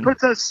Austin? It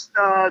puts us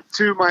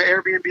to my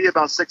Airbnb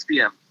about 6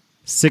 p.m.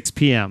 6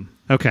 p.m.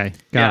 Okay.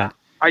 Got it.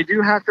 I do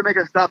have to make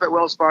a stop at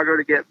Wells Fargo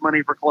to get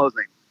money for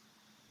closing.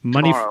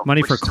 Money Tomorrow, for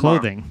which is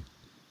clothing.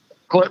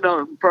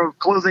 No, for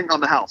closing on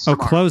the house. Oh,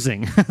 tomorrow.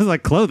 closing.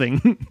 Like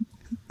clothing.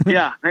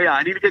 Yeah.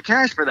 I need to get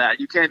cash for that.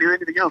 You can't do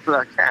anything else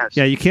without cash.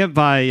 Yeah, you can't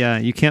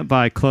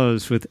buy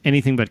clothes with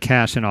anything but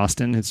cash in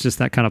Austin. It's just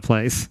that kind of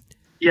place.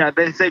 Yeah,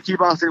 they say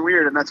keep Austin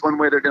weird, and that's one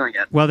way they're doing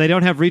it. Well, they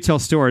don't have retail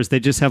stores. They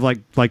just have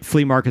like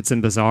flea markets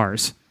and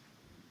bazaars.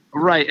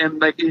 Right, and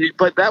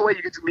but that way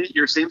you get to meet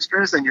your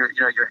seamstress and your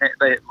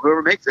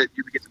whoever makes it,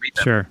 you get to meet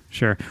them.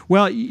 Sure.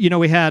 Well,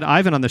 we had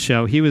Ivan on the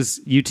show. He was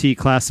UT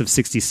class of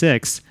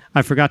 66.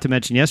 I forgot to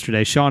mention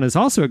yesterday, Sean is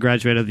also a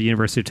graduate of the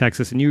University of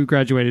Texas, and you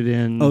graduated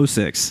in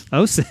 06.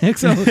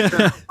 06?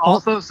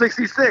 Also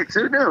 66.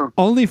 Who knew?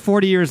 Only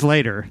 40 years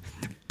later.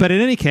 But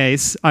in any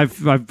case,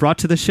 I've brought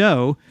to the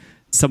show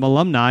some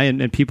alumni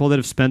and people that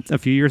have spent a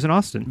few years in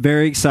Austin.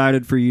 Very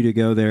excited for you to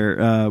go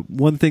there.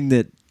 One thing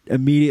that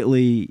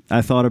immediately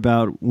I thought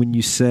about when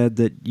you said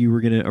that you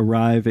were going to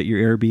arrive at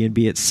your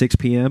Airbnb at 6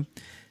 p.m.,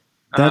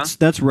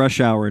 that's rush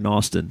hour in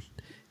Austin.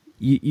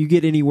 You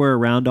get anywhere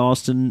around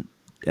Austin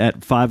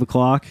at 5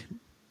 o'clock,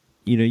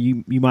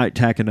 you might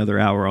tack another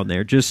hour on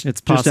there. It's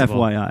possible. Just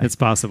FYI. It's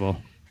possible.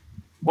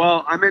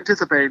 Well, I'm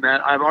anticipating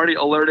that. I've already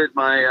alerted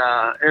my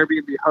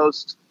Airbnb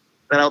host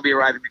that I'll be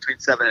arriving between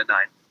 7 and 9.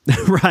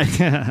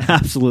 Right.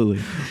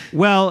 Absolutely.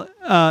 Well,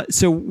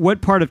 so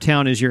what part of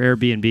town is your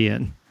Airbnb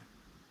in?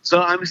 So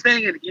I'm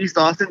staying in East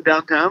Austin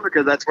downtown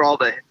because that's where all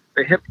the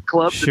hip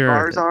clubs and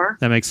bars are.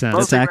 That makes sense.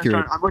 That's accurate.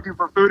 Restaurant. I'm looking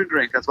for food and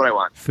drink. That's what I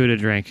want. Food and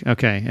drink.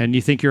 Okay. And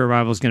you think your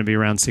arrival is going to be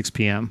around 6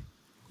 p.m.?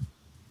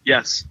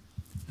 Yes.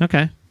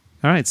 Okay.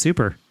 All right.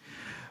 Super.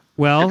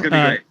 Well, It's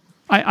gonna be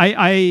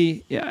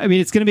great. I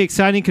mean, it's going to be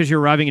exciting because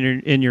you're arriving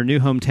in your new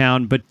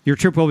hometown, but your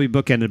trip will be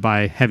bookended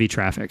by heavy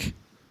traffic.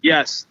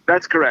 Yes,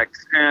 that's correct.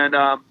 And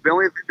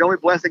the only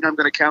blessing I'm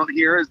going to count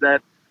here is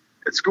that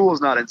school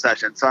is not in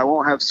session, so I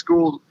won't have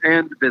school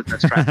and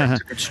business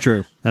traffic. It's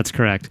true. That's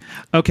correct.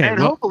 Okay. And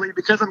hopefully,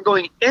 because I'm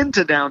going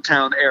into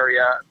downtown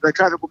area, the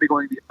traffic will be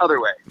going the other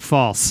way.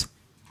 False.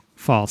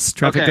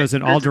 Traffic goes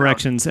in all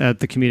directions at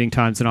the commuting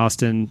times in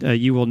Austin.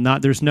 You will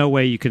not. There's no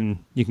way you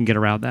can get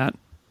around that.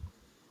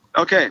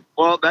 Okay.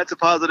 Well, that's a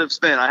positive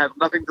spin. I have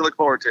nothing to look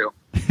forward to.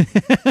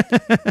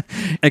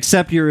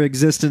 Except your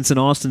existence in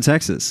Austin,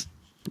 Texas,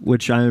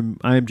 which I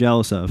am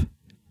jealous of.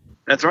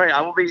 That's right.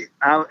 I will be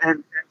out,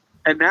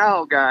 and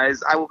now,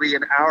 guys, I will be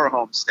in our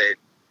home state.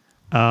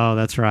 Oh,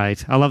 that's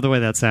right. I love the way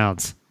that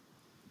sounds.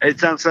 It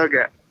sounds so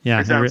good.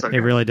 Yeah, it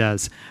really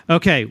does.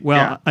 Okay, well,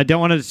 Yeah. I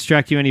don't want to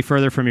distract you any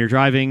further from your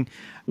driving.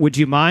 Would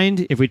you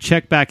mind if we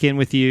check back in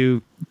with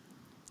you,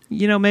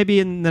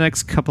 maybe in the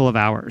next couple of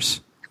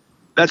hours?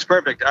 That's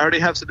perfect. I already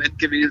have some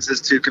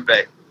inconveniences to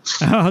convey.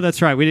 Oh,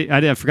 that's right.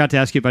 I forgot to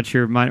ask you about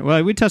your mind.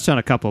 Well, we touched on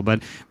a couple,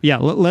 but yeah,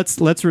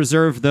 let's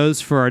reserve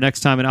those for our next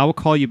time, and I will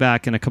call you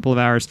back in a couple of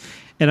hours.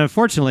 And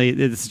unfortunately,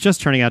 it's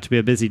just turning out to be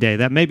a busy day.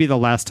 That may be the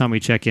last time we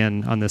check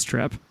in on this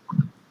trip.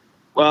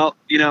 Well,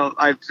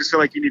 I just feel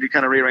like you need to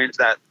kind of rearrange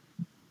that,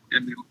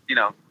 and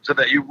so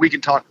that we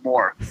can talk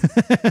more.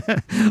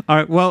 All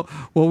right. Well,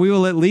 we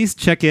will at least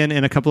check in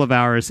a couple of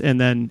hours, and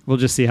then we'll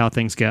just see how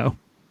things go.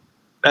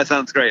 That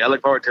sounds great. I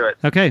look forward to it.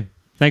 Okay.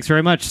 Thanks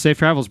very much. Safe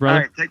travels, brother.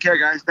 All right. Take care,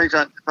 guys. Thanks,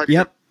 John. Talk to you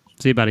Yep.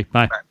 See you, buddy.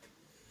 Bye.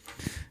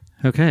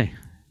 Okay.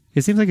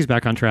 It seems like he's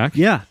back on track.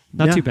 Yeah.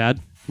 Not too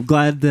bad. I'm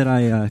glad that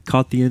I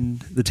caught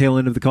the tail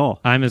end of the call.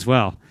 I'm as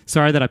well.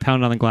 Sorry that I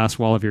pounded on the glass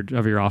wall of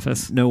your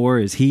office. No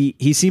worries.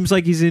 He seems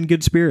like he's in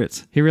good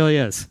spirits. He really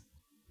is.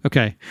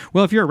 Okay.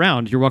 Well, if you're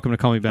around, you're welcome to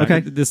call me back.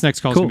 Okay. This next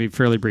call is Cool. going to be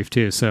fairly brief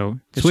too, so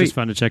it's Sweet. just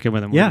fun to check in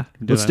with him. Yeah,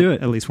 We'll let's do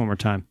it. at least one more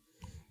time.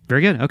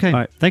 Very good. Okay. All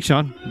right. Thanks,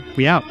 Sean.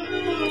 We out.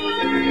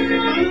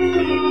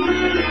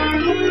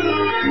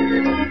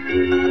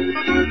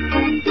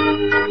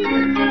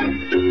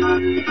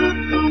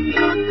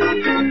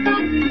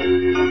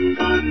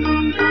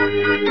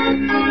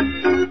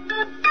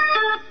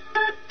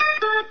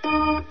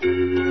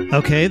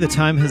 Okay, the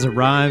time has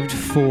arrived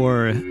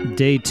for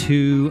day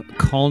 2,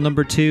 call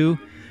number 2.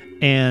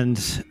 And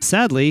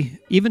sadly,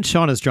 even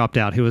Sean has dropped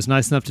out, who was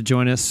nice enough to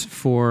join us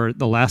for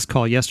the last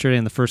call yesterday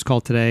and the first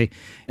call today.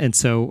 And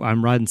so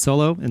I'm riding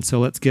solo. And so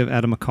let's give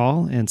Adam a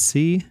call and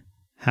see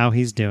how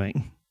he's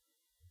doing.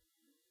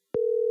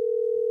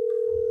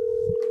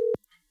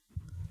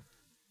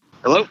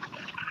 Hello?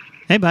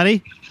 Hey,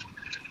 buddy.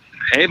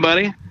 Hey,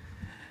 buddy.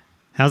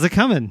 How's it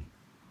coming?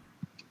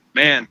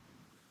 Man.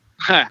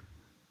 Huh.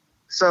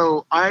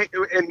 So I,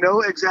 in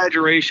no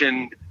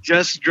exaggeration,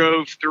 just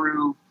drove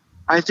through,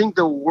 I think,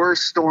 the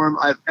worst storm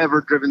I've ever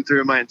driven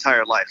through in my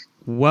entire life.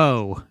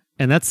 Whoa.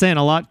 And that's saying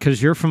a lot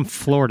because you're from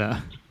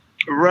Florida.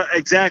 Right,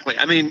 exactly.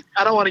 I mean,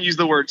 I don't want to use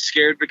the word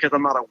scared because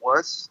I'm not a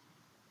wuss,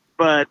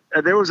 but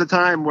there was a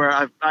time where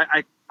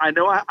I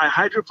know I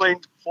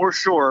hydroplaned for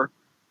sure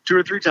 2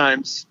 or 3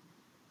 times.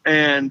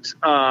 And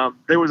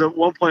there was at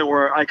one point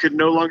where I could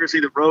no longer see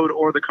the road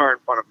or the car in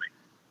front of me.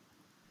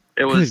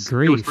 It was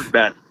pretty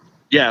bad.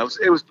 Yeah,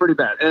 it was pretty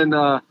bad.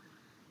 And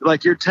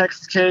like your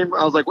text came,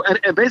 I was like,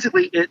 and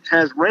basically it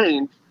has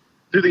rained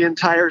through the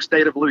entire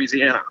state of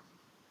Louisiana.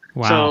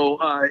 Wow.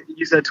 So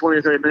you said 20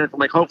 or 30 minutes. I'm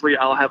like, hopefully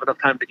I'll have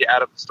enough time to get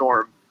out of the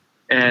storm.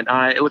 And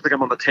it looks like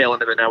I'm on the tail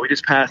end of it now. We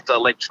just passed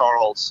Lake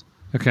Charles.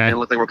 Okay. And it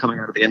looks like we're coming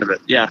out of the end of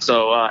it. Yeah.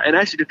 So, and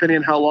actually, depending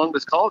on how long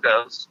this call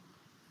goes,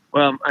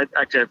 well, I'm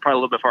probably a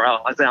little bit far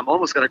out. I say I'm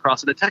almost going to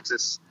cross into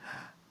Texas.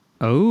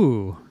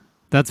 Oh,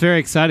 that's very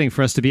exciting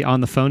for us to be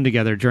on the phone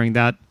together during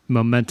that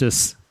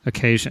momentous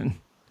occasion.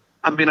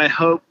 I mean, I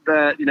hope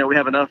that, we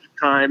have enough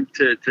time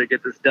to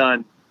get this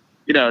done,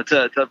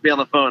 to be on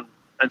the phone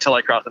until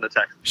I cross into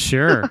Texas.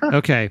 Sure.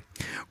 Okay.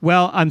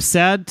 Well, I'm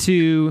sad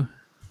to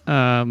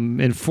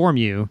inform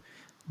you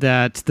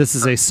that this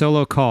is a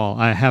solo call.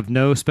 I have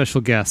no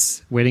special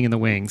guests waiting in the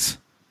wings.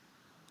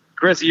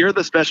 Chris, you're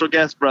the special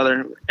guest,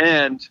 brother,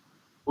 and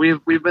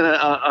we've been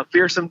a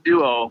fearsome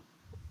duo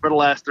for the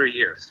last 3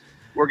 years.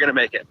 We're gonna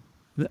make it.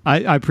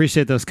 I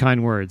appreciate those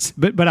kind words,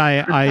 but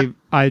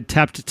I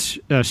tapped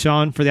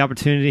Sean for the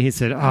opportunity. He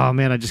said, "Oh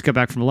man, I just got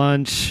back from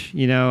lunch.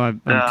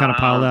 I'm kind of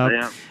piled up."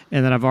 Yeah.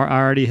 And then I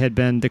already had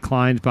been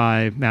declined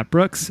by Matt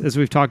Brooks, as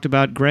we've talked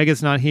about. Greg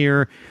is not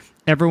here.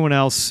 Everyone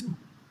else,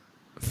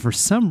 for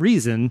some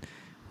reason,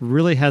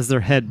 really has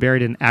their head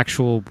buried in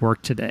actual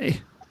work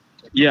today.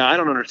 Yeah, I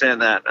don't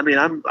understand that. I mean,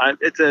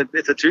 it's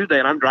a Tuesday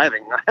and I'm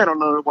driving. I don't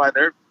know why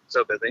they're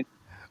so busy.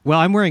 Well,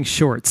 I'm wearing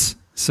shorts,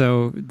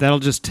 so that'll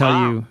just tell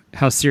you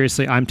how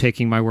seriously I'm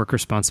taking my work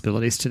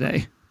responsibilities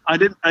today. I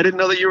didn't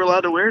know that you were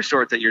allowed to wear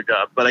shorts at your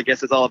job, but I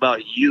guess it's all about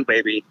you,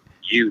 baby.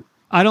 You.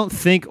 I don't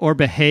think or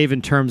behave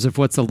in terms of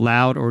what's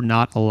allowed or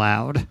not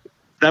allowed.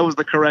 That was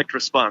the correct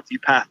response. You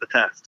passed the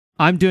test.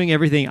 I'm doing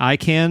everything I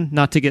can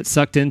not to get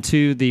sucked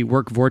into the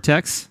work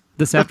vortex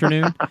this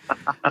afternoon.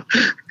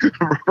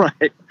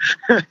 Right.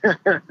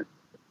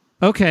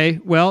 Okay,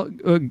 well,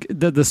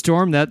 the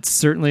storm, that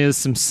certainly is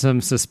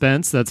some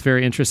suspense. That's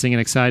very interesting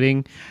and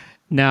exciting.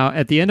 Now,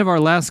 at the end of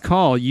our last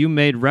call, you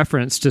made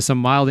reference to some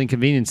mild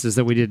inconveniences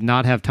that we did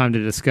not have time to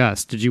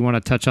discuss. Did you want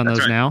to touch on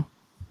those now?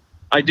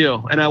 I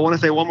do. And I want to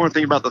say one more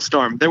thing about the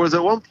storm. There was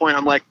at one point,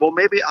 I'm like, well,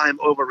 maybe I'm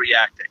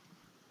overreacting,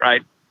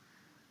 right?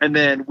 And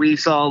then we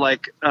saw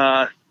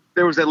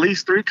there was at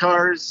least 3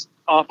 cars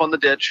off on the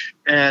ditch,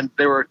 and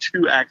there were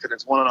 2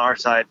 accidents, one on our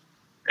side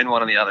and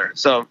one on the other.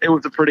 So it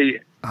was a pretty,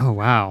 oh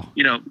wow,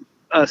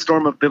 a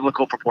storm of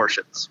biblical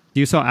proportions.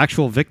 You saw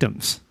actual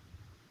victims.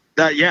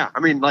 Yeah, I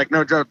mean,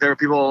 no joke, there were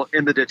people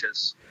in the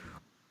ditches.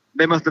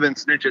 They must have been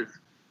snitches.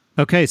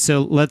 Okay,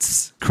 so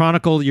let's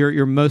chronicle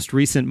your most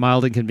recent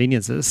mild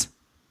inconveniences.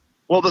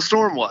 Well, the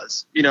storm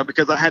was,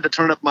 because I had to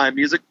turn up my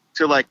music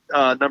to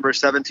number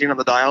 17 on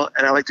the dial,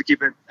 and I like to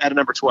keep it at a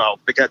number 12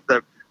 because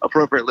the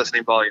appropriate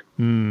listening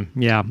volume.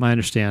 Yeah, I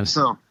understand.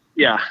 So,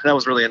 yeah, that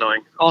was really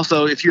annoying.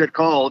 Also, if you had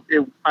called,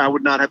 I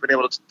would not have been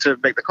able to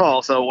make the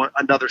call, so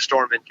another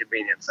storm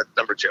inconvenience. That's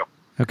number 2.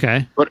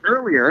 Okay. But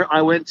earlier,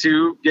 I went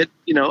to get,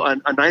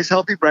 a nice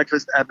healthy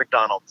breakfast at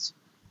McDonald's.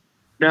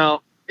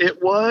 Now,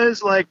 it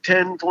was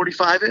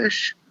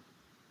 10:45-ish,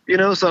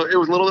 so it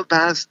was a little bit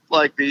past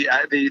the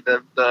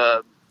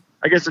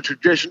I guess the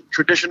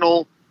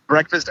traditional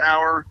breakfast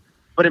hour.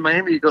 But in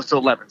Miami, it goes to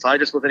 11, so I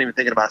just wasn't even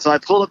thinking about it. So I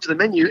pulled up to the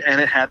menu, and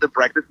it had the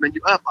breakfast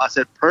menu up. I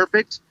said,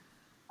 perfect.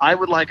 I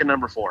would like a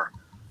number 4.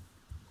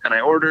 And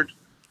I ordered,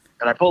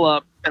 and I pull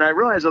up, and I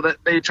realized that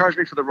they charged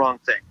me for the wrong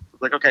thing. I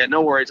was like, okay,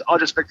 no worries. I'll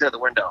just fix it at the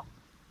window.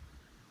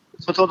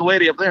 So I told the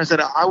lady up there, I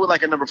said, I would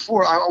like a number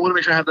 4. I want to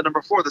make sure I have the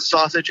number 4, the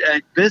sausage,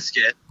 egg,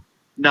 biscuit,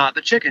 not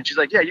the chicken. She's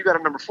like, yeah, you got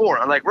a number 4.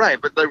 I'm like, right,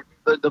 but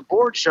the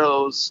board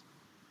shows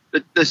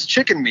this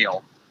chicken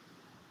meal.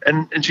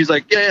 And she's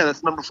like, yeah,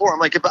 that's number 4. I'm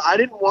like, but I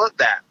didn't want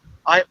that.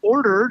 I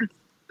ordered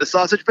the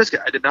sausage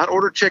biscuit. I did not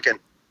order chicken.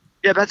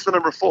 Yeah, that's the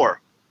number 4.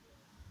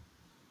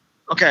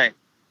 Okay.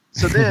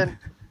 So then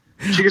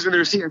she gives me the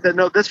receipt and said,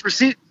 no, this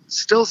receipt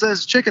still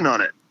says chicken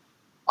on it.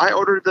 I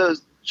ordered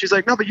she's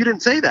like, no, but you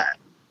didn't say that.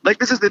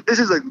 This is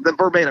the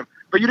verbatim,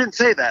 but you didn't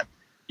say that.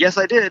 Yes,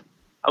 I did.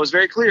 I was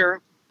very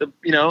clear,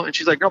 and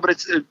she's like, no,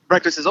 but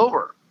breakfast is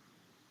over.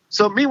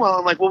 So meanwhile,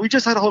 I'm like, well, we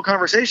just had a whole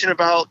conversation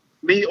about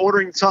me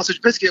ordering sausage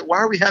biscuit. Why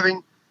are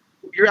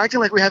you're acting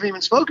like we haven't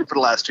even spoken for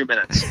the last 2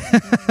 minutes.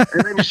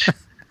 And then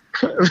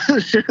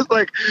she was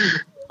like,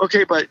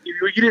 okay, but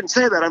you didn't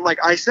say that. I'm like,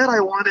 I said I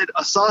wanted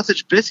a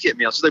sausage biscuit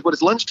meal. She's like, but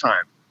it's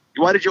lunchtime.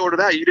 Why did you order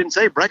that? You didn't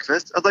say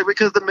breakfast. I was like,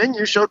 because the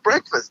menu showed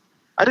breakfast.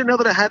 I didn't know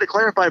that I had to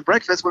clarify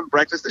breakfast when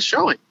breakfast is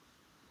showing.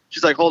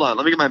 She's like, hold on,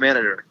 let me get my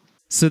manager.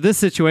 So this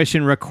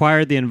situation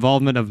required the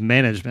involvement of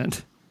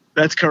management.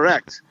 That's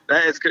correct.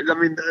 That is, I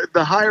mean,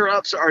 the higher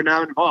ups are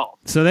now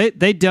involved. So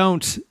they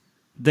don't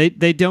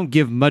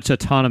give much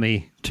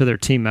autonomy to their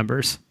team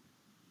members.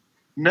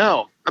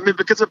 No, I mean,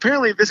 because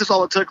apparently this is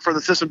all it took for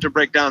the system to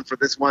break down for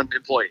this one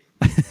employee.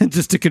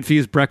 Just to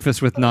confuse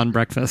breakfast with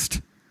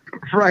non-breakfast.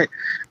 Right.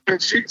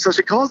 And she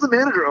calls the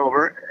manager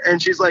over,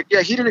 and she's like,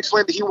 yeah, he didn't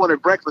explain that he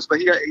wanted breakfast, but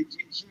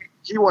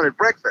he wanted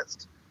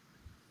breakfast.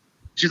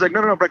 She's like,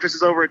 no, breakfast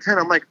is over at 10.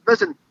 I'm like,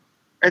 listen.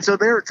 And so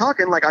they're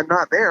talking like I'm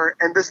not there,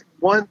 and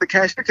the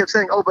cashier kept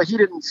saying, oh, but he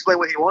didn't explain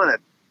what he wanted.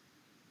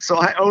 So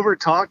I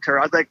overtalked her.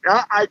 I was like,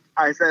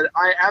 I said,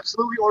 I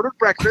absolutely ordered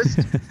breakfast,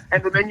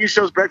 and the menu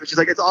shows breakfast. She's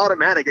like, it's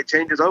automatic. It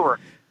changes over.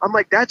 I'm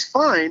like, that's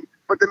fine,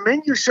 but the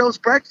menu shows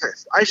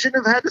breakfast. I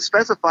shouldn't have had to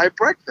specify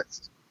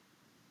breakfast.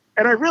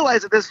 And I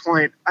realize at this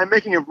point, I'm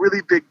making a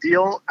really big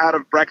deal out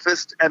of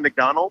breakfast at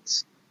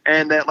McDonald's,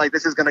 and that like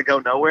this is going to go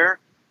nowhere.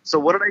 So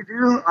what did I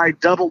do? I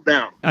doubled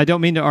down. I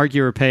don't mean to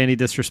argue or pay any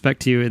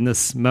disrespect to you in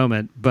this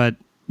moment, but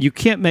you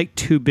can't make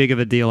too big of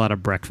a deal out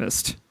of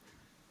breakfast.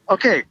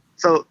 Okay,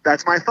 so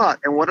that's my thought.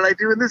 And what did I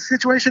do in this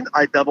situation?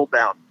 I doubled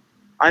down.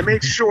 I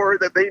made sure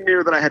that they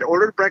knew that I had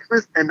ordered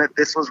breakfast and that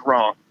this was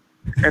wrong.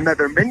 And that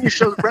their menu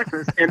shows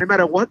breakfast. And no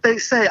matter what they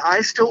say, I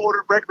still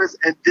ordered breakfast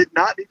and did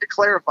not need to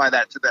clarify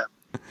that to them.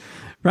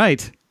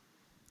 Right.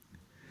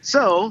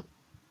 So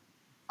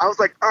I was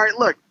like, all right,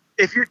 look,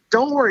 if you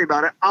don't worry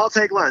about it, I'll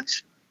take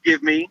lunch.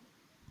 Give me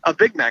a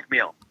Big Mac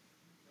meal.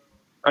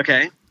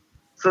 Okay.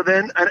 So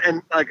then,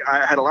 and like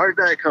I had a large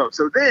Diet Coke.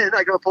 So then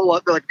I go pull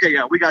up. They're like, okay,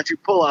 yeah, we got you.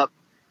 Pull up.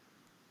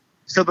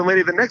 So the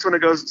lady, the next one, it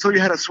goes, so you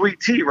had a sweet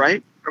tea,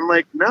 right? I'm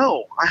like,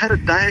 no, I had a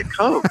Diet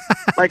Coke.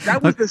 Like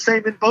that was the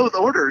same in both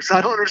orders. So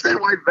I don't understand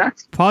why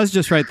that's. Pause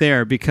just right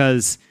there,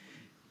 because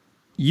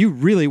you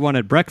really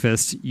wanted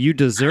breakfast. You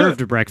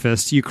deserved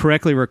breakfast. You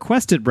correctly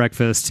requested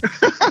breakfast.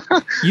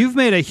 You've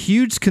made a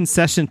huge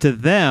concession to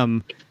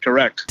them.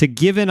 Correct. To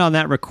give in on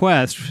that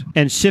request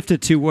and shift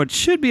it to what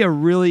should be a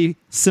really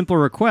simple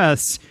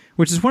request,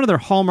 which is one of their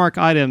hallmark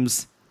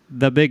items,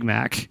 the Big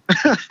Mac.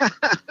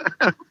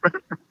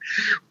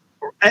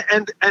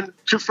 And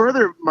to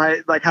further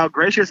my like how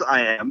gracious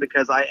I am,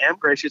 because I am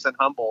gracious and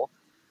humble,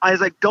 I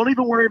was like, don't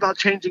even worry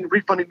about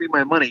refunding me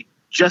my money.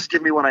 Just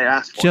give me what I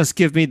asked for. Just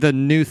give me the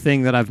new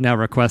thing that I've now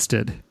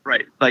requested.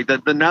 Right. Like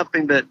the now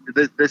thing that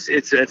this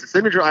it's a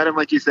signature item,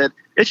 like you said,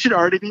 it should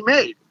already be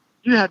made.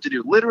 You have to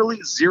do literally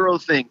 0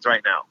 things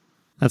right now.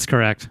 That's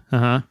correct.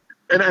 Uh-huh.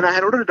 And I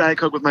had ordered a Diet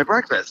Coke with my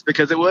breakfast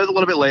because it was a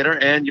little bit later,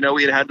 and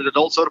we had the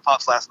adult soda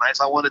pops last night,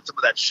 so I wanted some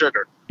of that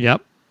sugar.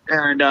 Yep.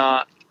 And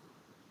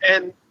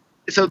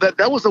so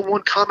that was the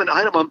one common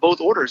item on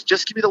both orders.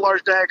 Just give me the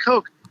large Diet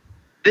Coke.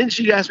 Then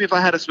she asked me if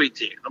I had a sweet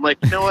tea. I'm like,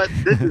 you know what?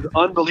 This is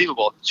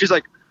unbelievable. She's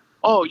like,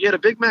 oh, you had a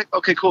Big Mac?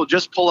 Okay, cool.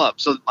 Just pull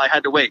up. So I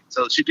had to wait.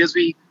 So she gives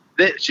me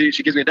she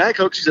gives me a Diet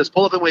Coke. She says,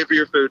 pull up and wait for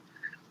your food.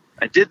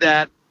 I did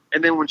that.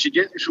 And then when she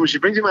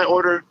brings me my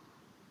order,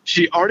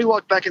 she already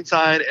walked back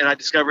inside, and I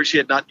discovered she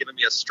had not given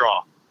me a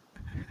straw.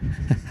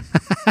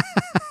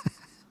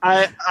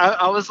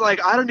 I was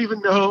like, I don't even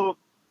know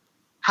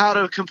how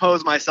to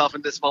compose myself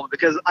in this moment,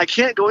 because I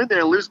can't go in there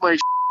and lose my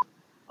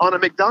on a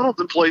McDonald's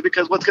employee,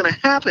 because what's going to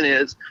happen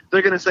is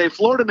they're going to say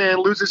Florida man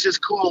loses his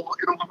cool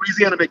in a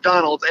Louisiana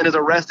McDonald's and is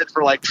arrested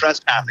for like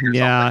trespassing or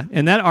something.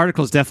 And that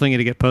article is definitely going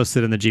to get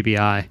posted in the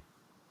GBI.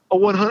 Oh,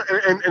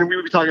 100, and we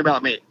would be talking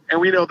about me. And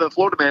we know that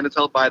Florida man is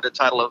held by the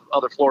title of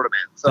other Florida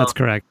man. So that's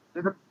correct.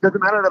 It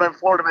doesn't matter that I'm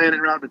Florida man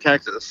and around in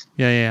Texas.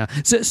 Yeah.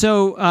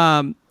 So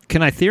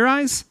can I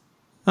theorize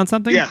on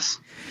something? Yes.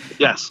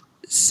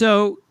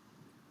 So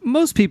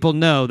most people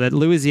know that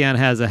Louisiana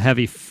has a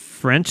heavy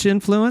French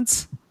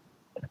influence.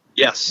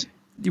 Yes.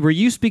 Were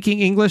you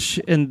speaking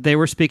English and they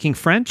were speaking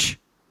French?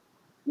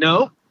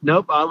 Nope.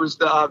 I was.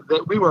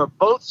 We were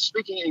both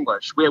speaking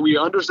English. We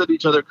understood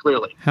each other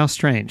clearly. How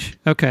strange.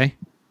 Okay.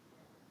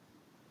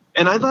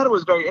 And I thought it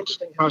was very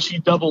interesting how she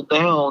doubled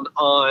down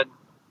on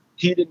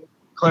he didn't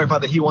clarify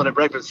that he wanted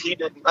breakfast. He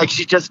didn't. Like,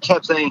 she just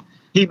kept saying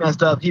he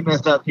messed up.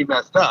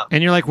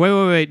 And you're like,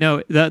 wait.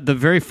 No, the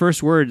very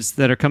first words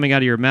that are coming out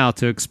of your mouth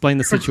to explain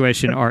the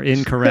situation are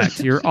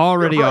incorrect. You're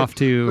already right. Off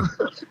to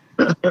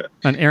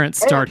an errant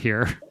start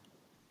here.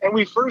 And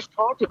we first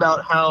talked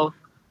about how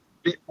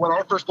when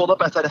I first pulled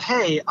up, I said,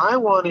 hey, I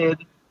wanted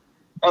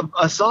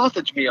a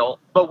sausage meal,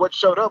 but what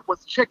showed up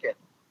was chicken.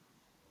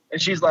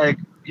 And she's like,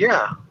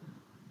 yeah.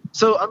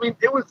 So, I mean,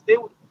 it was,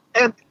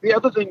 and the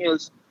other thing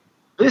is,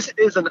 this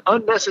is an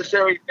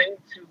unnecessary thing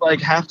to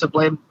like have to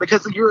blame,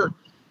 because you're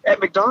at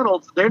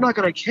McDonald's, they're not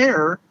going to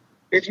care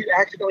if you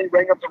accidentally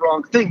rang up the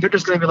wrong thing. They're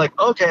just going to be like,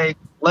 okay,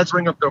 let's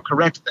ring up the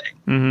correct thing.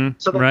 Mm-hmm.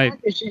 So the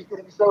fact that she's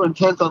getting so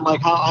intense on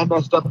like how I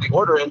messed up the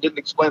order and didn't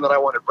explain that I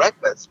wanted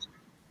breakfast,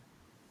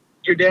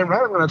 you're damn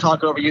right I'm going to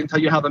talk over you and tell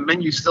you how the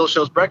menu still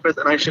shows breakfast,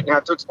 and I shouldn't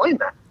have to explain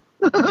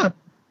that.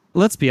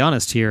 Let's be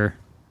honest here.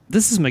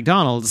 This is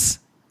McDonald's,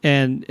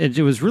 and it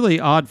was really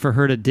odd for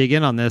her to dig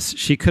in on this.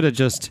 She could have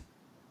just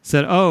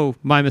said, oh,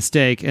 my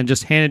mistake, and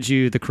just handed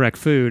you the correct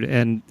food,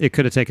 and it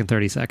could have taken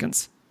 30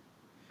 seconds.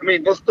 I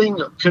mean, this thing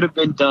could have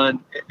been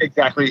done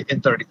exactly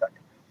in 30 seconds.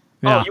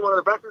 Yeah. Oh, you wanted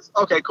a breakfast?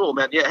 Okay, cool,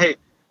 man. Yeah, hey.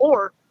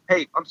 Or,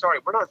 hey, I'm sorry,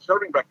 we're not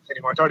serving breakfast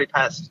anymore. It's already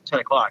past 10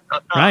 o'clock.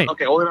 Right.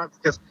 Okay, well, then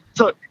just,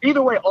 so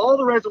either way, all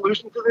the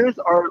resolutions to this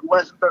are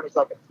less than 30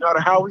 seconds. No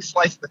matter how we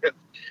slice this,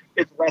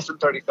 it's less than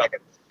 30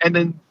 seconds. And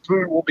then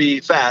food will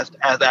be fast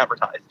as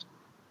advertised.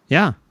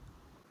 Yeah.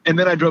 And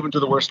then I drove into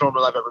the worst storm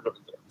that I've ever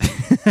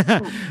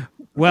driven through.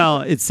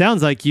 Well, it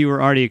sounds like you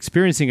were already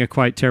experiencing a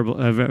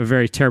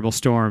very terrible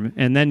storm,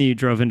 and then you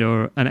drove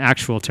into an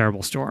actual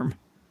terrible storm.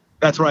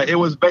 That's right. It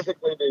was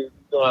basically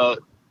the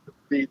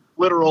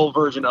literal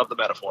version of the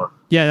metaphor.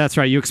 Yeah, that's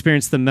right. You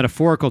experienced the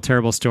metaphorical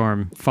terrible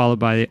storm, followed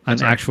by an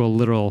That's right. actual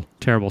literal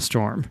terrible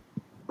storm.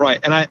 Right.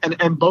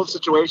 And both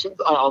situations,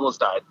 I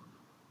almost died.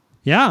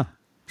 Yeah,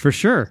 for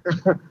sure.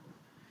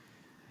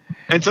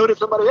 And so did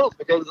somebody else,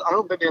 because I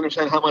don't think they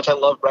understand how much I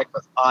love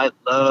breakfast. I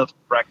love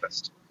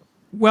breakfast.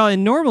 Well,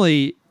 and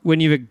normally when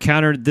you've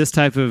encountered this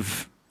type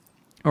of,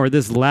 or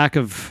this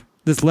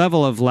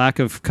level of lack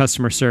of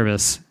customer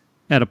service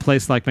at a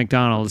place like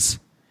McDonald's,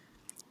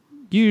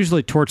 you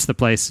usually torch the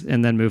place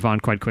and then move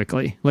on quite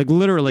quickly. Like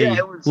literally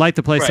light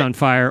the place right. on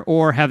fire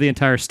or have the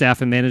entire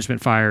staff and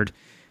management fired,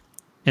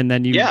 and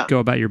then you Yeah. go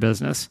about your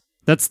business.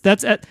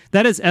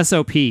 That is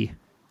SOP.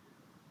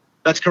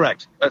 That's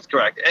correct. That's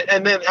correct.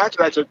 And then after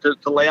that,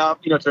 to lay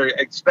off, to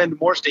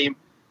expend more steam,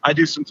 I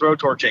do some throw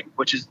torching,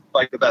 which is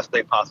like the best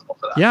thing possible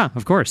for that. Yeah,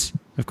 of course.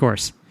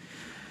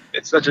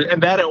 It's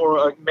and that,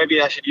 or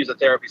maybe I should use a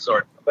therapy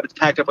sword, but it's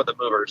packed up with the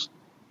movers.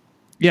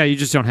 Yeah, you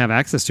just don't have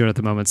access to it at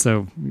the moment.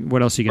 So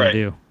what else are you going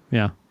to Right. do?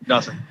 Yeah.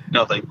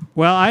 Nothing.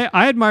 Well, I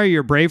admire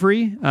your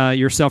bravery,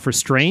 your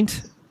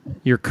self-restraint,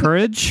 your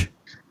courage,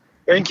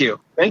 Thank you,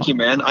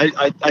 man.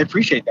 I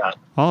appreciate that.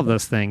 all of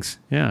those things.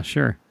 Yeah,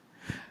 sure.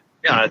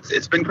 Yeah,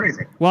 it's been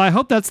crazy. Well, I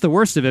hope that's the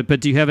worst of it, but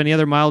do you have any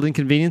other mild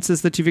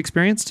inconveniences that you've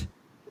experienced?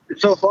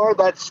 So far,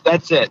 that's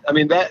it. I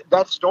mean,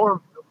 that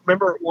storm.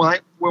 Remember when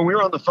we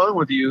were on the phone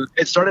with you,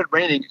 it started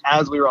raining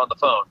as we were on the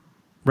phone,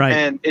 Right.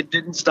 and it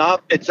didn't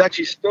stop. It's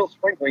actually still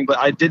sprinkling, but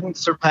I didn't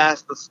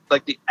surpass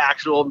the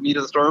actual meat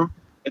of the storm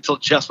until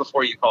just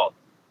before you called.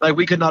 Like,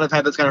 we could not have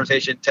had this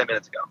conversation 10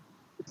 minutes ago.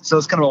 So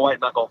it's kind of a white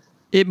knuckle.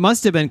 It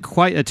must have been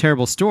quite a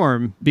terrible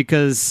storm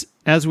because,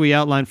 as we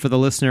outlined for the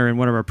listener in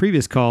one of our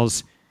previous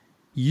calls,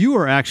 you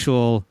are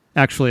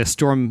actually a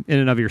storm in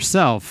and of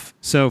yourself.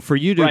 So for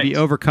you to be Right.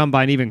 overcome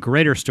by an even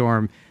greater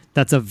storm,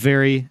 that's a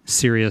very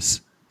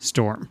serious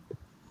storm.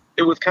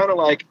 It was kind of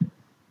like,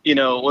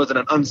 was it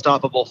an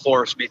unstoppable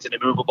force meets an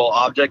immovable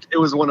object? It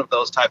was one of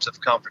those types of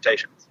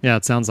confrontations. Yeah,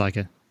 it sounds like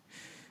it.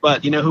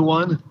 But you know who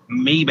won?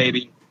 Me,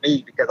 baby.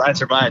 Me, because I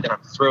survived and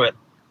I'm through it.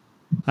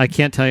 I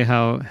can't tell you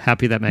how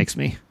happy that makes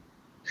me.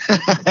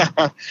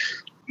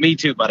 Me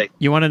too, buddy.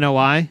 You want to know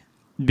why?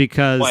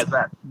 Because Why is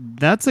that?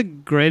 that's a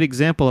great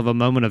example of a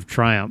moment of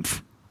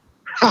triumph.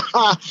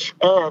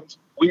 And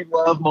we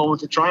love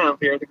moments of triumph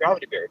here at the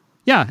Gravity Beard.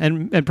 Yeah,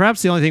 and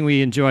perhaps the only thing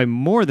we enjoy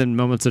more than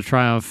moments of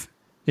triumph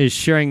is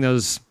sharing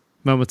those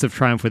moments of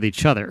triumph with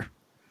each other.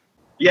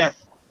 Yes,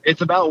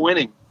 it's about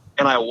winning,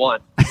 and I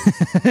won.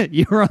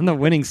 You were on the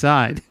winning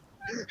side.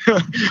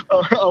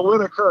 A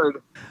win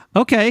occurred.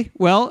 Okay,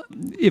 well,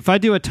 if I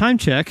do a time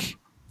check,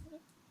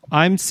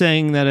 I'm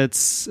saying that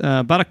it's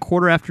about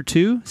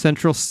 2:15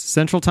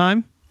 Central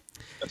Time.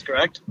 That's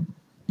correct.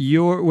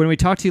 When we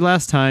talked to you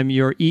last time,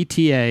 your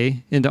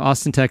ETA into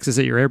Austin, Texas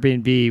at your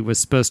Airbnb was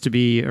supposed to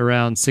be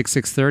around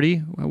 6:30.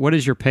 What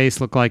does your pace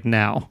look like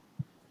now?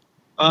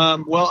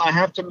 Well, I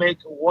have to make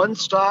one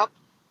stop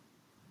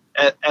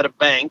at a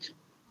bank.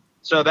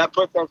 So that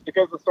puts us,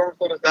 because the storm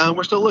slowed us down,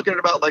 we're still looking at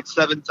about like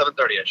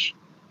 7:30ish.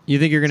 You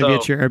think you're going to be So-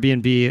 at your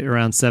Airbnb at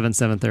around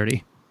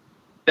 7:30?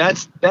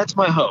 That's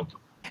my hope.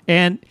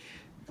 And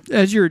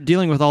as you're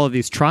dealing with all of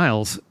these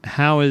trials,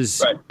 how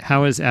is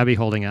Abby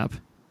holding up?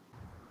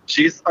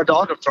 She's a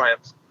dog of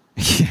triumph.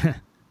 Yeah.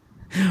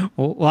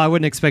 Well, I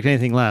wouldn't expect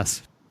anything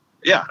less.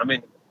 Yeah, I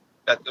mean,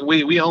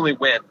 we only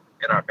win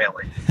in our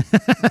family.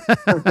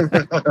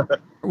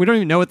 We don't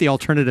even know what the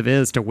alternative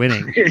is to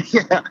winning.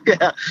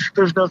 yeah.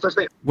 There's no such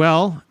thing.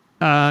 Well,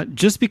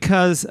 just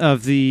because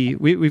of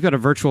we've got a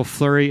virtual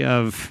flurry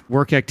of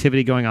work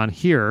activity going on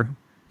here,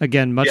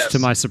 again, much Yes. to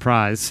my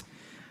surprise,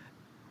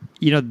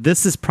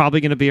 this is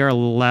probably going to be our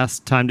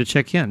last time to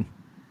check in.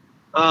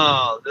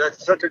 Oh,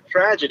 that's such a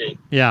tragedy.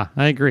 Yeah,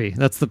 I agree.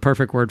 That's the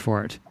perfect word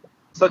for it.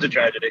 Such a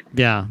tragedy.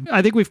 Yeah.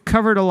 I think we've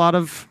covered a lot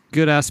of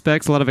good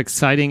aspects, a lot of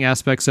exciting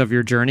aspects of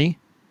your journey.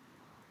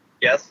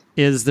 Yes.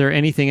 Is there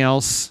anything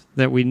else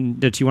that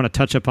you want to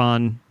touch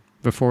upon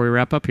before we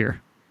wrap up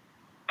here?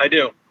 I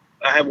do.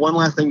 I have one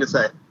last thing to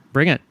say.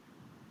 Bring it.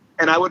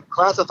 And I would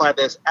classify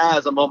this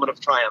as a moment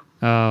of triumph.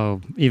 Oh,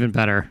 even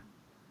better.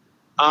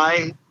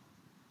 I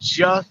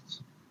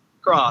just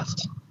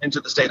crossed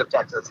into the state of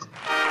Texas.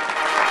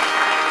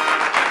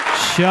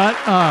 Shut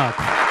up.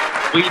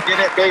 We did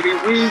it, baby.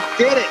 We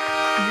did it.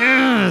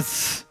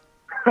 Yes.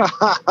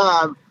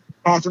 I'm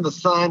passing the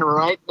sign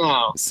right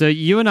now. So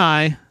you and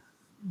I,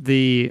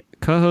 the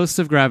co-hosts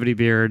of Gravity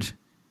Beard,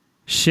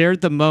 shared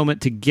the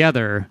moment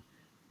together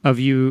of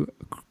you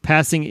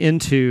passing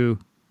into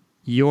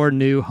your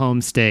new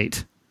home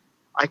state.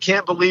 I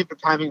can't believe the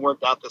timing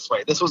worked out this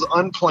way. This was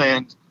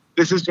unplanned.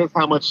 This is just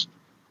how much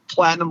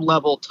platinum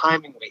level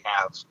timing we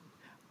have.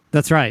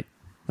 That's right.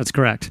 That's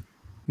correct.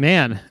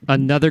 Man,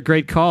 another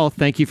great call.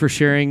 Thank you for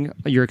sharing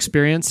your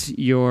experience,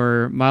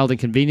 your mild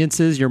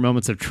inconveniences, your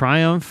moments of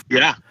triumph.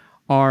 Yeah.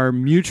 Our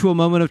mutual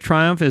moment of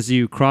triumph as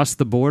you cross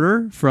the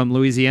border from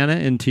Louisiana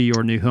into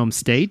your new home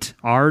state,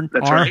 our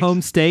right.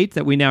 home state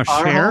that we now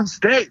Our share. home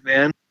state,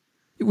 man.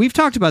 We've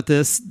talked about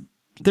this.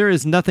 There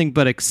is nothing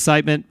but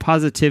excitement,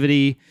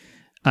 positivity,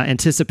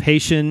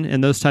 anticipation,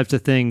 and those types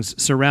of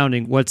things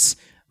surrounding what's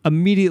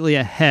immediately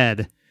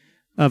ahead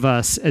of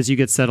us as you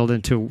get settled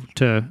into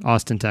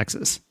Austin,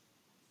 Texas.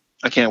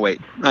 I can't wait.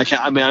 I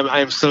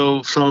am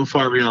so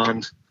far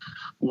beyond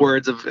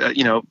words of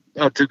to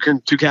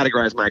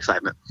categorize my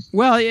excitement.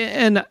 Well,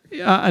 and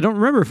I don't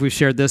remember if we've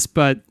shared this,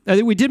 but I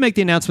think we did make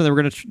the announcement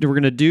that we're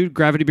gonna do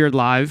Gravity Beard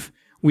live.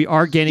 We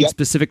are gaining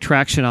specific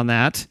traction on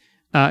that.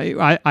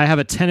 I have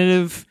a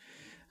tentative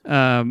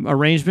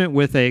arrangement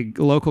with a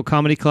local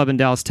comedy club in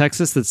Dallas,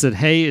 Texas that said,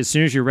 hey, as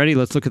soon as you're ready,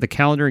 let's look at the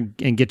calendar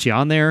and get you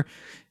on there.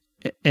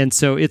 And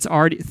so it's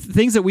already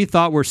things that we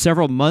thought were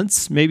several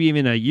months, maybe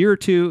even a year or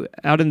two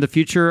out in the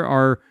future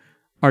are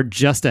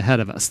just ahead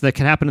of us. That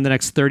can happen in the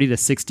next 30 to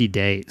 60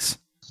 days.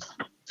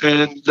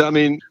 And I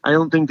mean, I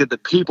don't think that the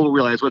people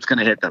realize what's going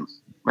to hit them,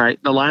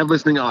 right? The live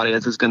listening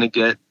audience is going to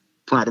get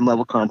platinum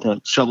level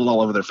content shoveled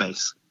all over their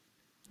face.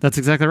 That's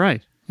exactly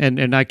right.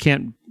 And I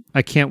can't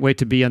wait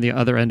to be on the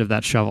other end of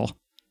that shovel.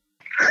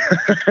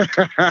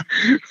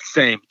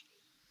 Same.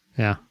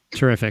 Yeah.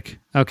 Terrific.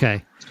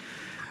 Okay.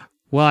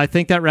 Well, I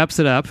think that wraps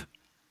it up.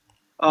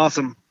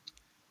 Awesome.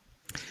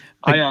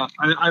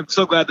 I'm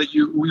so glad that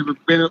we've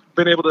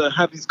been able to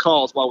have these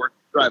calls while we're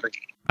driving.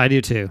 I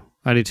do too.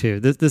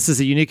 This is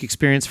a unique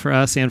experience for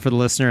us and for the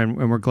listener,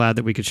 and we're glad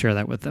that we could share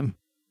that with them.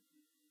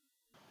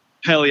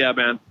 Hell yeah,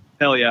 man.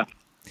 Hell yeah.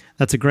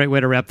 That's a great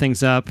way to wrap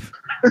things up.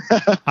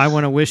 I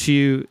want to wish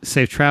you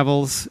safe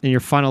travels in your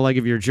final leg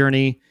of your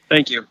journey.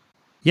 Thank you.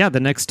 Yeah, the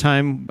next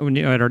time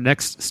at our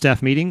next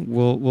staff meeting,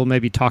 we'll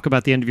maybe talk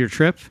about the end of your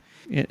trip,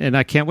 and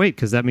I can't wait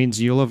because that means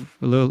you'll have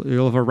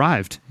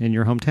arrived in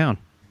your hometown.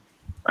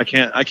 I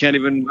can't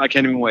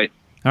even wait.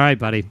 All right,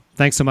 buddy.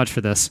 Thanks so much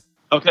for this.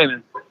 Okay,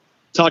 man.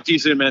 Talk to you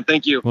soon, man.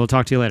 Thank you. We'll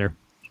talk to you later.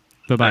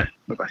 Bye-bye.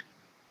 Bye-bye.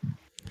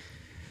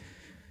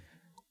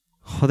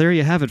 Well, there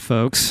you have it,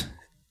 folks.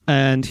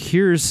 And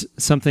here's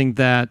something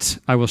that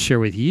I will share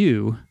with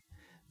you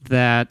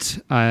that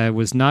I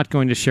was not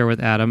going to share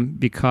with Adam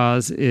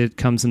because it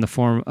comes in the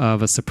form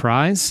of a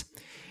surprise.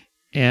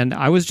 And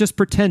I was just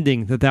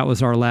pretending that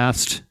was our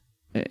last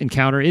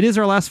encounter. It is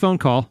our last phone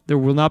call. There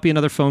will not be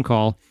another phone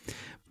call.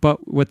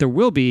 But what there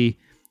will be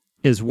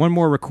is one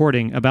more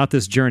recording about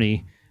this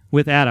journey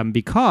with Adam,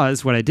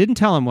 because what I didn't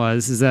tell him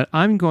is that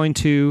I'm going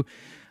to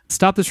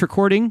stop this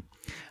recording.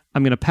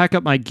 I'm going to pack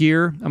up my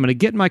gear. I'm going to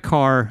get in my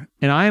car,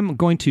 and I am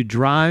going to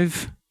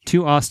drive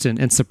to Austin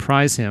and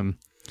surprise him.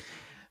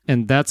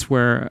 And that's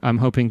where I'm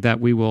hoping that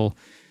we will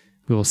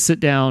sit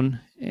down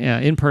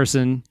in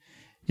person,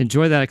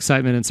 enjoy that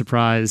excitement and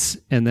surprise,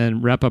 and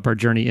then wrap up our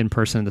journey in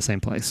person in the same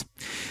place.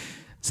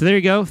 So there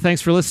you go.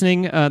 Thanks for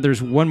listening.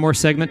 There's one more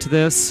segment to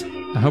this.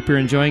 I hope you're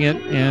enjoying it,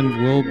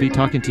 and we'll be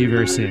talking to you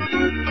very soon.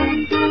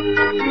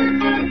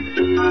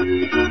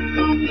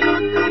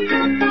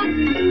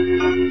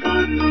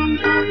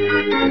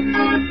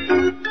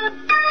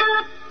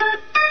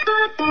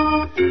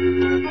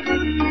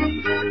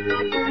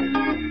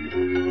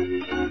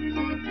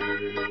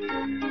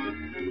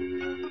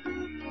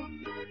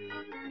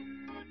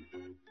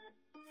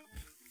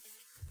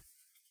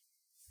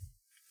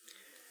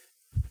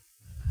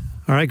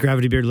 All right,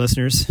 Gravity Beard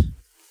listeners,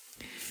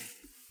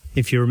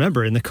 if you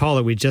remember in the call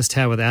that we just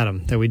had with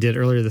Adam that we did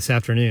earlier this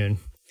afternoon,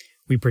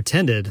 we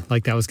pretended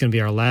like that was going to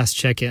be our last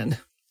check-in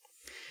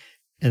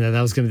and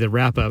that was going to be the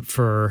wrap-up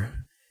for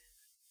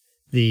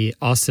the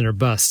Austin or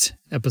Bust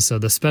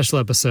episode, the special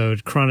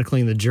episode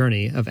chronicling the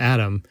journey of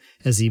Adam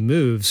as he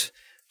moves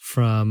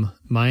from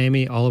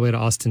Miami all the way to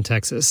Austin,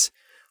 Texas.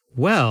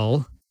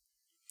 Well,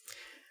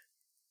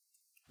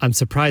 I'm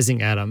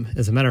surprising Adam.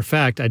 As a matter of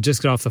fact, I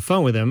just got off the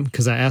phone with him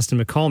because I asked him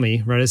to call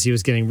me right as he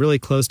was getting really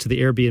close to the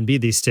Airbnb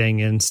that he's staying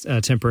in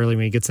temporarily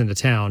when he gets into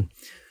town.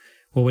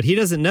 Well, what he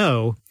doesn't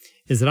know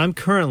is that I'm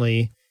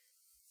currently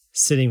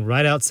sitting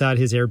right outside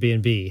his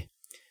Airbnb.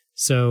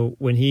 So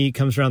when he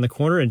comes around the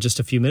corner in just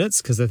a few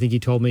minutes, because I think he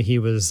told me he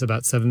was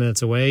about 7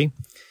 minutes away,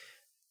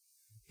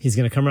 he's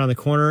going to come around the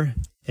corner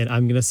and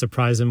I'm going to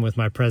surprise him with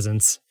my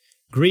presence,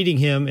 greeting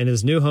him in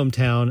his new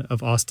hometown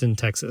of Austin,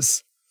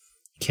 Texas.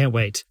 Can't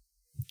wait.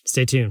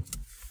 Stay tuned.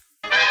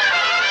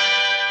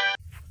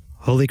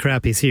 Holy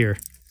crap, he's here.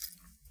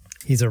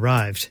 He's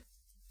arrived.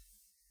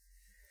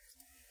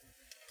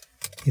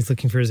 He's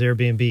looking for his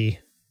Airbnb,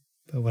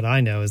 but what I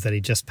know is that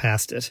he just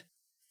passed it.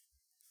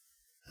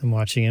 I'm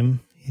watching him.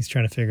 He's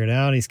trying to figure it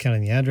out. He's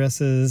counting the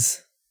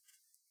addresses.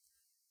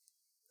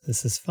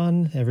 This is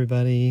fun,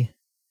 everybody.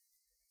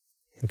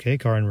 Okay,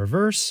 car in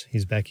reverse.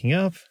 He's backing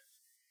up.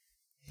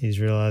 He's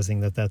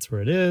realizing that that's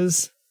where it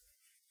is.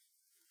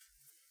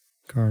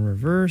 Car in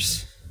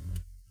reverse.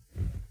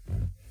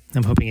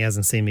 I'm hoping he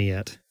hasn't seen me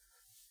yet.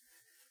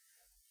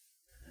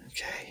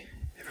 Okay,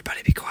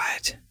 everybody be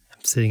quiet.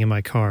 I'm sitting in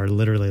my car,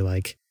 literally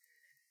like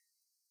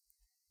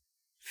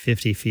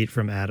 50 feet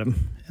from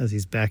Adam as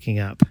he's backing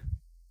up.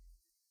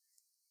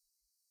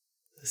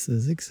 This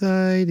is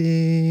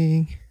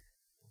exciting.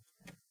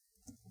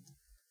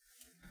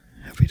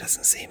 I hope he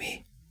doesn't see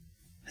me.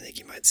 I think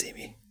he might see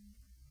me.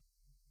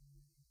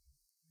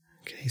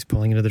 Okay, he's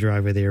pulling into the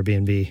driveway of the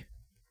Airbnb.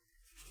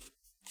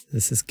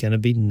 This is gonna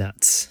be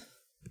nuts.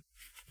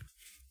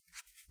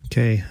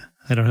 Okay,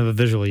 I don't have a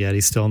visual yet.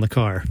 He's still in the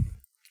car.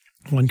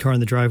 One car in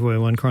the driveway,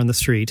 one car on the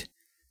street.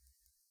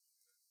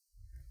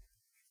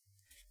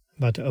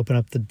 About to open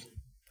up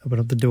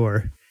the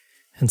door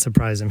and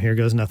surprise him. Here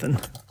goes nothing.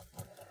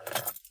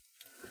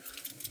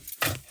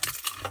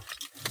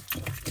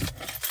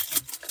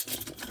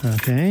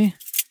 Okay.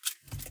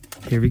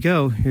 Here we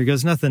go. Here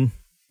goes nothing.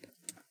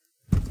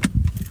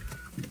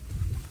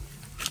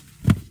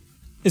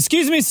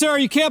 Excuse me, sir.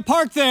 You can't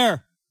park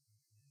there.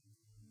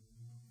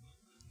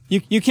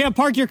 You can't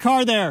park your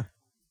car there.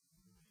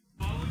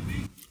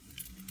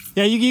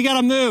 Yeah, you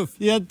gotta move.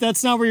 Yeah,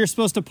 that's not where you're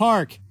supposed to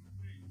park.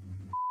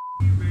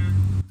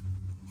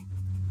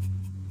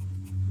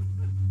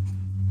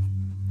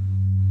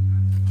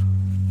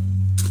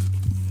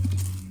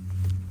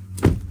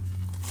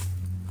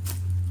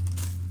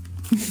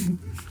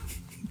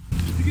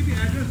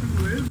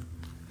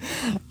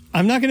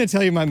 I'm not going to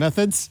tell you my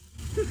methods.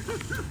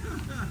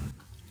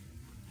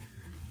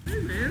 Hey,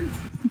 man.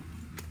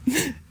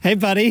 Hey,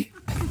 buddy.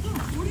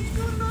 What are you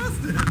doing in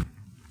Austin?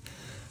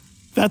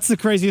 That's the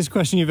craziest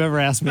question you've ever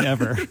asked me,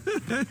 ever.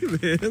 Hey,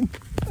 man.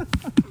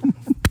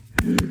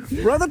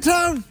 Brother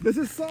Tom, this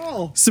is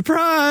Saul.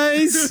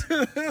 Surprise!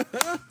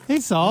 Hey,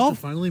 Saul.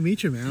 Finally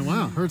meet you, man.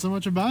 Wow, heard so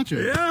much about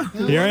you. Yeah.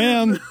 Here I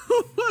am.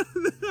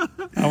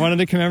 I wanted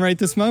to commemorate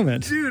this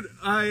moment. Dude,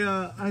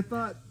 I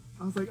thought,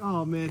 I was like,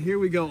 oh man, here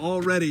we go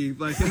already.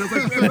 Like, and I was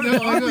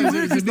like,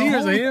 Is it New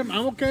Year's AM?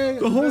 I'm okay.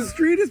 the whole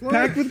street is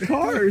packed with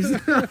cars.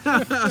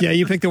 Yeah,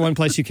 you picked the one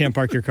place you can't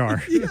park your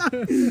car.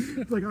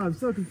 It's like, oh, I'm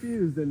so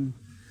confused. And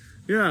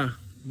yeah.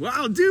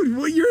 Wow, dude,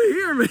 well, you're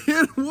here,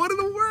 man. What in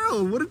the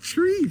world? What a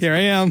treat. Here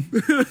I am.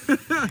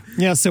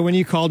 Yeah, so when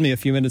you called me a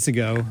few minutes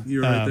ago, You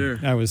were right there.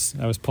 I was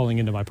pulling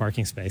into my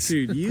parking space.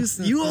 Dude,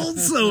 you old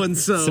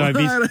so-and-so. So I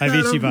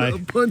beat you by-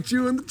 punch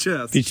you in the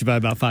chest. Beat you by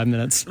about 5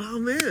 minutes. Oh,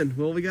 man.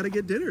 Well, we got to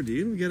get dinner,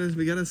 dude.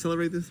 We gotta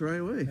celebrate this the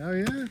right way. Oh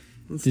yeah.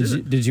 Let's do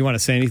it. Did you want to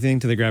say anything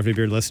to the Gravity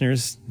Beard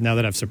listeners now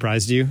that I've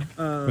surprised you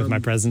with my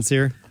presence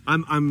here?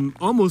 I'm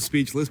almost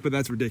speechless, but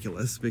that's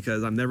ridiculous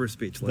because I'm never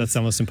speechless. That's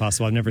almost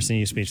impossible. I've never seen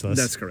you speechless.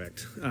 That's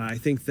correct. I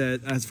think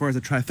that as far as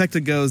the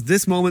trifecta goes,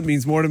 this moment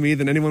means more to me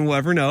than anyone will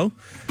ever know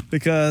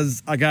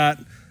because I got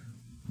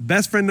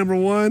best friend number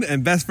 1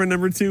 and best friend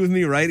number 2 with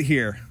me right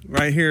here.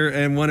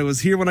 And one, it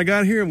was here when I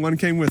got here and one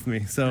came with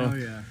me. So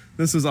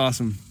This was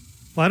awesome.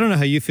 Well, I don't know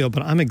how you feel,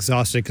 but I'm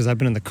exhausted because I've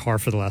been in the car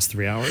for the last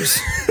 3 hours.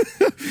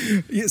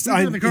 Yes, I've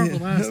been in the car for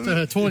the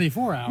last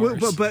 24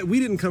 hours. Well, but we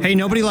didn't come. Hey, from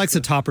nobody Dallas. likes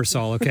a topper,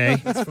 Saul,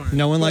 okay?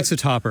 No one likes a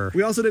topper.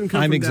 We also didn't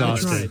come. I'm from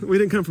Dallas. exhausted. We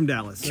didn't come from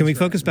Dallas. Can we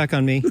focus back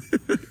on me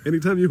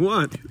Anytime you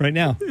want. right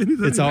now?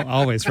 It's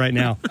always right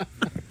now.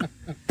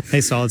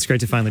 Hey, Saul, it's great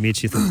to finally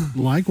meet you.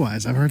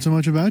 Likewise, I've heard so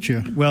much about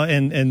you. Well,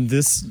 and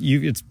this,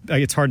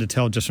 it's hard to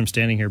tell just from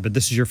standing here, but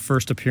this is your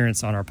first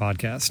appearance on our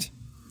podcast.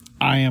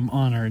 I am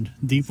honored,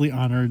 deeply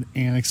honored,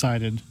 and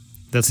excited.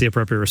 That's the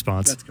appropriate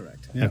response. That's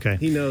correct. Yeah. Okay.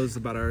 He knows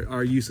about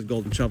our use of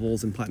golden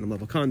shovels and platinum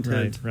level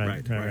content.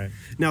 Right.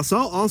 Now,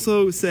 Saul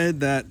also said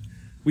that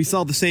we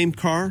saw the same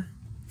car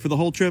for the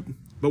whole trip,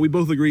 but we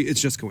both agree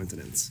it's just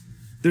coincidence.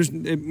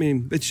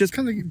 It's just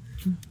Kind of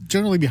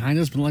generally behind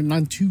us, but like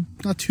not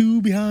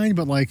too behind,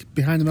 but like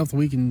behind enough that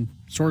we can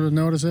sort of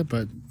notice it.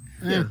 But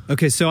Yeah.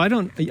 Okay, so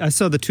I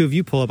saw the two of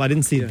you pull up. I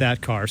didn't see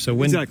that car. So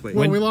when Exactly.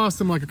 well, we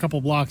lost him like a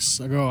couple blocks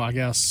ago, I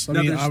guess. I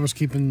Now mean, there's- I was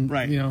keeping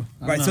right, you know,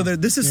 I right. don't So know.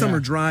 this is summer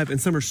Yeah. drive and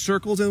summer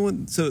circles, and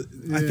one. So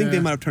I think they Yeah.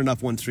 might have turned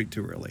off one street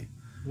too early.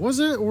 Was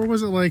it, or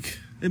was it like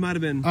It might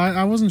have been.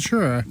 I wasn't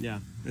sure. Yeah,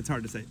 it's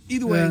hard to say.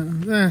 Either way,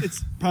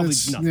 it's probably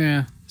nothing.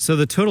 Yeah, So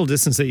the total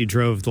distance that you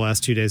drove the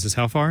last 2 days is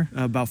how far?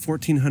 About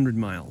 1,400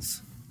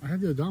 miles. I have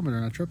the odometer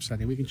on a trip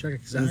setting. We can check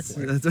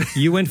exactly. That's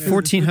You went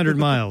 1,400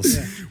 miles.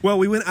 well,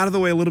 we went out of the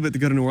way a little bit to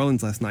go to New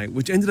Orleans last night,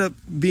 which ended up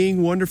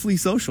being wonderfully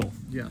social.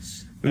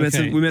 Yes. We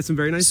met some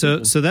very nice So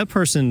people. so that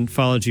person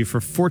followed you for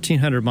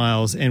 1,400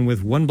 miles, and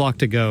with 1 block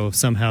to go,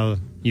 somehow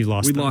you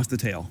lost We them. lost the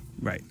tail.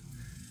 Right.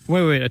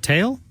 Wait, a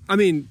tail? I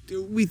mean,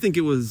 we think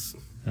it was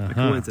a Uh-huh.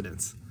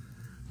 coincidence.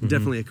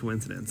 Definitely a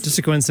coincidence. Just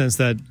a coincidence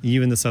that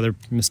you and this other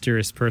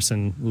mysterious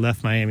person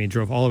left Miami,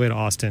 drove all the way to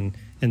Austin,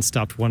 and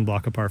stopped 1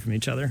 block apart from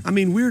each other. I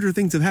mean, weirder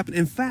things have happened.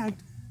 In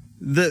fact,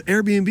 the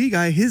Airbnb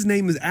guy, his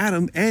name is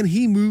Adam, and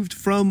he moved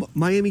from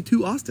Miami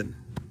to Austin.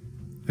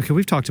 Okay,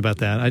 we've talked about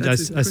that.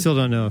 I still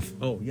don't know if...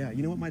 Oh, yeah.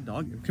 You know what? My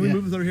dog... Can we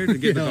move this over here to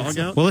get the dog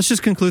out? Well, let's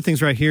just conclude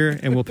things right here,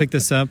 and we'll pick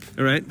this up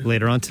All right.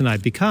 later on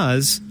tonight,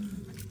 because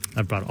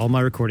I've brought all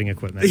my recording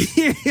equipment.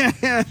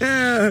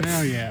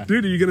 Hell yeah.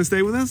 Dude, are you going to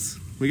stay with us?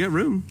 We got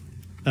room.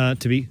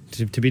 To be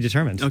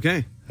determined.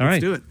 Okay. All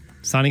right. Let's do it.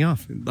 Signing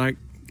off. Like,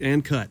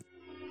 and cut.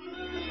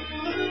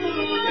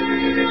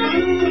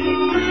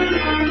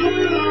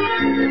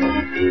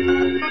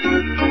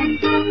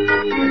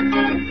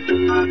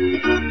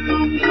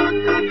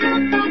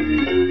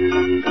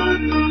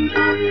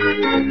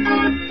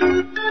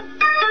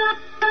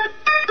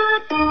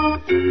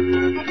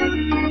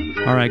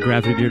 All right,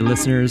 Gravity Beard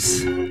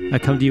listeners, I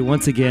come to you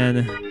once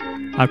again.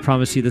 I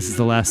promise you this is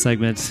the last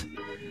segment.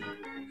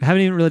 I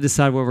haven't even really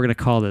decided what we're going to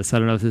call this. I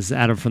don't know if this is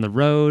Adam from the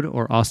Road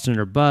or Austin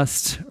or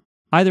Bust.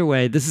 Either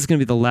way, this is going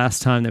to be the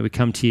last time that we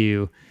come to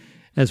you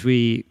as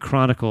we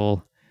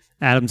chronicle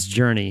Adam's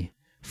journey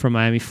from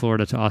Miami,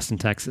 Florida to Austin,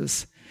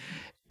 Texas.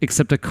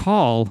 Except a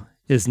call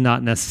is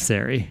not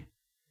necessary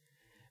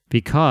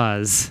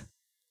because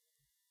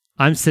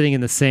I'm sitting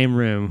in the same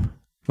room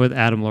with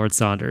Adam Lord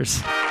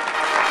Saunders.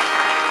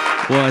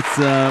 What's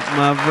up,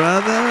 my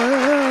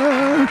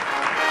brother?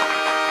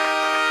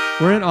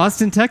 We're in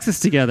Austin, Texas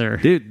together.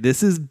 Dude,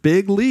 this is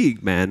big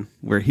league, man.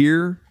 We're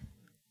here,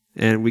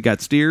 and we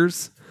got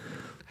steers,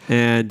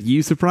 and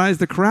you surprised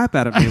the crap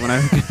out of me when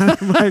I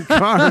got in my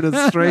car in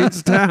a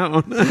strange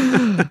town.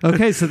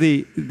 Okay, so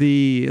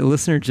the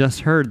listener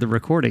just heard the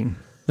recording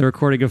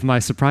of my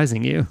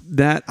surprising you.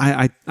 That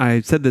I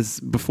said this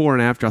before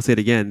and after. I'll say it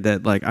again.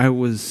 That like I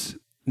was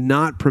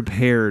not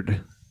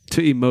prepared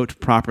to emote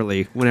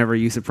properly whenever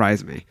you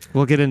surprise me.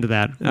 We'll get into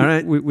that. All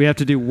right. We have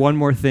to do one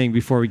more thing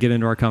before we get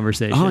into our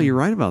conversation. Oh, you're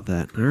right about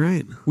that. All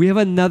right. We have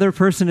another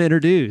person to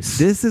introduce.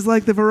 This is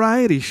like the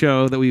variety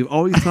show that we've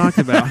always talked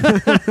about.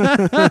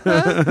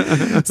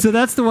 So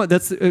that's the one.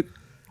 That's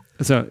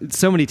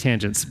so many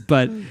tangents.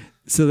 But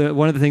so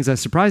one of the things I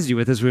surprised you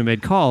with as we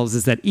made calls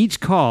is that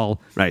each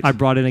call Right. I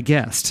brought in a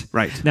guest.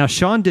 Right. Now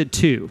Sean did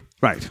 2.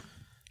 Right.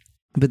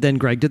 But then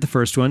Greg did the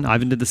first one,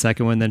 Ivan did the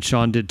second one, then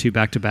Sean did 2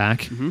 back to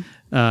back.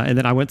 And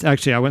then I went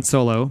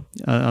solo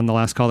on the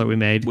last call that we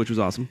made. Which was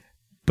awesome.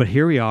 But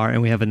here we are,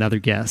 and we have another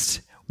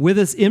guest with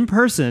us in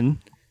person,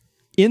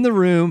 in the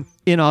room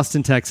in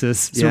Austin,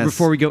 Texas. So Yes.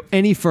 before we go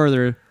any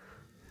further,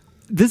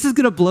 this is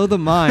going to blow the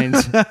mind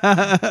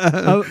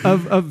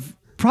of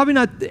probably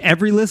not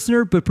every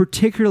listener, but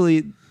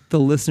particularly the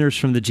listeners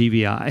from the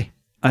GBI.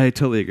 I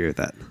totally agree with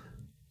that.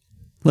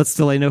 Let's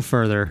delay no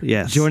further.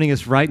 Yes. Joining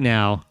us right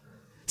now,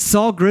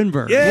 Saul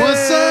Grinberg.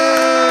 What's up?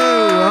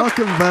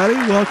 Welcome, buddy.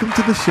 Welcome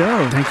to the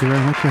show. Thank you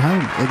very much for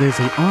having me. It is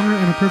an honor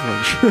and a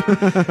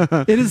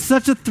privilege. It is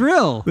such a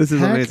thrill. This is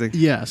Heck amazing.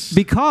 Yes.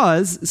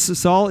 Because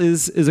Saul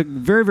is a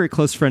very, very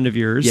close friend of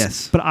yours.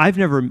 Yes. But I've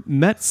never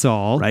met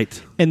Saul.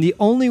 Right. And the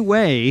only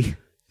way...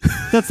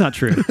 That's not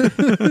true.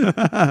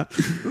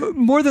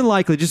 More than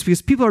likely, just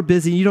because people are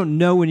busy, you don't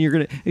know when you're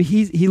going to...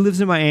 He lives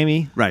in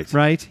Miami. Right.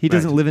 Right? He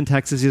doesn't Right. live in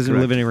Texas. He doesn't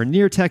Correct. live anywhere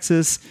near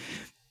Texas.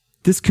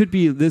 This could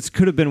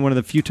have been one of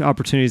the few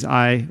opportunities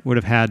I would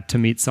have had to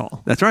meet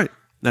Saul. That's right.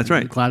 That's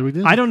right. I'm glad we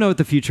did. I don't know what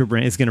the future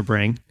is going to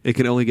bring. It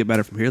can only get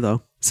better from here,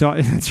 though. So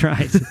that's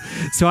right.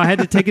 So I had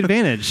to take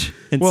advantage.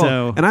 And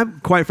And I'm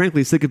quite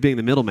frankly sick of being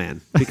the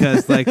middleman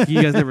because, like,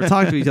 you guys never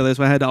talk to each other,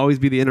 so I had to always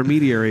be the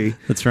intermediary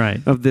that's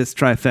right. of this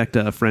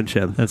trifecta of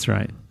friendship. That's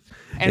right.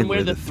 And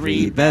we're the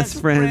 3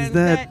 best friends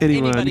that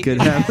anyone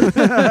could have.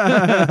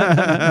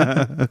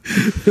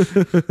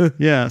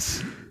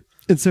 Yes.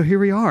 And so here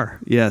we are.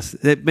 Yes.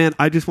 Man,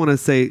 I just want to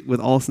say with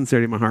all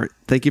sincerity in my heart,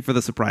 thank you for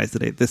the surprise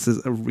today. This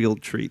is a real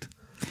treat.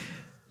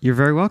 You're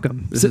very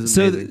welcome. This is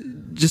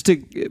amazing. Just to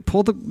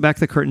pull back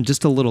the curtain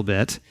just a little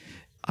bit,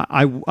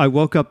 I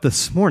woke up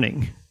this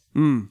morning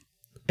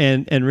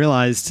and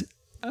realized,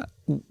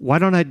 why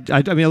don't I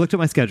mean, I looked at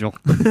my schedule.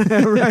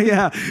 Right,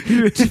 yeah.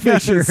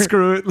 Sure.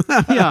 Screw it.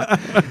 Yeah.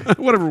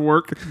 Whatever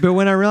work. But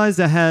when I realized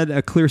I had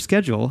a clear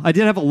schedule, I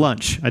did have a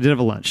lunch.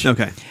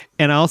 Okay.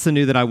 And I also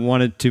knew that I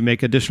wanted to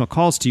make additional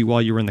calls to you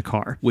while you were in the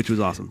car. Which was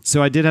awesome.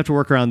 So I did have to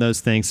work around those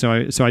things. So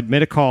I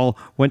made a call,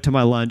 went to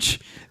my lunch,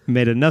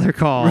 made another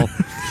call.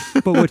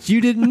 But what you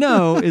didn't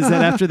know is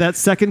that after that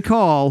second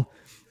call,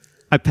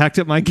 I packed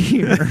up my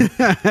gear.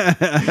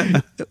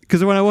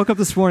 Because when I woke up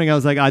this morning, I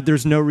was like,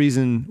 there's no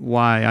reason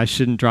why I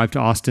shouldn't drive to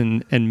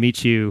Austin and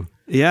meet you.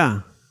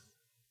 Yeah.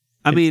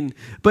 I mean,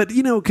 but,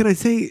 you know, can I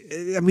say,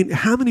 I mean,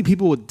 how many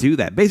people would do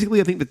that?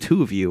 Basically, I think the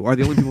two of you are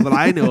the only people that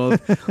I know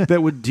of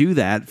that would do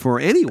that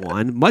for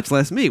anyone, much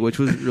less me, which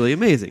was really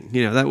amazing.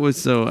 You know, that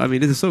was so, I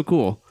mean, this is so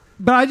cool.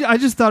 But I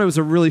just thought it was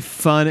a really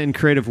fun and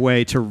creative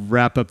way to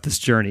wrap up this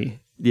journey.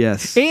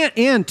 Yes.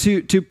 And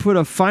to put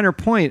a finer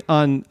point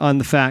on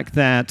the fact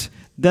that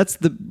that's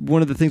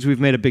one of the things we've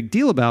made a big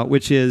deal about,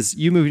 which is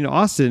you moving to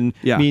Austin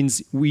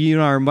means you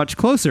and I are much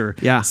closer.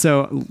 Yeah.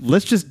 So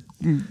let's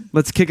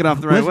kick it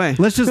off the right way.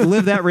 Let's just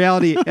live that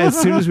reality as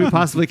soon as we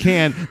possibly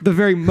can. The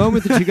very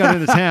moment that you got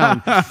into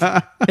town,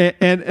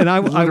 and I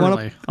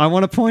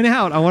want to point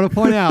out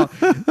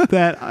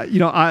that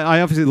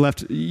I obviously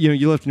left.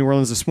 You left New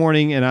Orleans this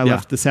morning, and I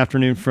left this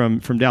afternoon from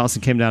Dallas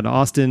and came down to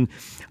Austin.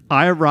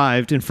 I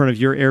arrived in front of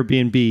your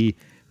Airbnb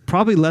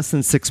probably less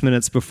than 6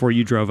 minutes before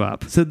you drove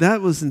up. So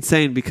that was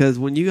insane because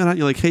when you got out,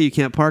 you're like, hey, you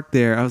can't park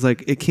there. I was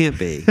like, it can't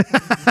be.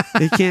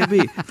 It can't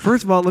be.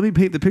 First of all, let me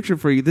paint the picture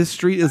for you. This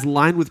street is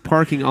lined with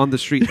parking on the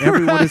street.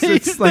 Everyone is,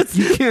 it's like,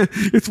 you can't,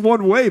 it's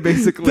one way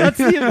basically.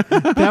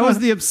 That was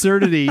the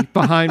absurdity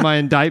behind my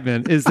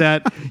indictment, is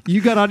that you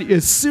got out,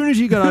 as soon as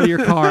you got out of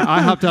your car,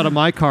 I hopped out of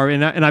my car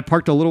and I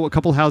parked a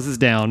couple houses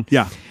down.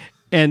 Yeah.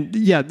 And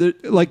yeah,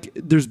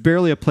 there's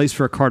barely a place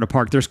for a car to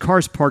park. There's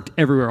cars parked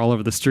everywhere all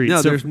over the street.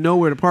 No, there's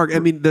nowhere to park. I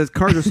mean, the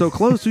cars are so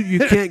close, you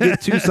can't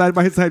get two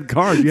side-by-side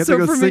cars. You have to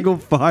go single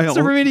file.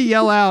 So for me to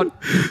yell out,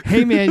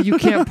 hey man, you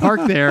can't park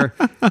there,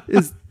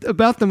 is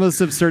about the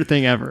most absurd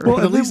thing ever. Well,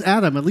 at least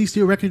Adam, at least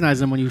you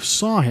recognize him when you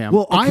saw him.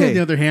 Well, I, okay. on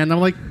the other hand, I'm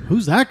like,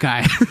 who's that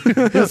guy?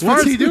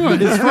 What's he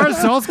doing? As far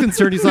as Saul's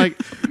concerned, he's like,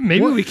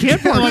 maybe we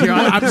can't park Like, here.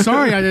 I'm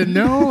sorry, I didn't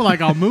know.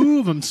 Like, I'll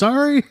move. I'm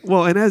sorry.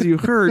 Well, and as you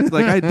heard,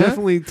 like I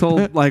definitely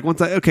told, like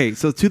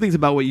so two things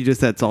about what you just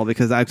said, Saul,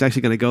 because I was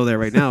actually going to go there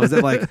right now, is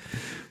that like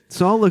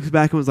Saul looks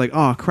back and was like,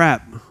 oh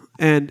crap.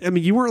 And I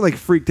mean, you weren't like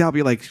freaked out, but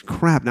you're like,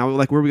 crap, now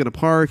like where are we going to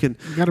park? And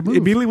gotta move.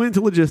 Immediately went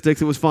into logistics.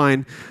 It was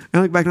fine. And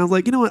I look back and I was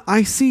like, you know what?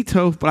 I see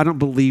Toph, but I don't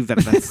believe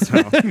that's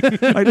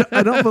Toph.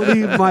 I don't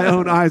believe my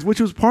own eyes,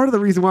 which was part of the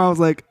reason why I was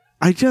like,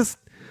 I'm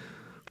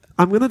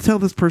going to tell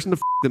this person to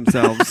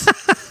themselves.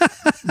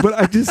 But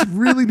I just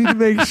really need to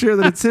make sure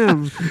that it's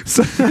him.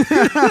 So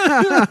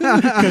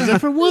Because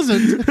if it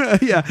wasn't,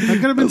 yeah, I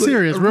could have been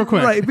serious real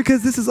quick. Right,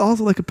 because this is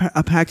also like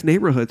a packed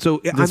neighborhood. So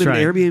I'm in right.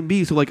 an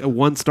Airbnb, so like a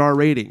 1-star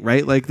rating,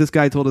 right? Like this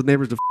guy told his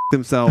neighbors to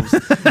themselves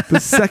the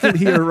second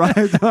he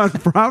arrived on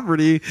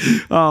property.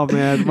 Oh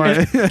man,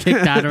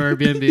 Kicked out of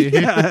Airbnb.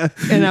 Yeah.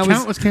 And The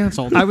account was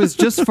canceled. I was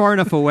just far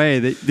enough away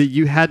that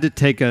you had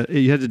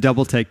to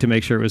double take to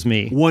make sure it was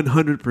me.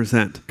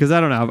 100%. Because I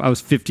don't know, I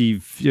was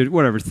 30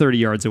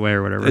 yards away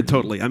or whatever.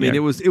 Totally. I mean,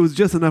 Yeah. it was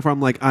just enough where I'm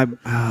like,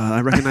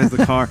 I recognize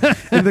the car.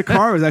 And the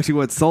car was actually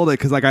what sold it,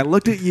 because like I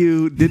looked at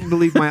you, didn't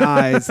believe my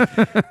eyes,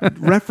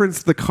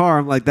 referenced the car.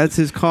 I'm like, that's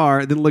his car.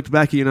 And then looked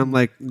back at you and I'm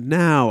like,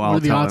 now I'll What are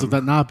the tell odds him. of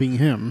that not being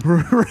him?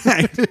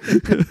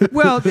 Right.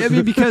 Well, I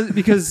mean,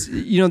 because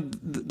you know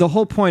the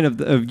whole point of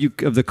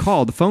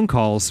the phone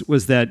calls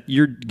was that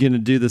you're going to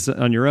do this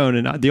on your own,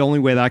 and the only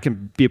way that I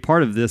can be a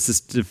part of this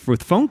is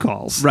with phone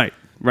calls. Right.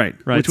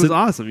 Which was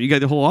awesome. You got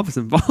the whole office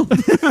involved.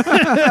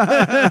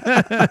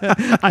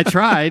 I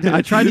tried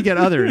to get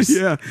others.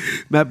 Yeah.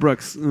 Matt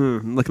Brooks,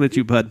 I'm looking at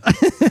you, bud.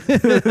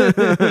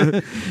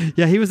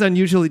 Yeah, he was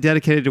unusually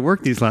dedicated to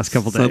work these last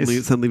couple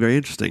days. Suddenly very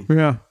interesting.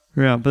 Yeah,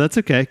 but that's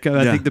okay.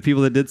 I think the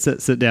people that did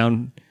sit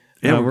down,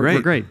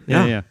 were great.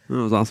 Yeah. That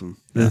was awesome.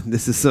 Yeah.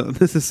 This is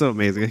so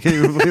amazing. I can't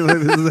even believe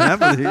this is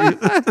happening.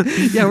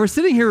 Yeah, we're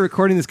sitting here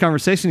recording this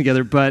conversation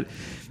together, but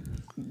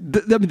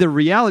the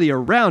reality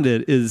around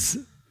it is,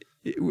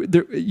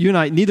 you and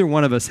I, neither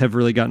one of us have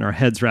really gotten our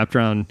heads wrapped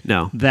around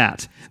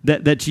that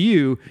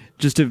you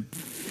just a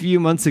few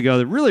months ago,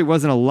 there really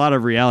wasn't a lot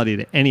of reality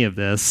to any of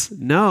this.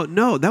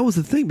 No, that was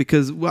the thing,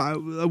 because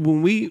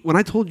when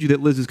I told you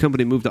that Liz's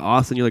company moved to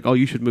Austin, you're like, oh,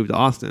 you should move to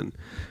Austin.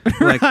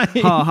 Like, Right.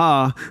 ha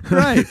ha.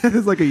 Right. It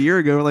was like a year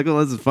ago. We're like,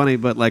 oh, this is funny,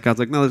 but like I was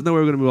like, no, there's no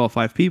way we're going to move all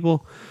 5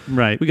 people.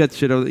 Right. We got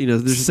shit over.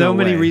 There's just so no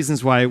many way.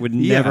 reasons why it would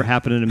never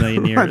happen in a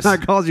million years. I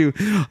called you.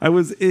 I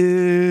was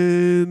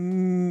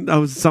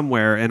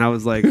somewhere, and I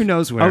was like, Who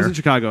knows where? I was in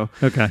Chicago.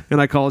 Okay. And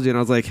I called you, and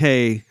I was like,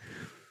 hey.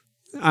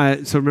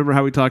 So remember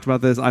how we talked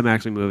about this? I'm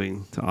actually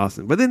moving to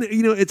Austin. But then,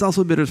 it's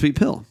also a bittersweet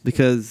pill,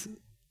 because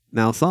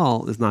now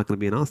Saul is not going to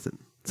be in Austin.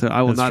 So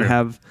I will That's not true.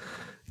 have,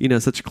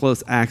 such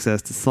close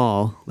access to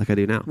Saul like I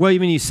do now. Well,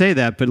 you say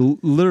that, but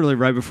literally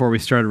right before we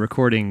started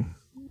recording,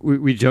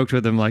 we joked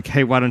with him like,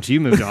 hey, why don't you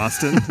move to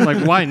Austin?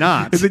 Like, why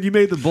not? And then you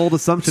made the bold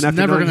assumption It's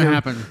after never knowing going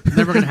to him. happen.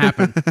 Never going to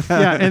happen.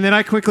 Yeah, and then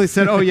I quickly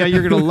said, "Oh yeah,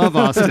 you're gonna love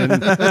Austin."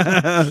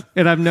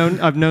 And I've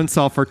known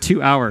Saul for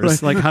 2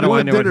 hours. Like, how do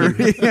I know what dinner.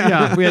 he?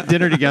 Yeah, we had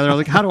dinner together. I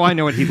was like, how do I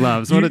know what he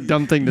loves? What a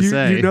dumb thing to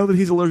say. You know that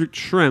he's allergic to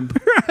shrimp.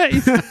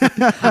 Right.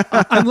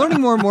 I'm learning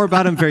more and more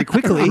about him very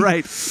quickly.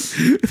 Right.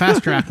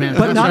 Fast track, man.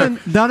 But Fast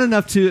track. not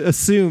enough to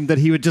assume that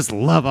he would just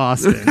love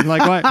Austin.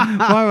 Like,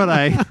 why would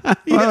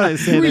I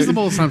say that?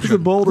 Reasonable assumption. It's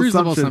a bold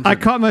Reasonable assumption. I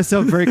caught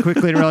myself very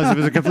quickly and realized it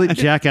was a complete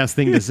jackass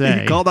thing to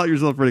say. You called out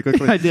yourself pretty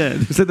quickly. I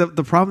did. So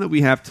the problem that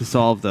we have to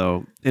solve,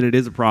 though, and it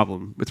is a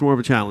problem, it's more of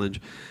a challenge,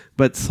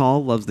 but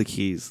Saul loves the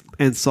keys,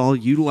 and Saul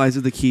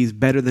utilizes the keys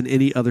better than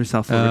any other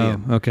South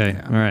Floridian. Oh, okay.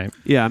 All right.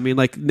 Yeah, I mean,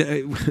 like,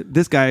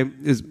 this guy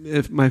is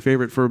my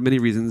favorite for many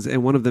reasons,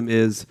 and one of them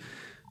is,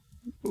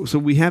 so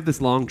we have this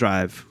long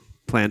drive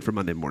planned for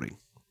Monday morning.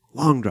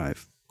 Long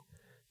drive.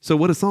 So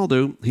what does Saul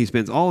do? He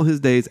spends all his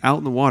days out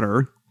in the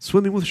water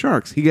swimming with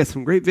sharks. He gets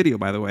some great video,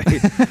 by the way.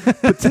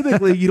 But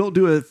typically, you don't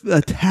do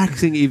a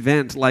taxing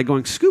event like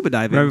going scuba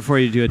diving. Right before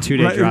you do a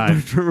 2-day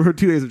drive. For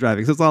 2 days of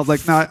driving. So Saul's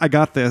like, no, I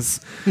got this.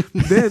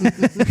 Then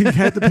he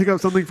had to pick up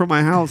something from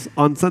my house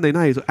on Sunday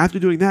night. So after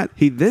doing that,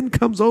 he then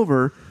comes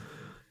over.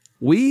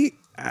 We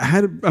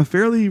had a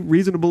fairly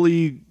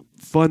reasonably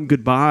fun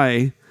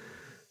goodbye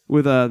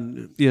with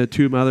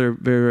two of my other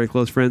very, very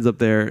close friends up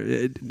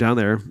there, down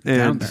there. And,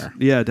 Down there.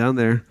 Yeah, down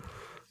there.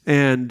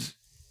 And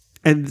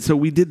so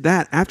we did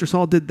that. After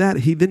Saul did that,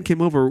 he then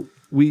came over.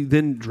 We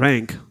then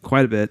drank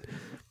quite a bit.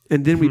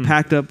 And then we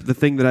packed up the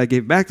thing that I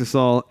gave back to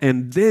Saul.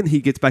 And then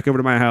he gets back over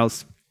to my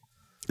house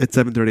at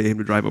 7:30 a.m.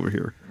 to drive over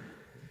here.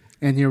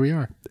 And here we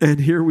are. And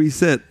here we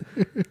sit.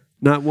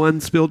 Not one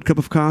spilled cup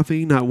of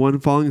coffee. Not one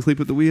falling asleep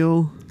at the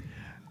wheel.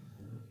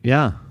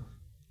 Yeah.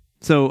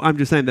 So I'm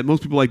just saying that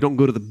most people don't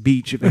go to the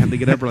beach if they have to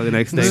get up early the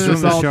next day.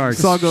 Swim with sharks.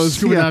 Saul goes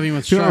Scuba diving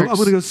with sharks. I'm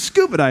going to go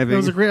scuba diving. It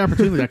was a great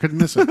opportunity. I couldn't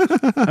miss it.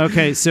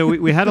 Okay, so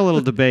we had a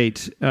little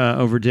debate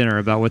over dinner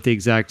about what the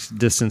exact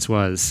distance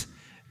was.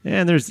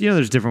 And there's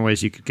different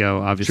ways you could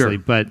go, obviously.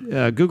 Sure.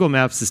 But Google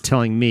Maps is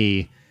telling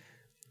me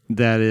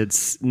that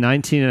it's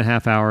 19 and a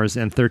half hours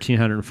and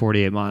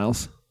 1,348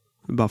 miles.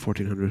 About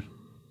 1,400.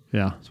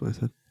 Yeah. That's what I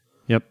said.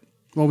 Yep.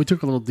 Well, we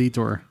took a little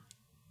detour.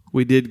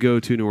 We did go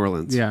to New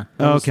Orleans. Yeah.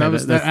 Okay,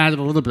 That added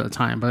a little bit of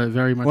time, but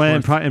very much Well,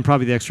 worth and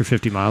probably the extra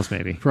 50 miles,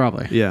 maybe.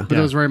 Probably. Yeah. But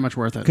it was very much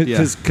worth it.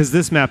 Because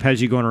this map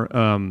has you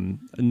going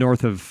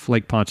north of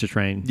Lake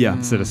Pontchartrain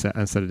instead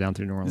of down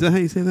through New Orleans. Is that how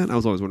you say that? I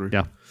was always wondering.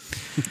 Yeah.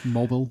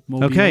 Mobile.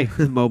 Okay.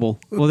 Mobile.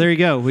 Well, there you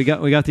go. We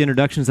got the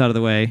introductions out of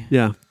the way.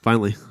 Yeah,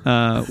 finally.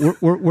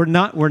 We're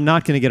not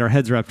going to get our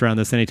heads wrapped around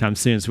this anytime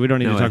soon, so we don't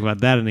need to talk about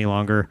that any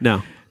longer.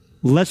 No.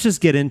 Let's just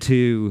get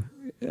into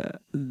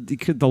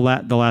the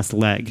last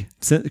leg,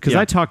 because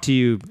I talked to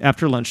you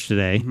after lunch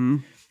today,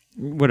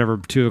 whatever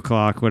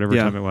 2:00, whatever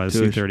time it was,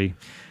 2:30.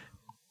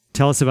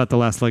 Tell us about the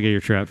last leg of your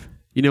trip.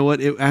 You know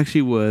what? It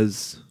actually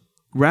was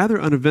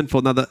rather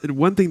uneventful. Now, the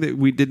one thing that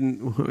we didn't,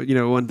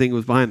 one thing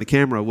was behind the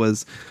camera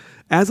was,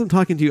 as I'm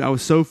talking to you, I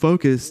was so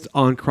focused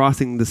on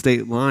crossing the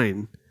state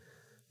line,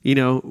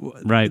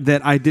 right,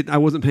 that I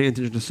wasn't paying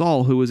attention to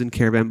Saul, who was in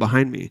caravan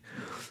behind me.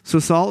 So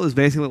Saul is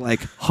basically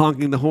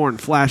honking the horn,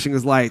 flashing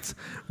his lights,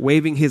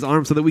 waving his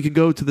arm so that we could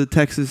go to the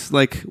Texas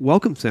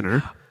welcome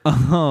center.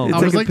 Oh,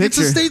 I was like, it's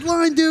a state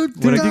line,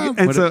 dude.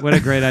 What a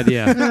great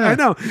idea. I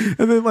know.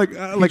 And then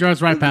he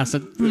drives right past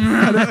it.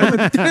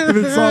 and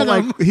then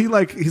Saul he's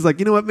like,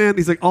 you know what, man?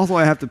 He's like, also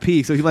I have to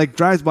pee. So he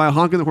drives by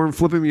honking the horn,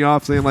 flipping me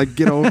off, saying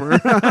get over.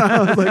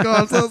 I was like, oh,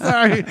 I'm so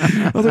sorry.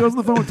 I was on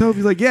the phone with Toby.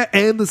 He's like, yeah,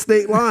 and the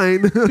state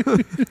line.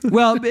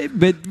 Well,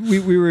 but we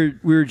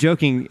were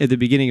joking at the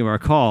beginning of our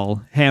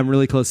call. Hey, I'm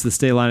really close to the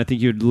state line. I think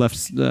you had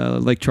left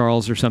Lake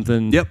Charles or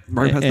something. Yep,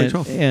 right past Lake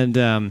Charles.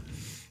 And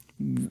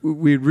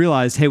we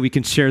realized, hey, we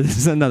can share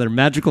this another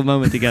magical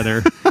moment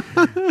together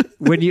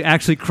when you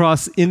actually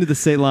cross into the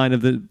state line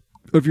of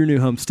your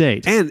new home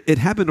state. And it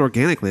happened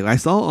organically. I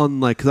saw on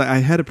because I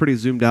had a pretty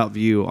zoomed out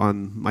view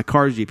on my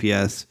car's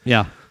GPS.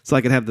 Yeah. So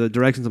I could have the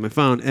directions on my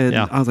phone. And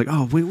I was like,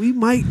 oh, we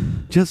might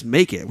just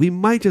make it. We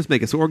might just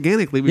make it. So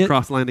organically, we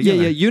crossed the line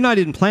together. Yeah, you and I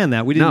didn't plan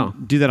that. We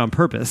didn't do that on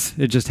purpose.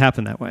 It just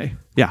happened that way.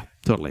 Yeah,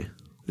 totally.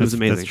 It was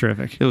amazing. That's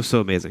terrific. It was so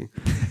amazing.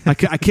 I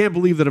can't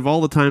believe that of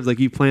all the times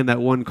you planned that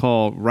one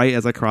call right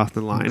as I crossed the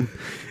line,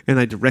 and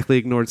I directly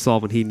ignored Saul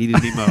when he needed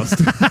me most.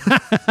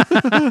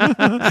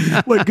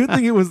 Good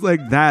thing it was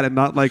that and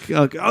not I'm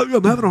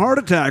having a heart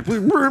attack.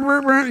 Where's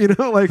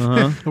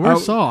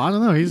Saul? I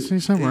don't know.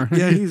 He's somewhere.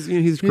 Yeah, he's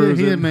cruising.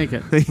 He didn't make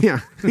it. yeah,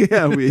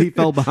 he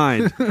fell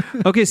behind.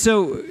 Okay,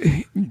 so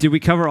did we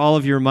cover all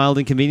of your mild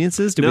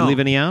inconveniences? Did we leave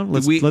any out?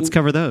 Let's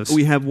cover those.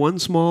 We have one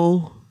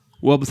small.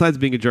 Well, besides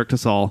being a jerk to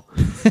Saul,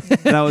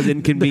 that was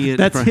inconvenient.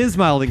 That's his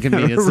mild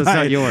inconvenience. That's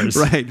not yours.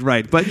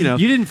 Right. But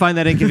you didn't find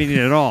that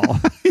inconvenient at all.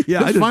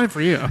 Yeah, it's fine for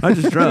you. I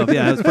just drove.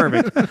 Yeah, it was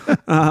perfect.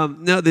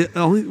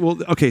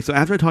 Okay. So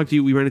after I talked to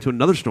you, we ran into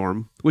another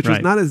storm, which was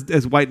not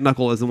as white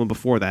knuckle as the one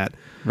before that.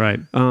 Right.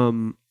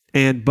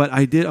 But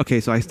I did.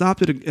 Okay, so I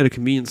stopped at a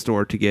convenience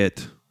store to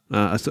get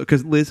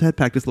because Liz had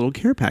packed this little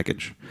care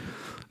package.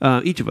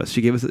 Each of us,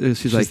 she gave us.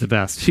 She's like the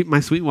best. My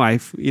sweet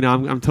wife.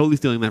 I'm totally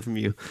stealing that from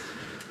you.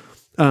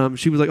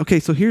 She was like, okay,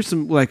 so here's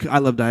some I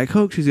love Diet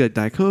Coke. She's got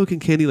Diet Coke and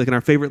candy, and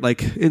our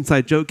favorite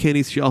inside joke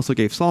candies. She also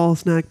gave Saul a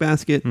snack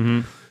basket.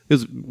 Mm-hmm. It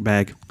was a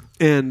bag,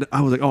 and I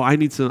was like, oh, I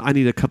need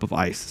a cup of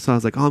ice. So I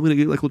was like, oh, I'm gonna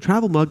get a little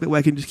travel mug that way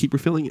I can just keep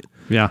refilling it.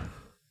 Yeah.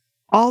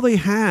 All they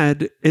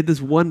had at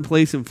this one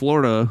place in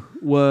Florida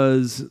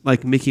was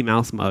Mickey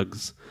Mouse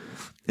mugs.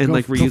 And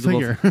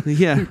reusable. Go figure.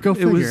 Yeah. Go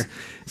figure.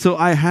 So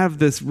I have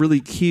this really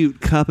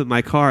cute cup in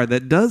my car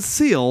that does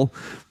seal,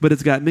 but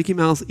it's got Mickey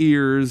Mouse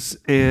ears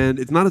and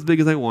it's not as big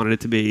as I wanted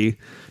it to be.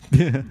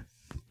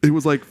 It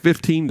was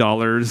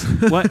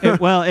 $15.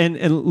 Well,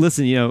 and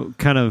listen,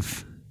 kind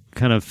of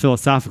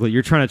philosophically,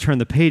 you're trying to turn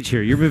the page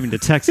here. You're moving to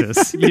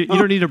Texas. You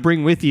don't need to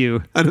bring with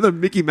you another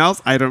Mickey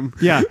Mouse item.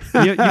 Yeah,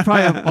 you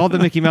probably have all the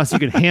Mickey Mouse you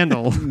can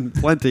handle.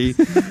 Plenty.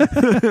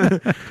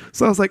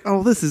 So I was like,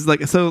 oh, this is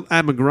so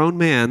I'm a grown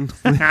man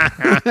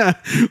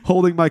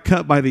holding my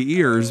cup by the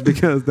ears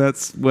because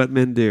that's what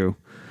men do.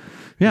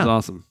 Yeah. It was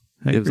awesome.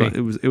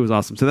 It was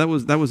awesome. So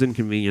that was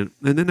inconvenient.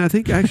 And then I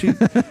think actually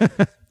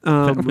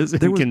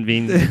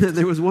inconvenient.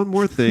 There was one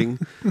more thing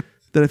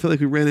that I felt like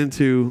we ran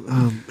into.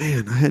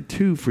 Man, I had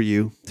two for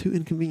you. Two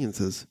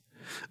inconveniences.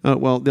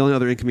 Well, the only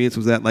other inconvenience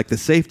was that, like, the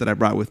safe that I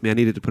brought with me, I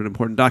needed to put an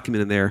important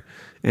document in there,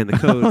 and the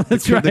code,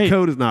 That's the right.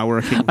 code is not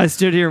working. I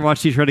stood here and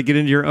watched you try to get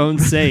into your own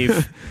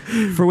safe,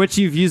 for which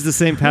you've used the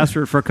same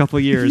password for a couple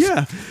of years.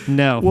 Yeah.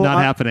 No, Well, not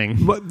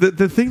happening. But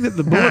the thing that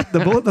the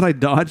bullet that I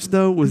dodged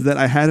though was that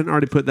I hadn't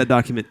already put that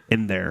document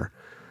in there.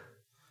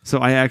 So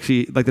I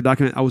actually, like, the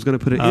document, I was going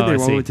to put it in Oh, there I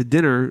while see. we went to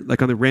dinner,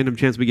 like on the random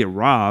chance we get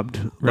robbed.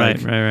 Right,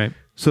 Like, right.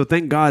 So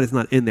thank God it's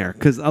not in there,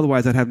 because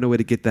otherwise I'd have no way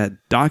to get that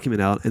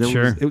document out. And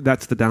Sure.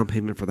 that's the down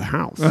payment for the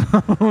house.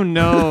 Oh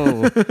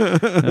no!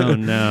 Oh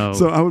no!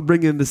 So I would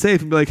bring in the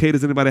safe and be like, hey,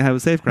 does anybody have a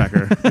safe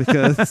cracker?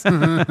 Because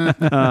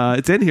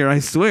it's in here, I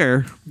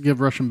swear.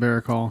 Give Russian Bear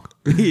a call.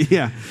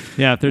 Yeah.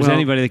 yeah, if there's Well-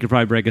 anybody that could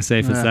probably break a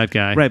safe, it's Yeah. that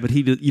guy. Right, but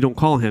you don't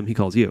call him, he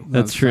calls you.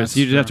 That's true. So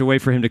you just have to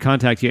wait for him to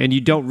contact you, and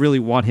you don't really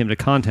want him to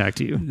contact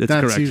you. That's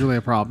That's correct. usually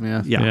a problem.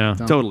 Yeah. Yeah, Yeah.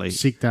 Don't totally.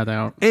 Seek that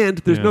out. And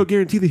there's Yeah. no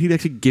guarantee that he'd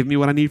actually give me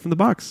what I need from the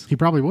box. He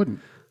probably wouldn't.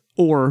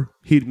 Or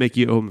he'd make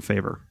you owe him a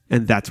favor.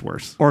 And that's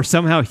worse. Or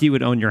somehow he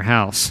would own your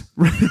house.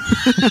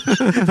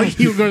 Like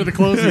he would go to the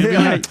closing and be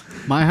like,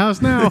 "My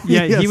house now."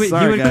 Yeah, Yes, he would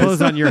sorry, guys.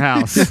 close on your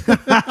house.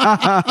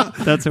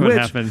 That's what would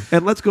happen.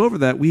 And let's go over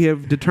that. We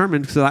have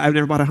determined, because I've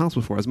never bought a house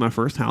before. It's my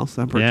first house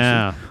I'm purchasing,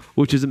 Yeah.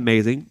 which is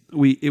amazing.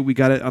 We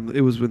got it.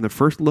 It was in the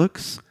first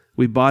looks.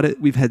 We bought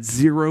it. We've had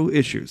 0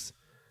 issues.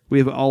 We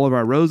have all of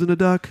our rows in a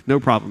duck, no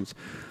problems.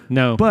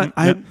 No, But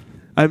no,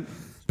 I'm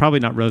probably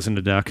not Rose and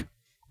a Duck.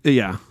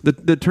 yeah,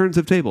 the turns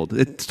have tabled.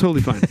 It's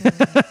totally fine.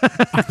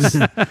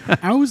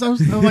 I was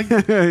like,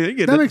 You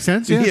get that it. makes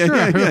sense. Yeah, sure.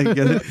 yeah, you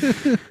get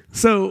it.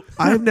 So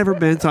I've never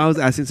been. So I was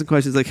asking some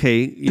questions like,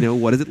 "Hey,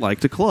 what is it like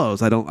to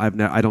close?" I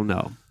don't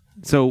know.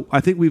 So I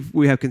think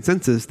we have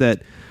consensus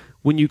that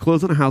when you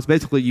close on a house,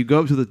 basically you go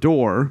up to the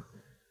door,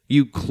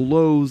 you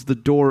close the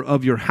door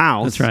of your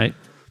house. That's right.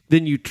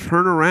 Then you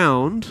turn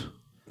around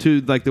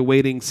to like the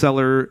waiting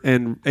seller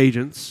and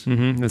agents,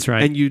 That's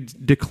right. and you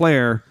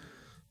declare,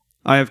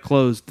 "I have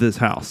closed this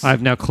house."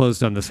 I've now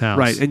closed on this house.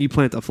 Right, and you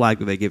plant a flag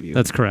that they give you.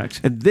 That's correct.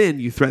 And then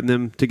you threaten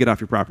them to get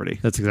off your property.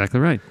 That's exactly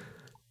right.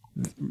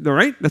 All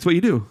right? That's what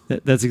you do.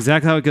 That's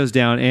exactly how it goes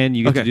down, and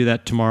you get to Okay. do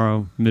that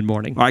tomorrow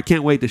mid-morning. I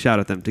can't wait to shout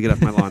at them to get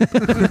off my lawn. It's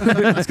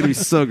going to be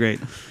so great.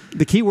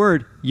 The key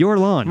word, your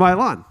lawn. My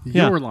lawn.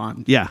 Yeah. Your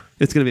lawn. Yeah,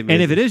 it's going to be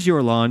amazing. And if it is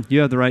your lawn,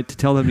 you have the right to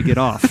tell them to get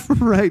off.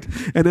 right.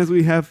 And as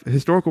we have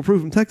historical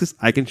proof from Texas,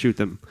 I can shoot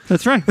them.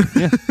 That's right.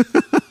 Yeah.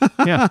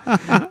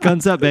 Yeah.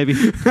 Guns up, baby.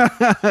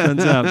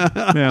 Guns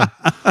up. Yeah.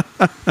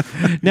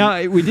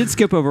 Now, we did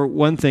skip over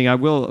one thing. I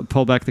will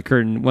pull back the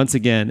curtain once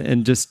again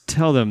and just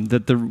tell them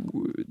that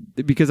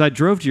because I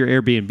drove to your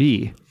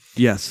Airbnb,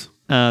 Yes.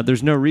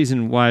 there's no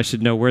reason why I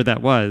should know where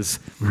that was.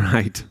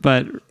 Right.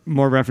 But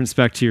more reference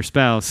back to your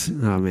spouse.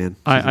 Oh, man.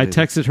 I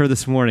texted her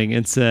this morning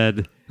and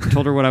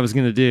told her what I was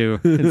going to do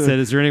and said,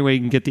 is there any way you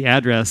can get the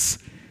address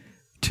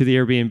to the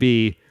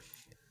Airbnb?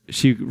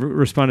 She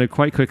responded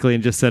quite quickly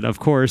and just said, of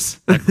course,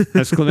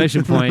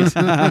 exclamation point.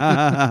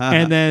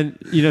 And then,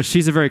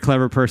 she's a very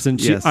clever person.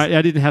 Yes.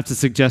 I didn't have to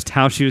suggest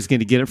how she was going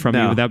to get it from me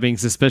No. without being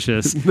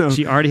suspicious. No.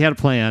 She already had a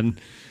plan.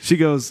 She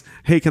goes,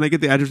 "Hey, can I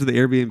get the address of the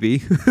Airbnb?"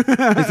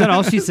 Is that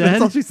all she said?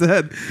 That's all she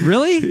said.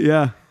 Really?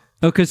 Yeah.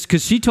 Oh,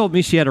 because she told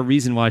me she had a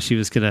reason why she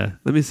was going to.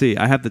 Let me see.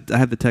 I have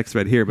the text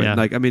right here, but Yeah.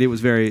 it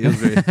was very,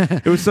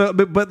 it was so,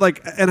 but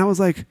and I was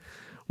like,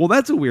 well,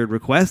 that's a weird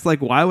request. Like,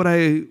 why would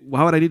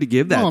I need to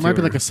give that? Oh, it to might be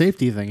her? like a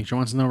safety thing. She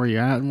wants to know where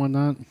you're at and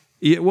whatnot.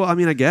 Yeah, well, I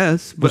mean, I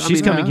guess, But but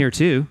she's coming yeah. here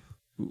too.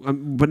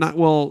 but not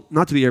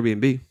to the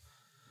Airbnb.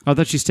 I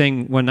thought she's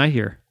staying one night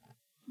here.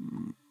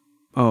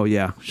 Oh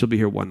yeah, she'll be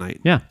here one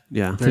night. Yeah.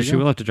 Yeah. So you she go.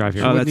 will have to drive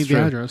here. Oh, Wouldn't that's need the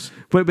true. address.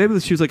 But maybe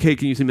she was like, "Hey,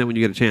 can you send that when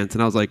you get a chance?"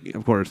 And I was like,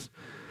 "Of course."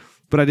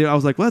 But I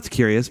was like, "Well, that's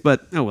curious."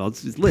 But oh well,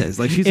 it's Liz.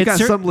 Like she's It's got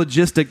some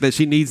logistic that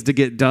she needs to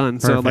get done.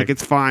 So Perfect. like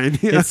it's fine.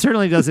 It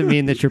certainly doesn't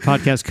mean that your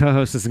podcast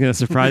co-host is going to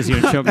surprise you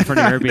and show up in front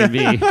of your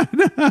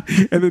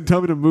Airbnb. And then tell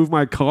me to move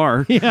my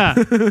car. Yeah.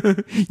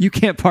 You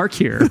can't park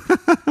here.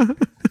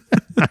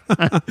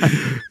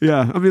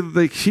 Yeah, I mean,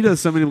 like she does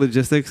so many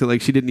logistics that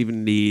like she didn't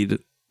even need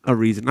a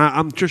reason.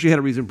 I'm sure she had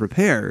a reason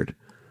prepared.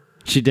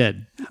 She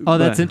did. Oh,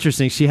 that's But-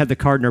 interesting. She had the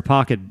card in her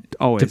pocket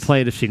Always. to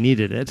play it if she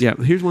needed it. Yeah,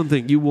 here's one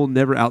thing: you will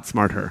never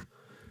outsmart her.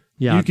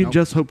 Yeah. You can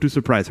just hope to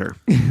surprise her.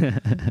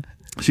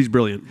 She's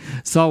brilliant.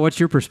 Saul, what's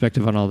your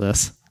perspective on all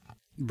this?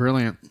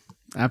 Brilliant.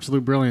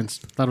 Absolute brilliance.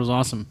 Thought it was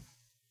awesome.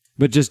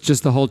 But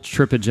just the whole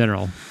trip in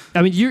general.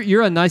 I mean,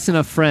 you're a nice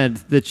enough friend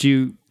that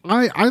you.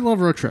 I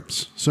love road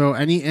trips. So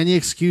any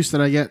excuse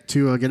that I get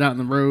to get out on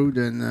the road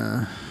and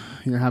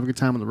have a good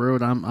time on the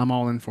road, I'm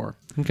all in for.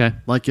 Okay.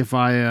 Like if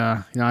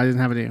I I didn't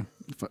have any,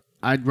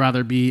 I'd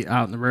rather be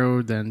out on the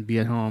road than be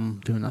at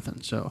home doing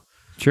nothing. So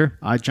Sure.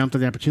 I jumped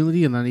at the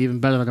opportunity, and then even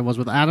better than I was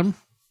with Adam.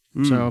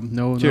 So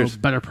no Cheers.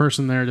 better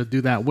person there to do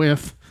that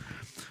with.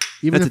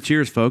 Even That's a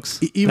cheers, folks.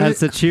 even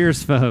That's a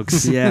cheers,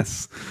 folks.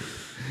 Yes.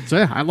 so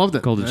yeah, I loved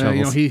it. Golden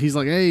shovels. He's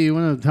like, hey, you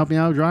want to help me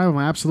out drive? I'm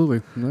like,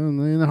 absolutely. No,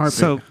 in the heartbeat.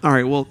 So, all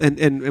right. Well,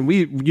 and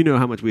we,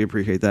 how much we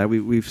appreciate that.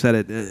 We've said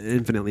it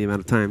infinitely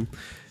amount of time.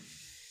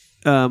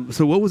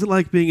 So what was it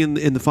like being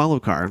in the follow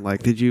car?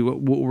 Like,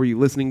 what were you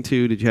listening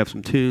to? Did you have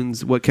some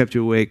tunes? What kept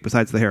you awake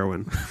besides the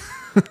heroin?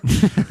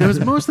 It was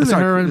mostly the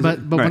heroin, but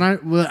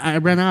right. when I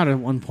ran out at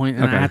one point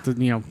and I had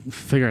to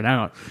figure it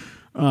out.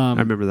 I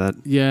remember that.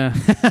 Yeah,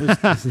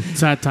 it was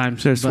sad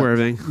times. They're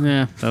swerving.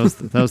 Yeah,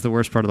 That was the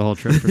worst part of the whole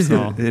trip for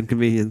Saul. The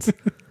inconvenience.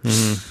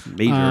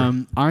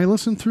 Major. I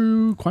listened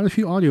through quite a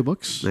few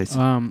audiobooks. Nice.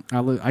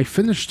 I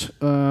finished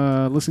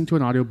listening to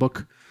an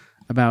audiobook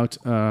about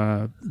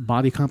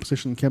body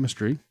composition and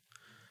chemistry,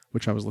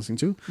 which I was listening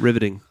to.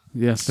 Riveting.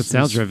 Yes, That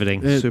sounds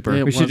riveting.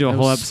 Super. We should do a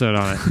whole episode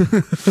on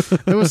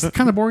it. It was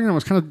kind of boring. I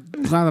was kind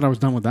of glad that I was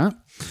done with that.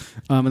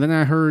 And then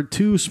I heard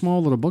two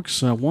small little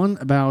books. One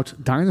about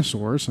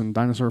dinosaurs and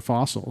dinosaur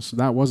fossils.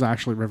 That was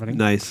actually riveting.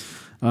 Nice.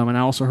 And I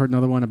also heard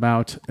another one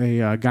about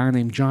a guy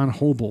named John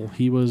Hobel.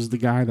 He was the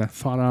guy that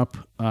thought up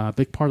a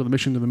big part of the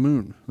mission to the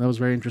moon. That was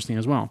very interesting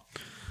as well.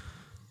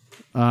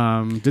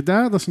 Did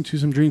that. Listened to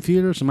some Dream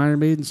Theater, some Iron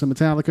Maiden, some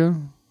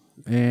Metallica,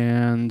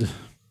 and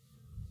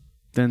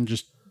then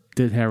just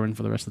did heroin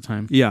for the rest of the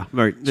time. Yeah,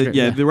 right. Sure,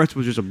 Yeah, yeah. the rest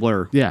was just a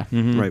blur. Yeah.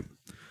 Right.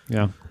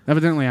 Yeah.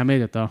 Evidently, I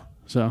made it though.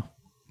 So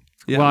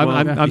Yeah, Well,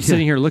 I'm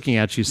sitting here looking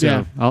at you, so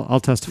Yeah. I'll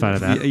testify to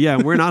that. Yeah,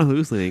 we're not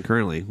hallucinating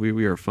currently.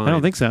 We are fine. I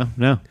don't think so.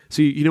 No.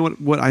 So you know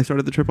what I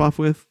started the trip off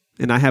with,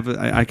 and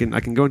I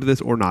can go into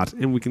this or not,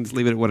 and we can just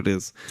leave it at what it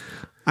is.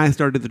 I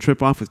started the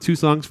trip off with 2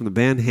 songs from the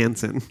band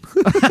Hanson.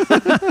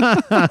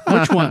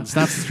 which ones?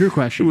 That's the true It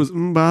question. was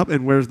Bop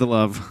and Where's the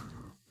Love.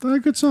 They're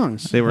good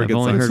songs. They were I've good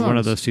only songs. heard one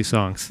of songs. those 2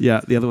 songs.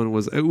 Yeah, the other one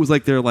was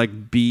their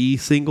like B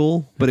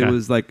single, but Okay. it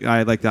was like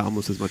I liked that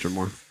almost as much or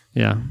more.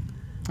 Yeah.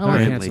 I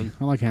like Apparently. Hanson.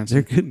 I like They're a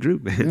Hanson. good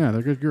group, man. Yeah,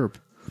 they're a good group.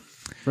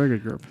 Very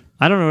good group.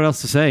 I don't know what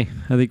else to say.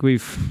 I think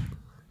we've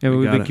We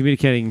got been it.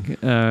 communicating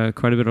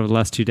quite a bit over the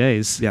last 2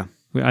 days. Yeah.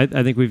 I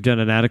think we've done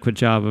an adequate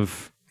job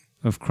of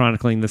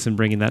chronicling this and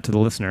bringing that to the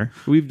listener.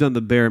 We've done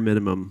the bare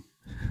minimum.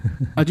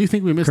 I do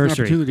think we missed an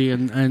Cursory. opportunity,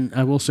 and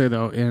I will say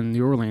though, in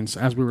New Orleans,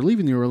 as we were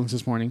leaving New Orleans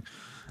this morning,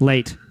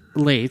 Late.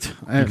 late,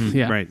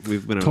 yeah, Right.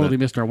 We've been over totally that.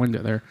 missed our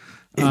window there.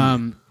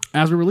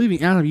 As we were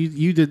leaving, Adam,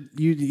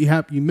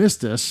 you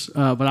missed this,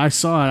 but I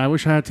saw it. I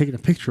wish I had taken a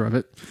picture of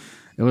it.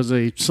 It was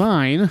a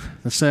sign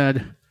that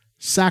said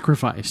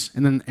 "sacrifice"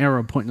 and then an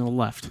arrow pointing to the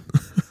left.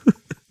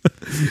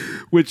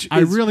 Which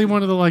I is- really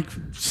wanted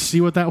to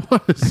see what that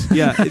was.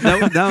 Yeah,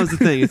 that was the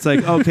thing. It's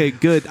like, okay,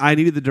 good. I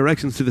needed the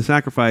directions to the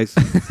sacrifice.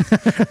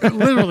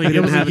 Literally, it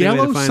didn't was have a any way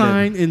to yellow find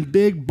sign in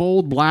big,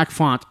 bold, black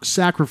font,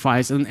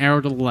 "sacrifice," and an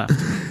arrow to the left.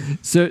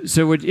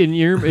 So in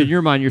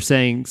your mind, you're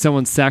saying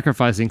someone's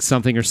sacrificing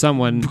something or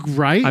someone.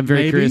 Right? I'm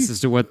very Maybe. curious as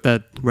to what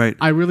that. Right.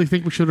 I really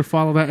think we should have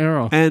followed that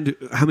arrow. And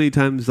how many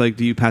times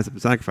do you pass up a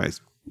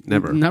sacrifice?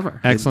 Never. Never.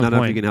 Excellent Not if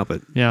point. you can help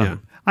it. Yeah.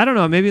 I don't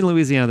know. Maybe in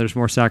Louisiana, there's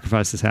more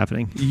sacrifices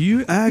happening.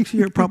 You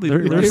actually are probably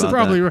right You're about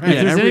probably that. right.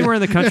 If there's anywhere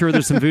in the country where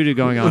there's some voodoo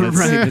going on, it's,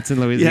 Right. it's in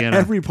Louisiana. Yeah,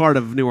 every part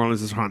of New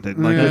Orleans is haunted.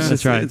 Yeah.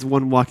 That's right. It's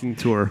one walking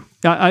tour.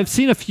 I've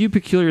seen a few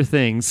peculiar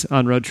things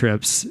on road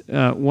trips.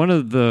 One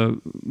of the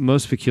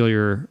most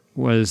peculiar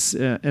was,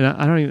 and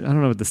I don't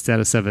know what the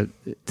status of it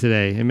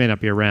today. It may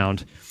not be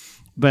around,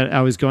 but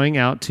I was going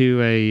out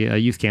to a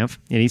youth camp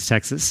in East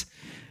Texas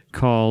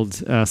called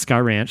Sky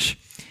Ranch,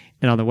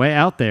 and on the way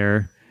out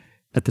there,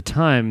 at the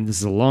time, this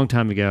is a long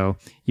time ago,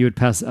 you would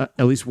pass at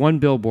least one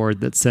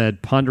billboard that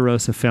said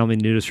Ponderosa Family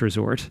Nudist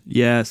Resort.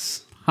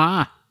 Yes.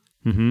 Ha!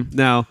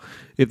 Now,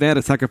 if they had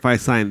a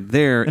sacrifice sign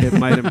there, it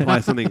might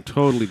imply something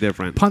totally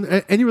different.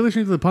 Any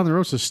relation to the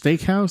Ponderosa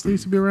Steakhouse that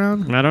used to be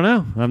around? I don't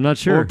know. I'm not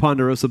sure. Or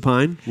Ponderosa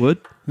Pine would.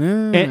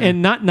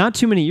 And not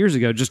too many years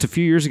ago, just a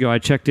few years ago, I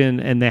checked in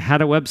and they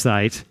had a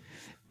website.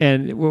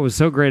 And what was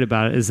so great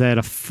about it is they had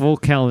a full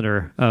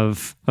calendar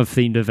of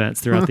themed events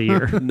throughout the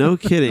year. No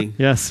kidding.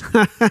 Yes.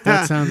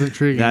 That sounds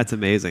intriguing. That's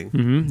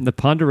amazing. The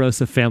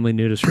Ponderosa Family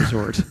Nudist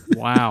Resort.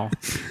 Wow.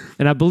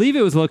 And I believe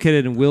it was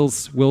located in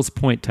Wills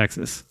Point,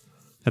 Texas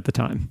at the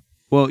time.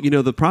 Well,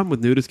 the problem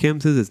with nudist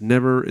camps is it's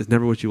never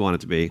what you want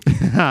it to be.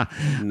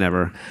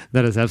 Never.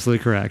 That is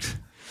absolutely correct.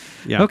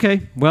 Yeah.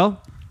 Okay.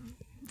 Well,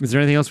 is there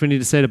anything else we need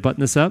to say to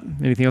button this up?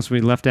 Anything else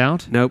we left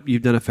out? Nope.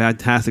 You've done a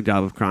fantastic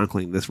job of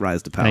chronicling this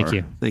rise to power. Thank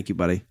you. Thank you,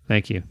 buddy.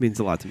 Thank you. Means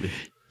a lot to me.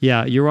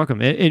 Yeah, you're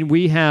welcome. And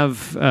we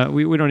have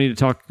we don't need to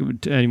talk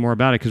any more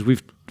about it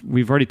because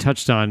we've already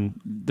touched on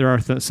there are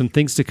some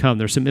things to come.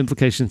 There's some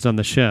implications on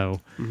the show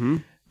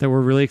that we're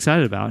really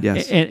excited about.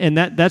 Yes. And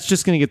that's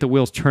just going to get the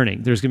wheels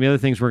turning. There's going to be other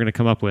things we're going to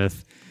come up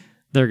with.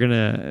 They're going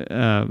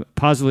to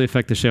positively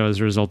affect the show as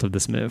a result of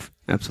this move.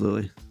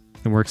 Absolutely.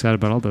 And we're excited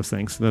about all those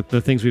things.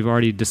 The things we've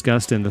already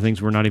discussed and the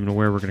things we're not even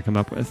aware we're going to come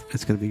up with.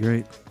 It's going to be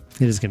great.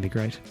 It is going to be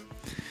great.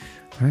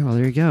 All right, well,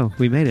 there you go.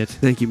 We made it.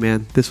 Thank you,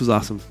 man. This was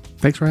awesome.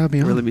 Thanks for having me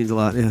It on. really means a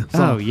lot. Yeah.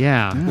 Oh,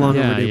 yeah. Long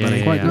Yeah, overdue, yeah, buddy.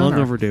 yeah, Quite yeah. an Long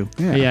honor. overdue.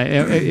 Yeah,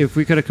 if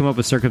we could have come up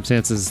with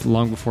circumstances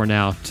long before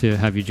now to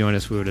have you join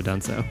us, we would have done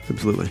so.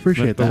 Absolutely.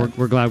 Appreciate But that.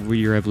 we're glad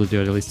we were able to do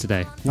it at least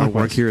today. Our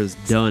work here is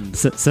done.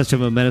 Such a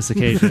momentous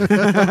occasion.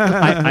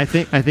 I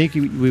think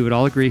we would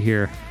all agree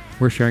here.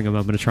 We're sharing a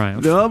moment of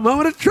triumph. No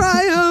moment of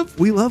triumph.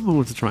 We love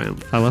moments of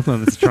triumph. I love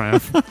moments of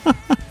triumph.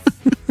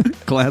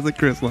 Classic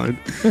Chris line.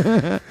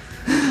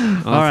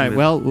 Awesome, All right, man.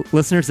 well,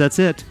 listeners, that's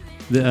it.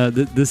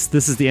 This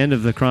is the end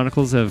of the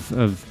Chronicles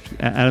of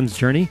Adam's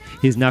journey.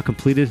 He's now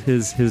completed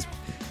his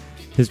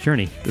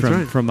journey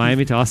from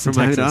Miami to Austin,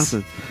 From Miami to Texas.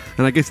 Austin.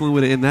 And I guess the only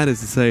way to end that is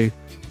to say,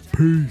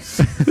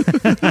 peace.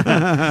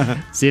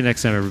 See you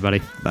next time,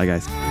 everybody. Bye,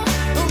 guys.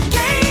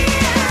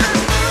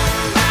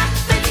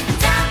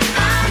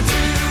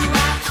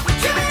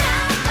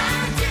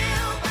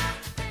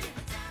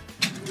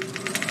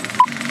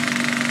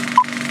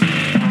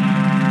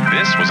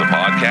 This was a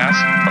podcast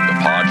from the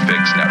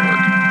Podfix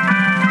Network.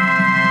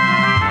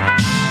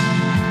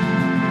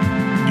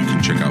 You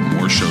can check out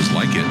more shows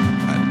like it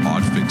at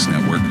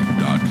podfixnetwork.com.